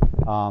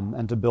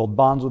 and to build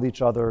bonds with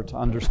each other, to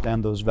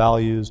understand those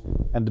values,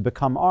 and to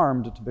become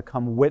armed, to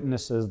become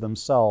witnesses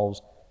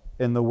themselves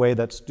in the way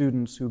that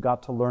students who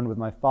got to learn with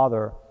my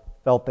father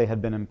felt they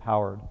had been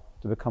empowered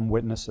to become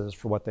witnesses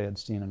for what they had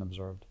seen and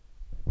observed.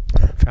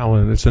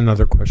 Fallon, there's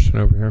another question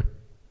over here.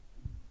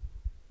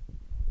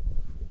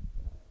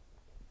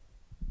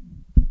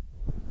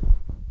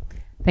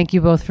 Thank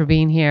you both for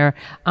being here.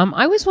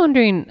 I was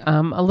wondering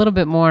a little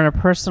bit more on a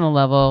personal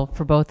level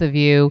for both of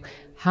you,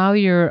 how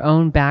your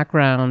own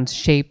background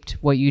shaped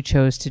what you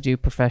chose to do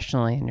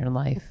professionally in your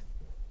life.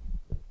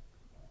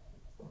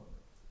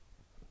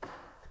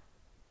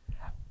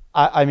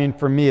 I mean,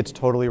 for me, it's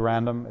totally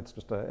random. It's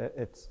just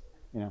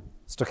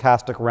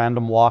stochastic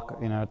random walk.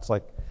 It's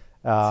like,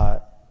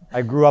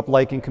 I grew up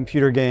liking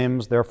computer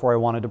games, therefore I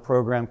wanted to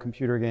program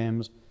computer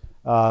games.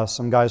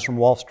 Some guys from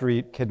Wall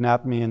Street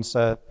kidnapped me and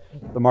said,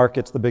 the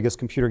market's the biggest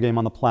computer game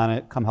on the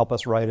planet, come help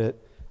us write it.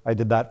 I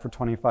did that for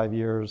 25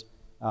 years.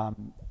 I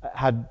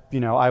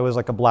was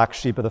like a black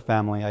sheep of the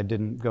family. I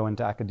didn't go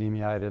into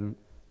academia. I didn't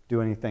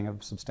do anything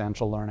of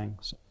substantial learning.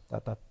 So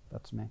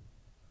that's me.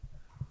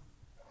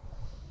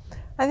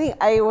 I think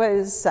I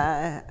was,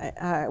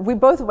 we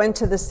both went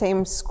to the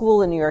same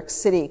school in New York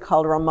City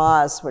called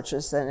Ramaz, which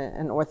is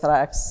an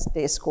Orthodox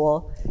day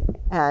school,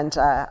 and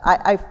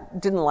I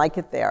didn't like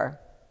it there.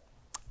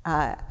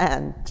 You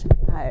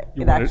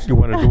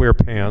wanted to wear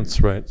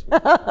pants, right?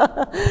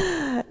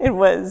 It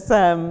was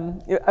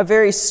a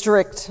very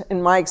strict,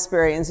 in my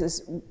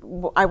experiences,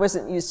 I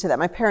wasn't used to that.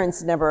 My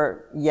parents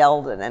never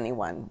yelled at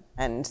anyone,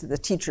 and the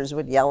teachers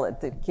would yell at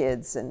the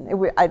kids,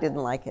 and I didn't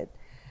like it.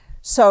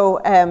 So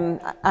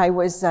I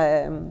was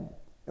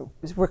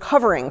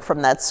recovering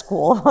from that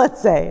school, let's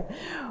say.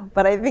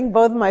 But I think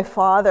both my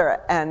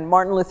father and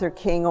Martin Luther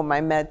King, whom I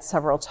met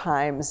several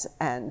times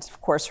and of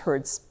course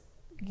heard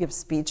give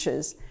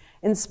speeches,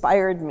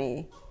 inspired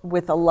me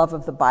with a love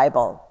of the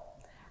Bible.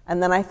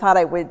 And then I thought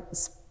I would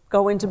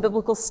go into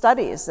biblical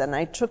studies, and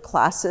I took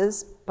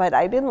classes, but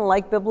I didn't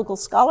like biblical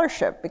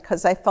scholarship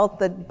because I felt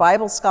that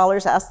Bible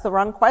scholars asked the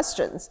wrong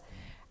questions.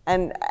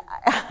 And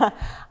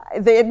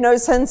they had no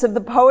sense of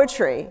the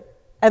poetry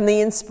and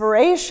the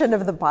inspiration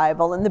of the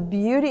Bible and the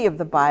beauty of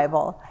the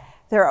Bible.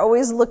 They're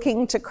always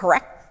looking to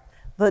correct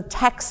the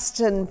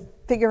text and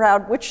figure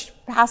out which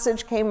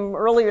passage came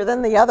earlier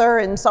than the other,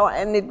 and so on.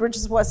 And it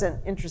just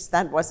wasn't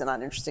that wasn't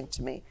uninteresting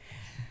to me.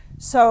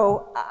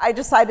 So I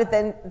decided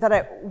then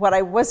that what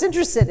I was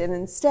interested in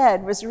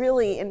instead was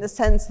really, in a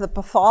sense, the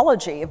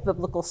pathology of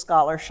biblical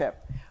scholarship.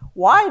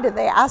 Why do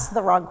they ask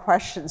the wrong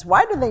questions?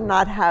 Why do they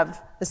not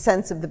have a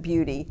sense of the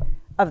beauty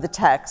of the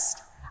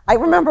text? I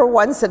remember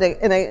once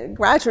in a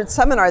graduate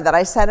seminar that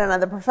I sat in,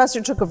 and the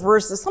professor took a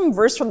verse, some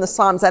verse from the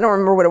Psalms. I don't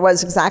remember what it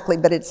was exactly,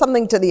 but it's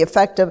something to the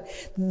effect of,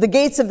 the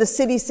gates of the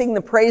city sing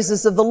the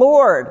praises of the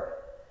Lord.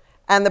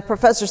 And the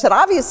professor said,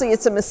 obviously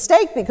it's a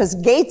mistake because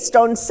gates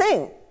don't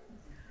sing.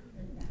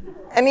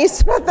 And he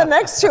spent the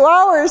next 2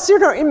 hours,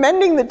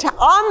 amending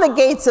on the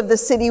gates of the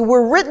city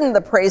were written the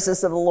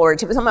praises of the Lord.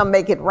 To somehow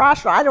make it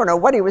rational. I don't know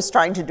what he was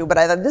trying to do, but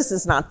I thought, this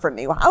is not for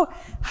me. How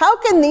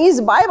can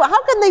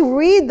they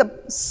read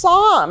the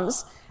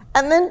Psalms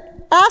and then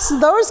ask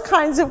those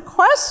kinds of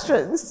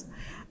questions?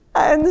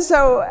 And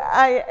so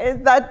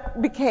that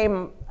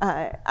became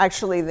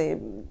actually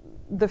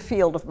the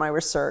field of my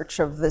research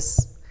of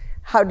this.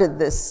 How did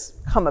this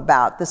come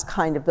about, this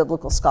kind of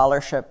biblical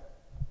scholarship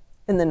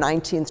in the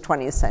 19th,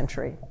 20th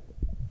century?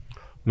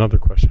 Another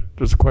question.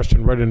 There's a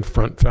question right in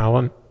front,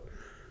 Fallon,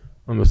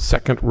 on the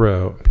second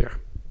row up here.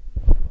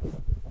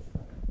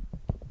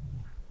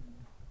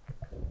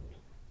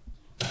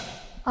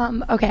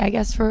 Okay, I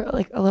guess for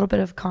like a little bit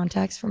of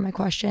context for my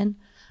question,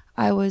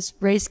 I was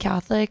raised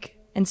Catholic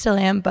and still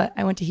am, but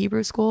I went to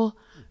Hebrew school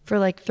for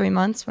like 3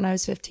 months when I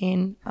was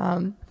 15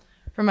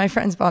 for my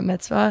friend's bat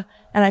mitzvah,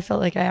 and I felt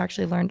like I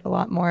actually learned a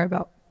lot more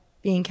about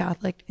being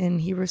Catholic in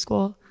Hebrew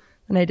school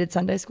than I did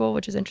Sunday school,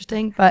 which is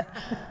interesting. But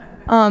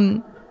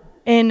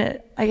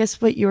and I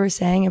guess what you were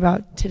saying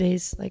about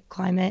today's like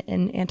climate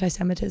and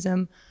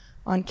anti-Semitism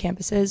on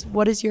campuses,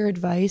 what is your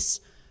advice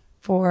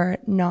for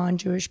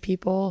non-Jewish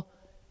people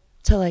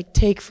to like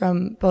take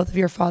from both of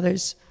your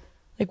father's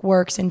like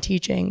works and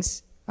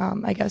teachings,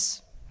 I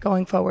guess,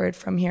 going forward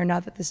from here,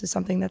 now that this is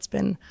something that's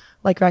been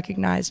like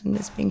recognized and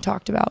is being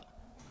talked about?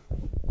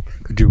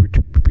 Could you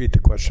repeat the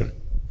question?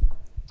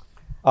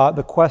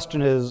 The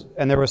question is,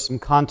 and there was some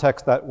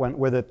context that went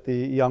with it, the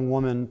young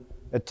woman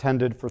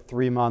attended for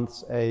 3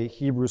 months a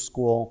Hebrew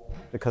school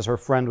because her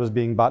friend was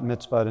being bat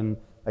mitzvahed, and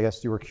I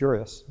guess you were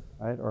curious,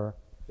 right? Or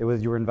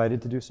you were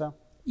invited to do so?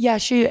 Yeah,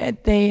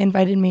 they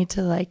invited me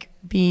to like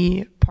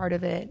be part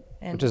of it.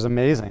 Which is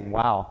amazing,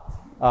 wow.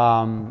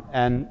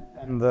 And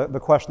the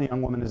question the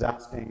young woman is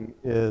asking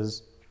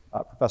is,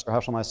 Professor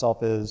Heschel and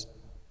myself, is,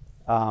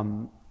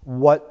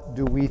 what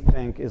do we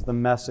think is the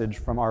message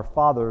from our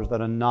fathers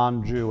that a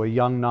non-Jew, a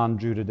young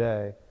non-Jew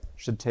today,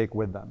 should take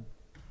with them?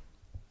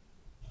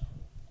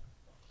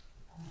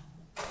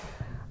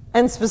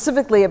 And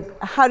specifically,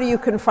 how do you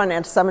confront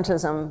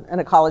anti-Semitism in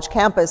a college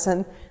campus?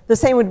 And the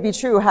same would be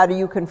true, how do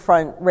you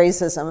confront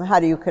racism? How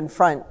do you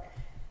confront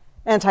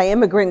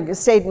anti-immigrant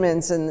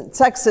statements and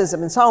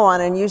sexism and so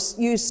on? And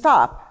you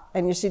stop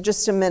and you say,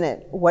 just a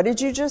minute, what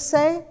did you just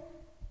say?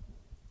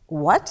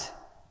 What?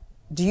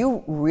 Do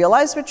you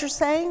realize what you're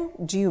saying?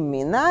 Do you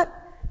mean that?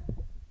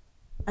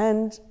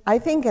 And I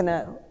think in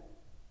a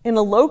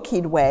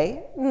low-keyed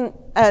way,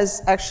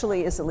 as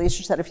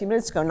Elisha said a few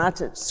minutes ago, not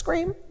to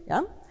scream,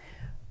 yeah,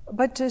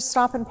 but to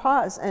stop and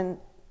pause and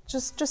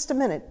just a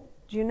minute.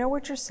 Do you know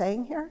what you're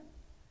saying here?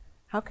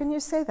 How can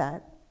you say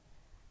that?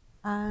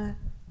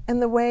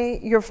 And the way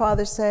your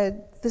father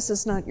said, this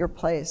is not your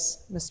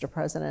place, Mr.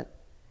 President.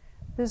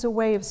 There's a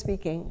way of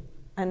speaking,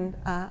 and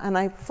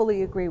I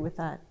fully agree with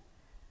that.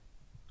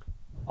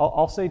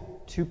 I'll say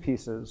two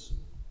pieces.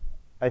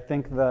 I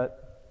think that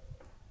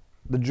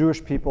the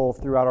Jewish people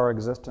throughout our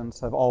existence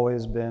have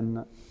always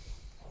been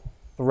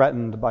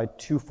threatened by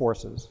two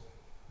forces.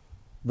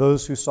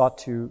 Those who sought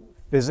to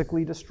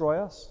physically destroy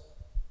us,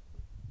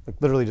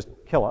 like literally just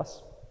kill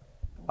us,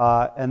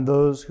 and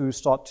those who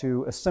sought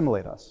to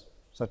assimilate us,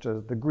 such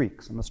as the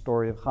Greeks in the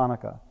story of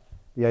Hanukkah.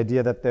 The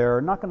idea that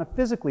they're not going to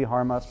physically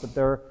harm us, but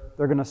they're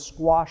going to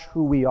squash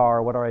who we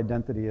are, what our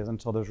identity is,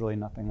 until there's really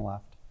nothing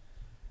left.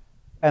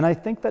 And I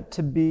think that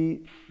to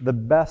be the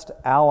best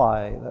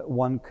ally that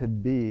one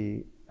could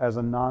be as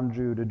a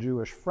non-Jew to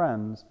Jewish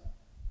friends,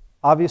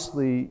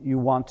 obviously you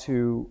want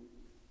to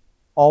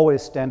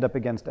always stand up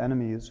against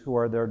enemies who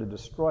are there to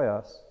destroy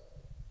us.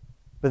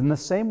 But in the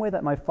same way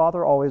that my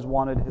father always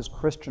wanted his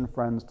Christian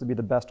friends to be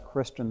the best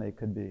Christian they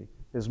could be,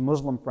 his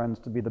Muslim friends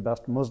to be the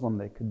best Muslim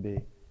they could be,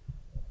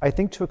 I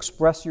think to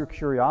express your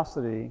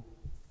curiosity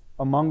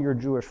among your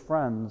Jewish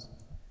friends,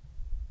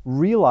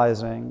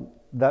 realizing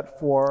that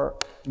for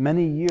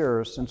many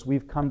years since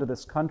we've come to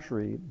this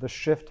country, the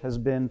shift has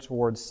been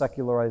towards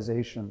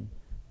secularization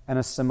and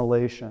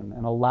assimilation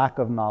and a lack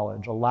of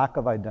knowledge, a lack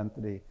of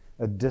identity,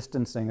 a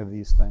distancing of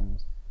these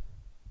things.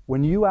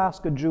 When you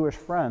ask a Jewish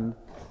friend,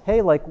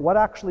 hey, like what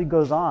actually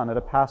goes on at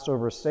a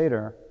Passover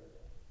Seder,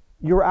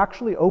 you're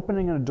actually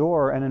opening a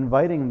door and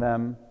inviting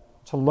them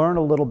to learn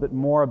a little bit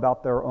more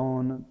about their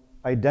own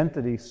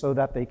identity so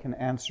that they can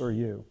answer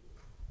you.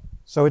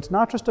 So it's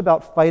not just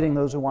about fighting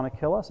those who want to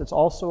kill us, it's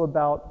also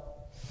about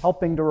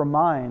helping to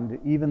remind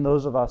even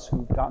those of us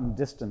who've gotten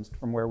distanced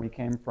from where we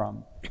came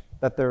from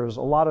that there's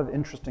a lot of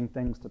interesting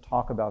things to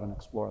talk about and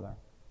explore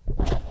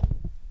there.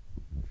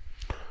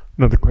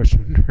 Another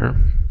question here.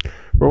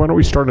 Well, why don't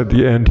we start at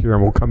the end here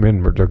and we'll come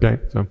inward, okay?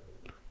 So.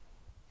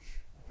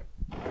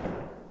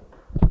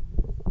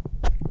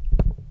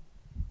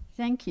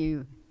 Thank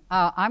you.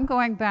 I'm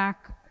going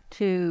back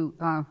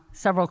to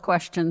several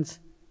questions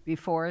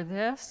before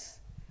this.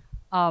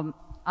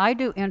 I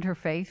do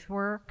interfaith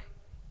work,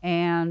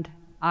 and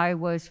I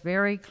was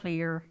very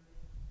clear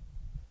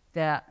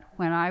that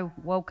when I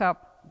woke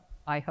up,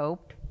 I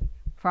hoped,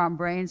 from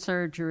brain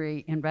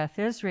surgery in Beth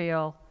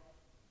Israel,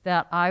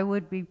 that I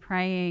would be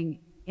praying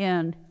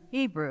in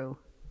Hebrew,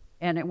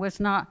 and it was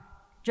not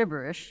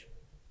gibberish.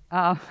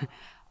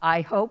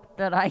 I hoped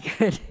that I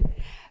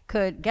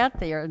could get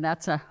there, and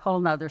that's a whole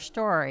nother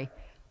story.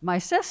 My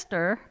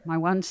sister, my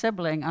one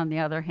sibling, on the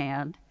other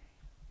hand,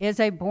 is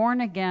a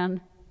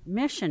born-again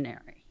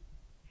missionary,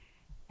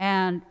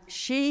 and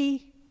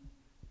she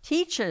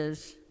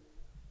teaches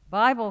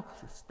Bible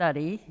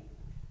study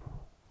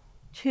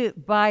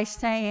by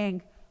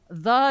saying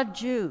the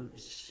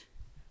Jews,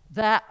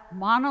 that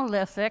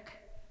monolithic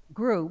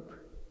group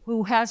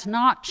who has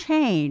not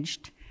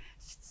changed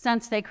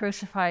since they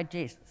crucified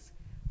Jesus.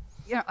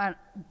 You know,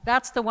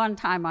 that's the one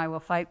time I will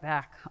fight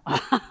back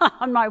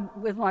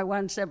with my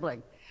one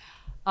sibling.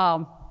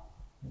 And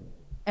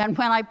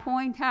when I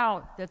point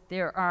out that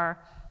there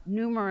are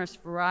numerous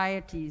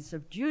varieties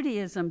of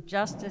Judaism,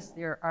 just as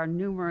there are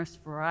numerous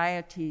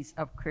varieties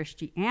of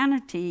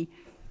Christianity,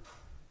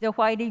 the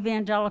white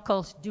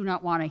evangelicals do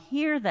not want to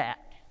hear that.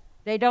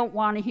 They don't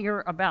want to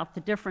hear about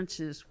the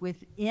differences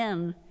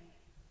within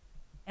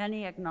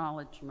any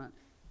acknowledgement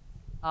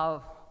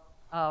of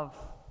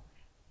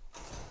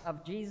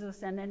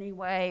Jesus in any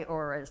way,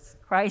 or as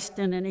Christ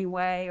in any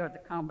way, or the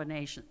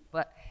combination.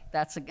 But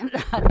that's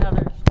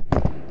another.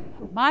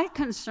 My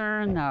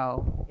concern,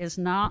 though, is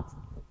not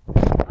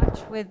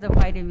much with the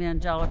white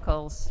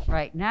evangelicals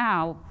right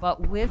now,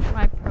 but with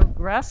my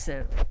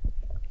progressive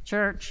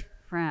church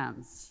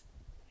friends.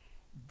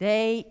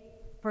 They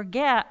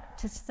forget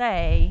to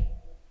say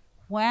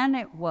when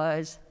it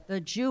was the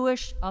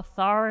Jewish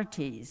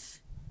authorities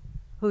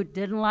who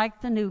didn't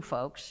like the new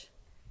folks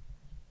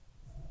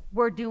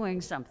were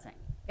doing something.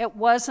 It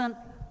wasn't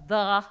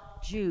the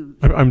Jews.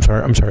 I'm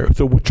sorry.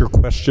 So what's your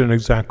question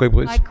exactly,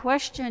 please? My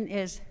question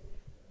is,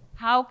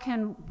 how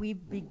can we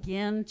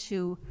begin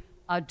to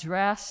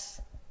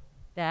address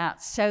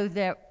that so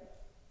that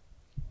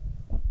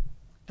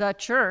the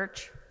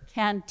church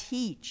can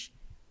teach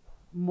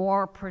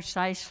more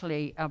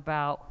precisely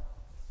about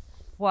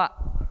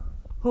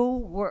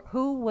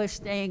who was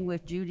staying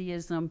with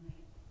Judaism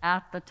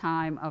at the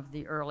time of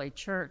the early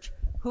church,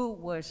 who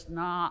was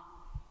not,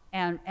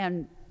 and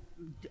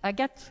I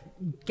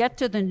get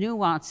to the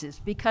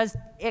nuances, because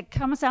it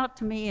comes out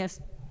to me as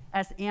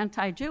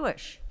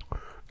anti-Jewish.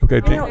 Okay.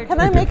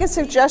 Can I make a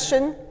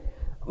suggestion?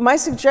 My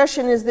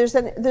suggestion is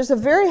there's a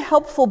very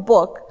helpful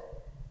book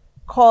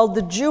called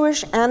The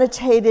Jewish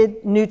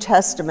Annotated New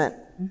Testament,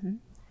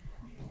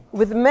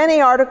 with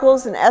many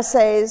articles and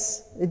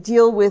essays that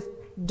deal with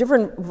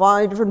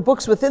different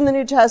books within the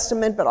New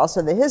Testament, but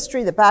also the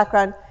history, the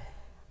background.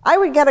 I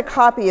would get a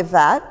copy of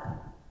that,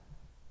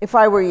 if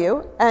I were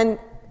you, and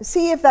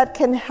see if that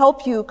can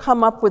help you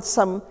come up with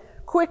some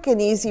quick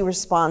and easy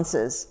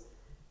responses.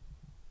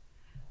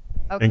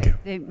 Okay. Thank you.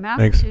 The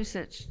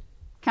Massachusetts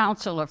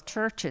Council of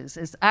Churches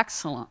is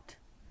excellent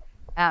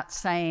at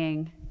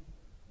saying,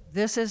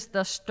 this is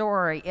the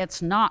story.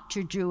 It's not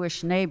your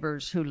Jewish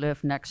neighbors who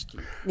live next to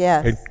you.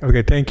 Yes.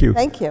 Okay, thank you.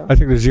 Thank you. I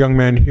think there's a young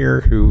man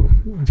here who...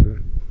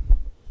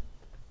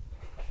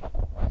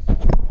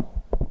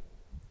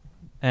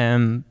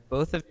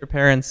 Both of your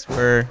parents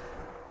were,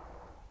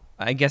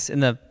 I guess,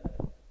 in the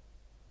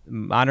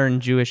modern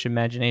Jewish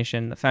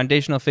imagination, the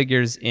foundational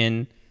figures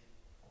in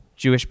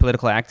Jewish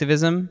political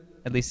activism,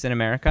 at least in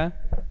America.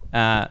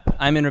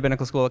 I'm in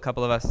rabbinical school. A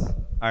couple of us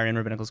are in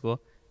rabbinical school.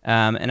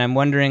 And I'm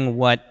wondering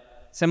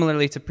what,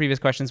 similarly to previous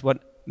questions,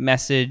 what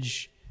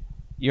message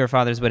your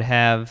fathers would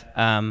have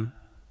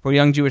for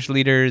young Jewish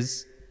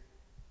leaders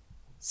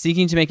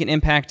seeking to make an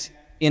impact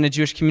in a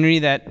Jewish community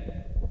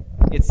that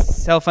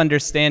its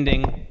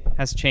self-understanding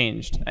has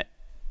changed.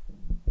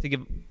 To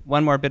give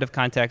one more bit of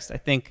context, I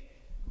think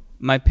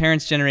my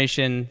parents'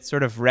 generation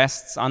sort of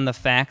rests on the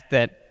fact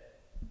that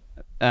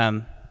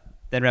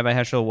that Rabbi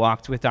Heschel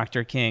walked with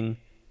Dr. King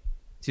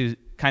to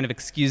kind of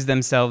excuse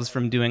themselves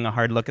from doing a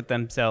hard look at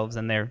themselves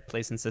and their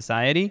place in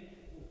society.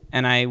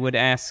 And I would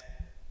ask,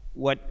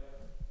 what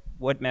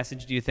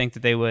message do you think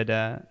that they would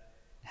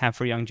have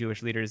for young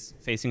Jewish leaders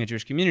facing a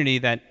Jewish community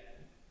that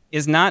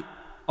is not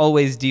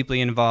always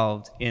deeply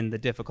involved in the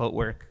difficult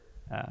work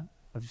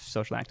of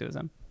social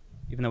activism,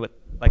 even though it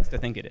likes to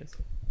think it is?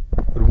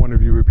 Would one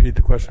of you repeat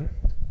the question?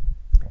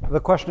 The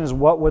question is,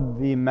 what would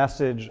the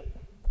message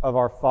of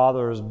our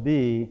fathers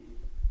be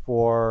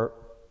for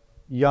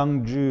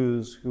young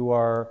Jews who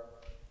are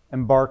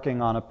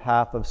embarking on a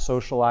path of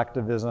social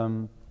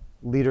activism,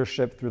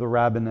 leadership through the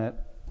rabbinate,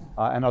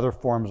 and other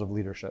forms of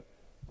leadership?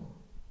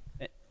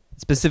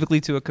 Specifically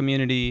to a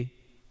community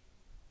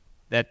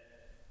that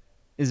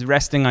is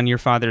resting on your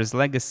father's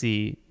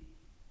legacy,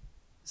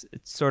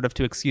 it's sort of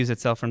to excuse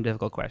itself from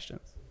difficult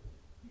questions.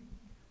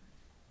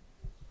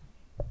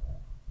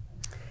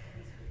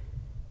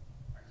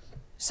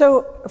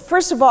 So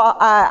first of all,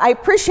 I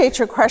appreciate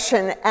your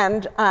question,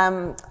 and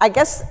I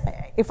guess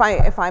if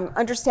I'm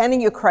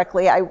understanding you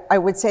correctly, I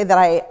would say that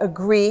I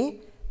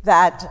agree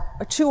that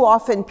too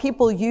often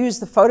people use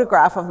the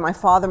photograph of my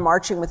father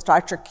marching with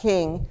Dr.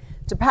 King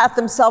to pat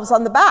themselves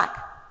on the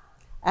back.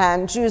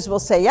 And Jews will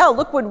say, yeah,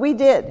 look what we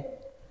did.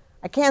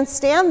 I can't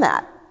stand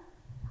that.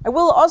 I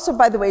will also,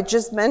 by the way,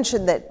 just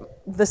mention that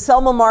the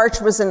Selma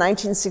March was in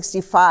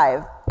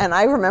 1965, and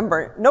I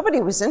remember nobody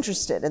was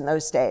interested in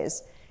those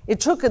days. It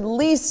took at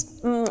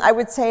least, I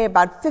would say,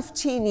 about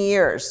 15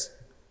 years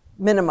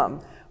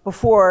minimum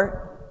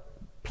before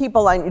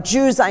people,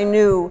 Jews I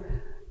knew,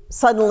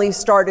 suddenly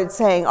started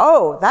saying,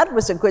 oh, that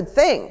was a good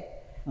thing.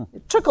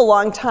 It took a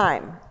long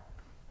time.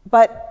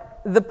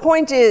 But the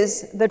point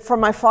is that for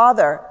my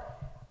father,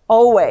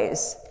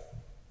 always,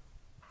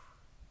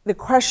 the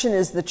question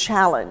is the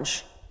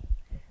challenge.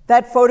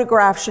 That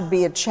photograph should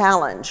be a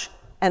challenge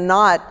and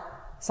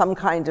not some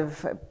kind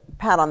of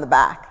pat on the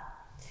back.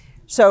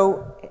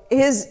 So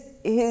his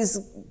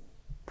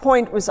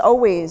point was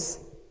always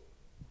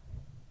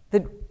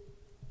that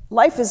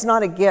life is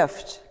not a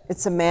gift,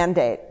 it's a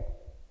mandate.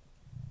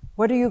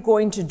 What are you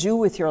going to do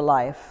with your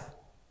life?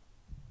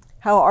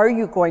 How are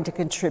you going to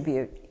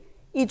contribute?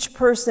 Each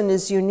person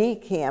is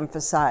unique, he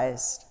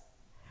emphasized.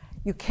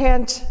 You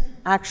can't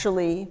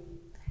actually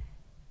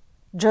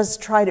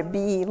just try to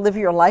live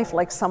your life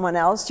like someone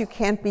else. You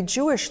can't be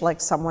Jewish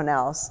like someone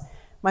else.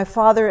 My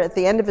father, at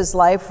the end of his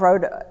life,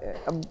 wrote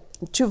a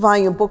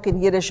 2-volume book in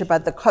Yiddish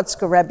about the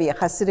Kotzker Rebbe, a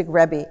Hasidic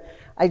Rebbe.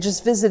 I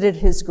just visited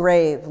his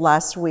grave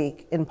last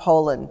week in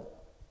Poland,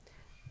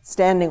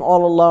 standing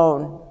all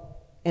alone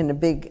in a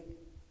big,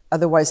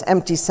 otherwise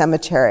empty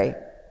cemetery.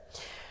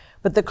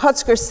 But the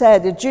Kotzker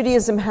said that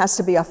Judaism has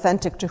to be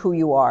authentic to who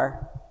you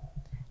are.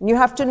 And you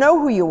have to know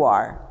who you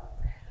are.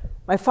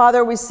 My father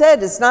always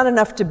said it's not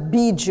enough to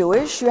be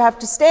Jewish, you have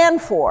to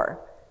stand for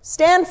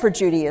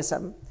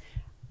Judaism.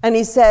 And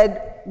he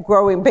said,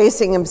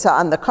 basing himself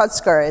on the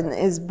Kotzker, in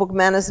his book,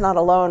 Man is Not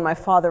Alone, my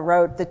father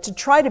wrote that to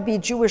try to be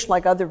Jewish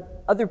like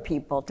other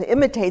people, to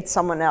imitate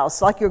someone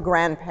else, like your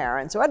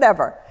grandparents,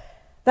 whatever,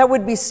 that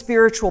would be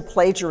spiritual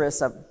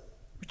plagiarism,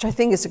 which I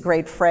think is a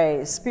great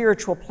phrase,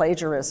 spiritual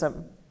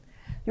plagiarism.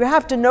 You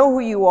have to know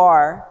who you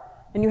are,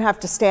 and you have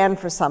to stand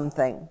for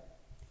something.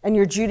 And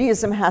your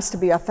Judaism has to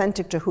be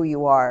authentic to who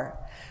you are.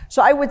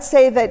 So I would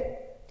say that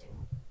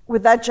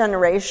with that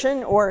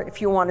generation, or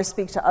if you want to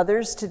speak to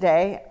others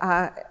today,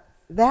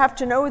 they have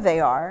to know who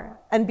they are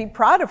and be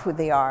proud of who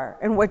they are.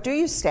 And what do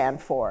you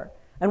stand for?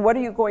 And what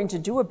are you going to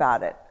do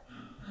about it?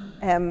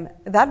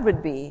 That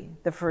would be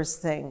the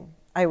first thing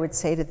I would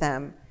say to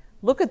them.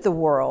 Look at the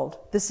world.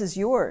 This is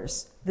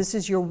yours. This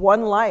is your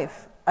one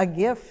life, a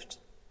gift,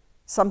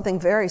 something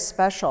very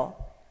special,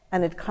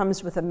 and it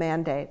comes with a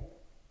mandate.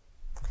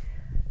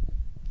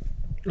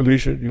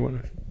 Elisha, do you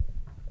want to?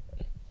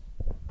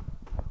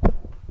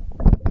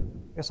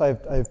 I guess I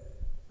have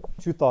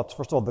two thoughts.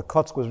 First of all, the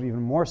Kotzker was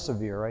even more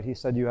severe, right? He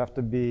said you have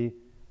to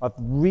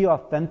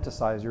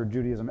re-authenticize your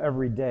Judaism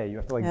every day. You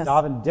have to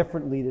daven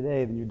differently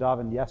today than you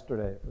davened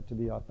yesterday for it to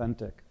be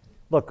authentic.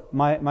 Look,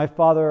 my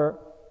father,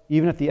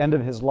 even at the end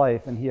of his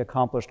life, and he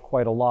accomplished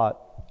quite a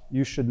lot,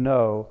 you should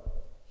know,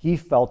 he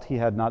felt he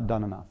had not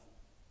done enough.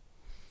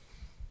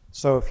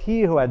 So if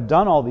he who had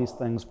done all these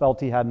things felt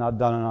he had not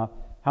done enough,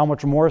 how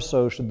much more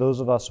so should those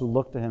of us who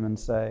look to him and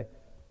say,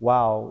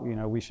 wow,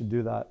 we should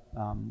do that,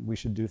 we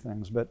should do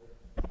things. But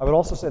I would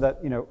also say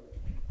that,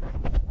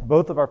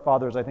 both of our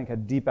fathers, I think,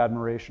 had deep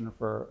admiration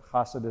for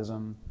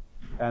Hasidism,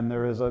 and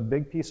there is a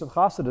big piece of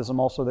Hasidism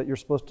also that you're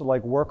supposed to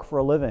work for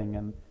a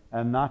living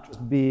and not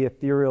just be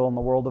ethereal in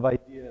the world of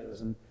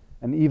ideas and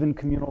even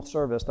communal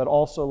service, that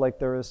also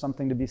there is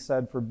something to be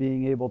said for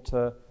being able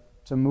to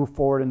move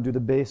forward and do the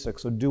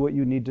basics. So do what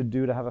you need to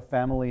do to have a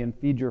family and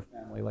feed your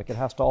family. It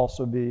has to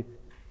also be,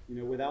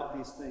 without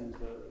these things,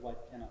 life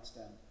cannot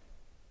stand.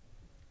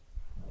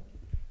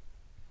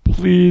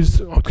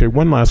 Please, okay,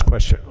 one last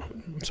question.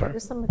 I'm sorry,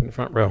 in the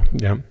front row,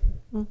 yeah.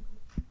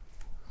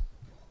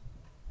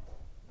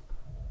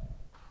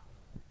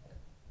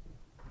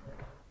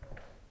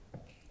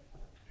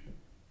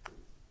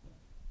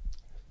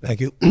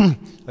 Thank you.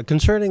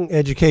 Concerning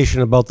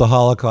education about the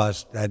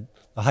Holocaust at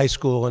the high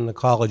school and the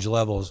college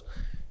levels,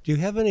 do you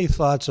have any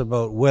thoughts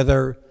about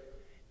whether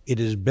it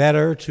is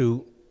better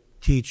to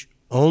teach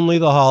only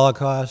the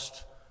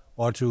Holocaust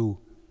or to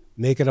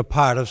make it a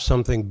part of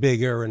something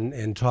bigger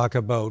and talk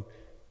about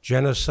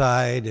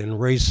genocide and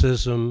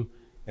racism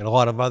and a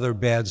lot of other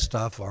bad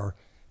stuff? Or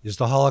is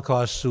the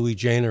Holocaust sui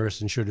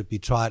generis and should it be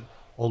taught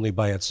only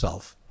by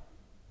itself?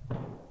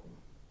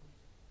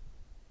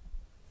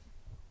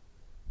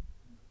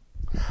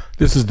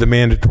 This is the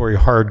mandatory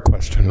hard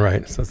question,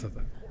 right?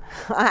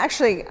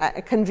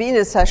 I convened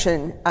a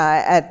session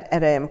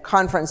at a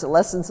conference, a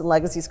Lessons and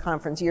Legacies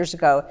conference years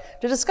ago,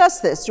 to discuss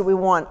this. Do we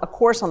want a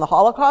course on the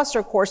Holocaust or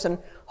a course in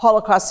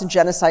Holocaust and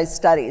genocide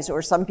studies?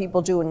 Or some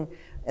people do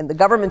in the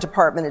government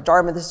department at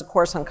Dartmouth, this is a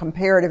course on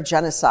comparative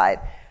genocide.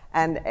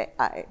 And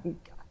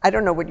I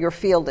don't know what your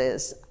field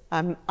is.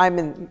 I'm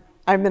in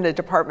I'm in a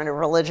department of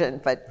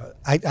religion, but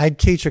I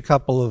teach a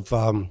couple of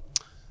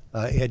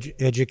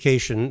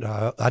education,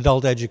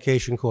 adult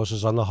education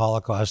courses on the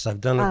Holocaust.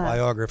 I've done a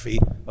biography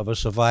of a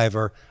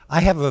survivor.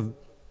 I have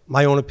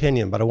my own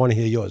opinion, but I want to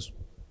hear yours.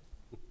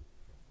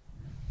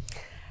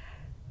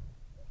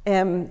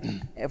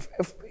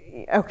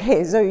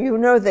 Okay, so you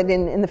know that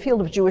in the field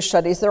of Jewish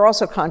studies, there are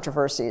also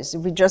controversies.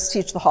 If we just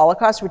teach the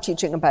Holocaust, we're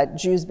teaching about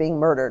Jews being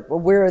murdered. Well,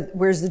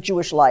 where's the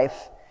Jewish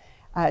life?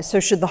 So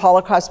should the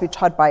Holocaust be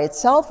taught by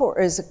itself,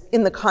 or is it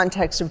in the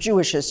context of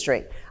Jewish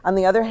history? On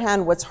the other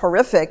hand, what's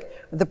horrific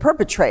are the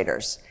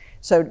perpetrators.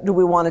 So do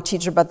we want to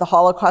teach about the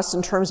Holocaust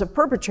in terms of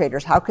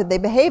perpetrators? How could they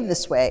behave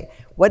this way?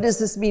 What does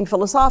this mean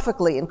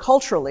philosophically and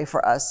culturally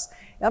for us?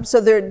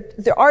 So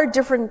there are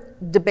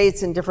different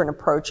debates and different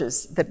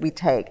approaches that we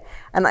take.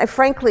 And I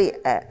frankly,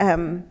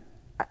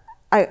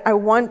 I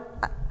want,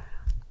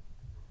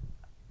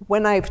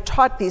 when I've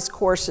taught these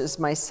courses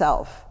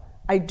myself,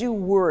 I do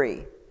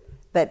worry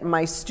that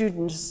my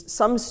students,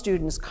 some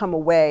students come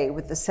away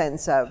with the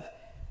sense of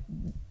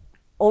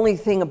only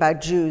thing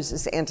about Jews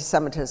is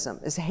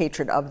anti-Semitism, is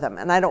hatred of them,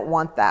 and I don't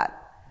want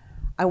that.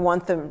 I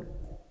want them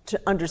to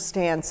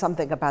understand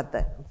something about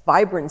the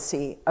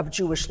vibrancy of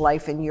Jewish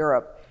life in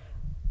Europe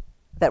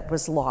that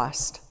was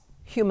lost.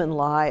 Human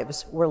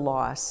lives were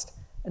lost.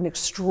 An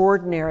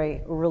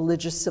extraordinary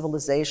religious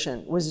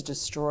civilization was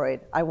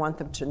destroyed. I want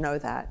them to know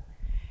that.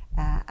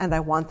 And I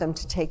want them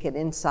to take it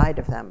inside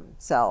of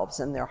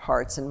themselves and their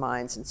hearts and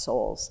minds and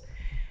souls.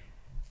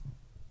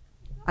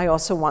 I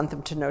also want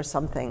them to know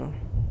something.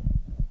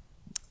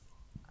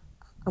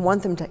 I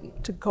want them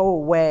to go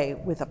away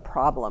with a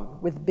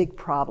problem, with big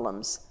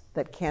problems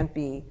that can't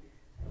be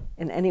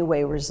in any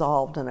way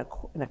resolved in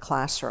a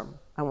classroom.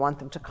 I want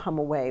them to come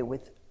away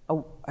with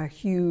a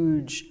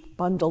huge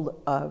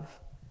bundle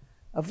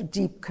of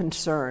deep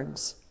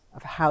concerns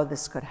of how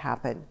this could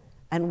happen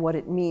and what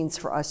it means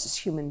for us as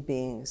human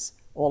beings,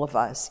 all of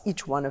us,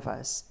 each one of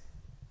us,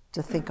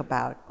 to think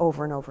about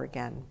over and over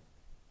again.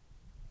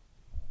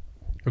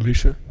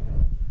 Elisha?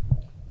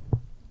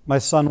 My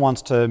son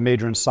wants to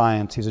major in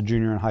science. He's a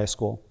junior in high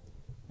school.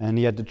 And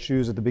he had to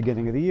choose at the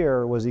beginning of the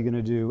year, was he going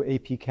to do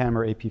AP Chem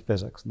or AP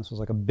Physics? And this was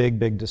like a big,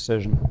 big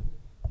decision.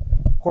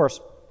 Of course,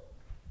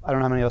 I don't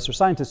know how many of us are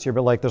scientists here,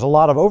 but like there's a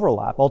lot of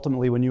overlap.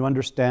 Ultimately, when you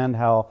understand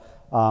how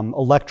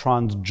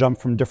electrons jump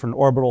from different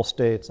orbital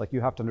states, like you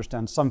have to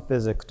understand some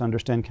physics to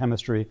understand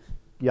chemistry,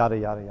 yada,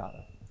 yada,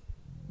 yada.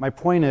 My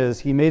point is,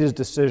 he made his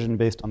decision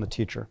based on the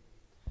teacher.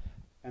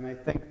 And I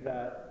think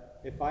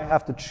that if I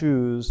have to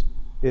choose,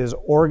 is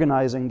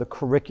organizing the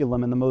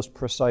curriculum in the most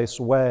precise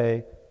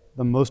way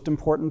the most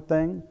important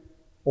thing,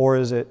 or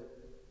is it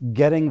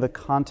getting the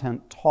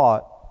content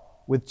taught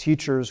with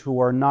teachers who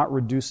are not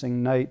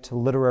reducing night to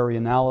literary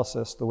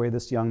analysis the way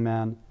this young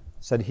man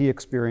said he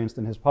experienced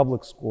in his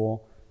public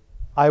school?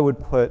 I would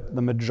put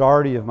the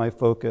majority of my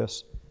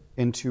focus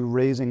into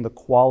raising the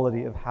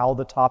quality of how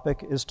the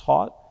topic is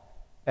taught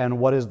and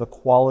what is the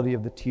quality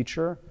of the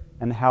teacher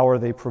and how are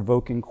they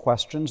provoking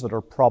questions that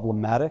are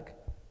problematic,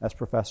 as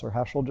Professor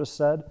Heschel just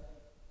said.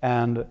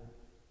 And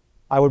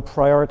I would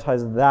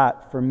prioritize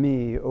that for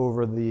me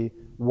over the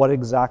what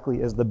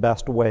exactly is the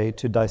best way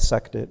to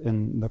dissect it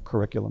in the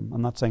curriculum.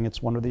 I'm not saying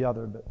it's one or the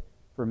other, but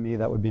for me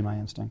that would be my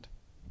instinct,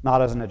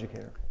 not as an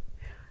educator.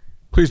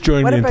 Please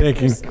join me in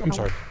thanking, I'm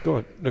sorry, go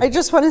ahead. I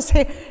just want to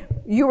say,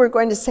 you were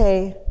going to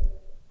say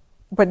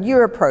what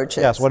your approach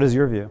is. Yes, what is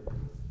your view?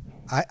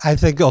 I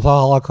think the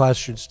Holocaust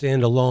should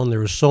stand alone.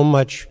 There is so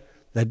much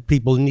that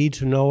people need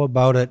to know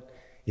about it.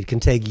 It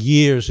can take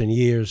years and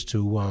years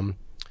to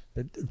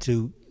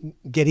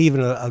get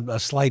even a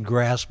slight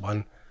grasp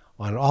on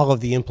all of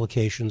the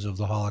implications of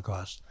the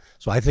Holocaust.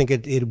 So I think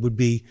it would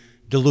be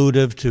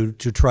delusive to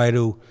try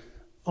to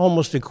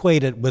almost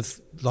equate it with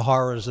the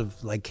horrors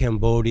of like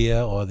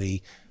Cambodia or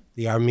the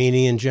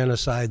Armenian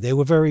genocide. They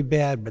were very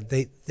bad, but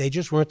they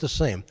just weren't the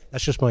same.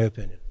 That's just my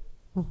opinion.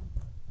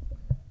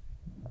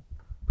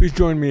 Please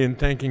join me in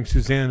thanking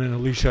Susannah and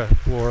Elisha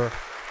for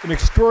an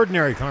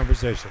extraordinary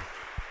conversation.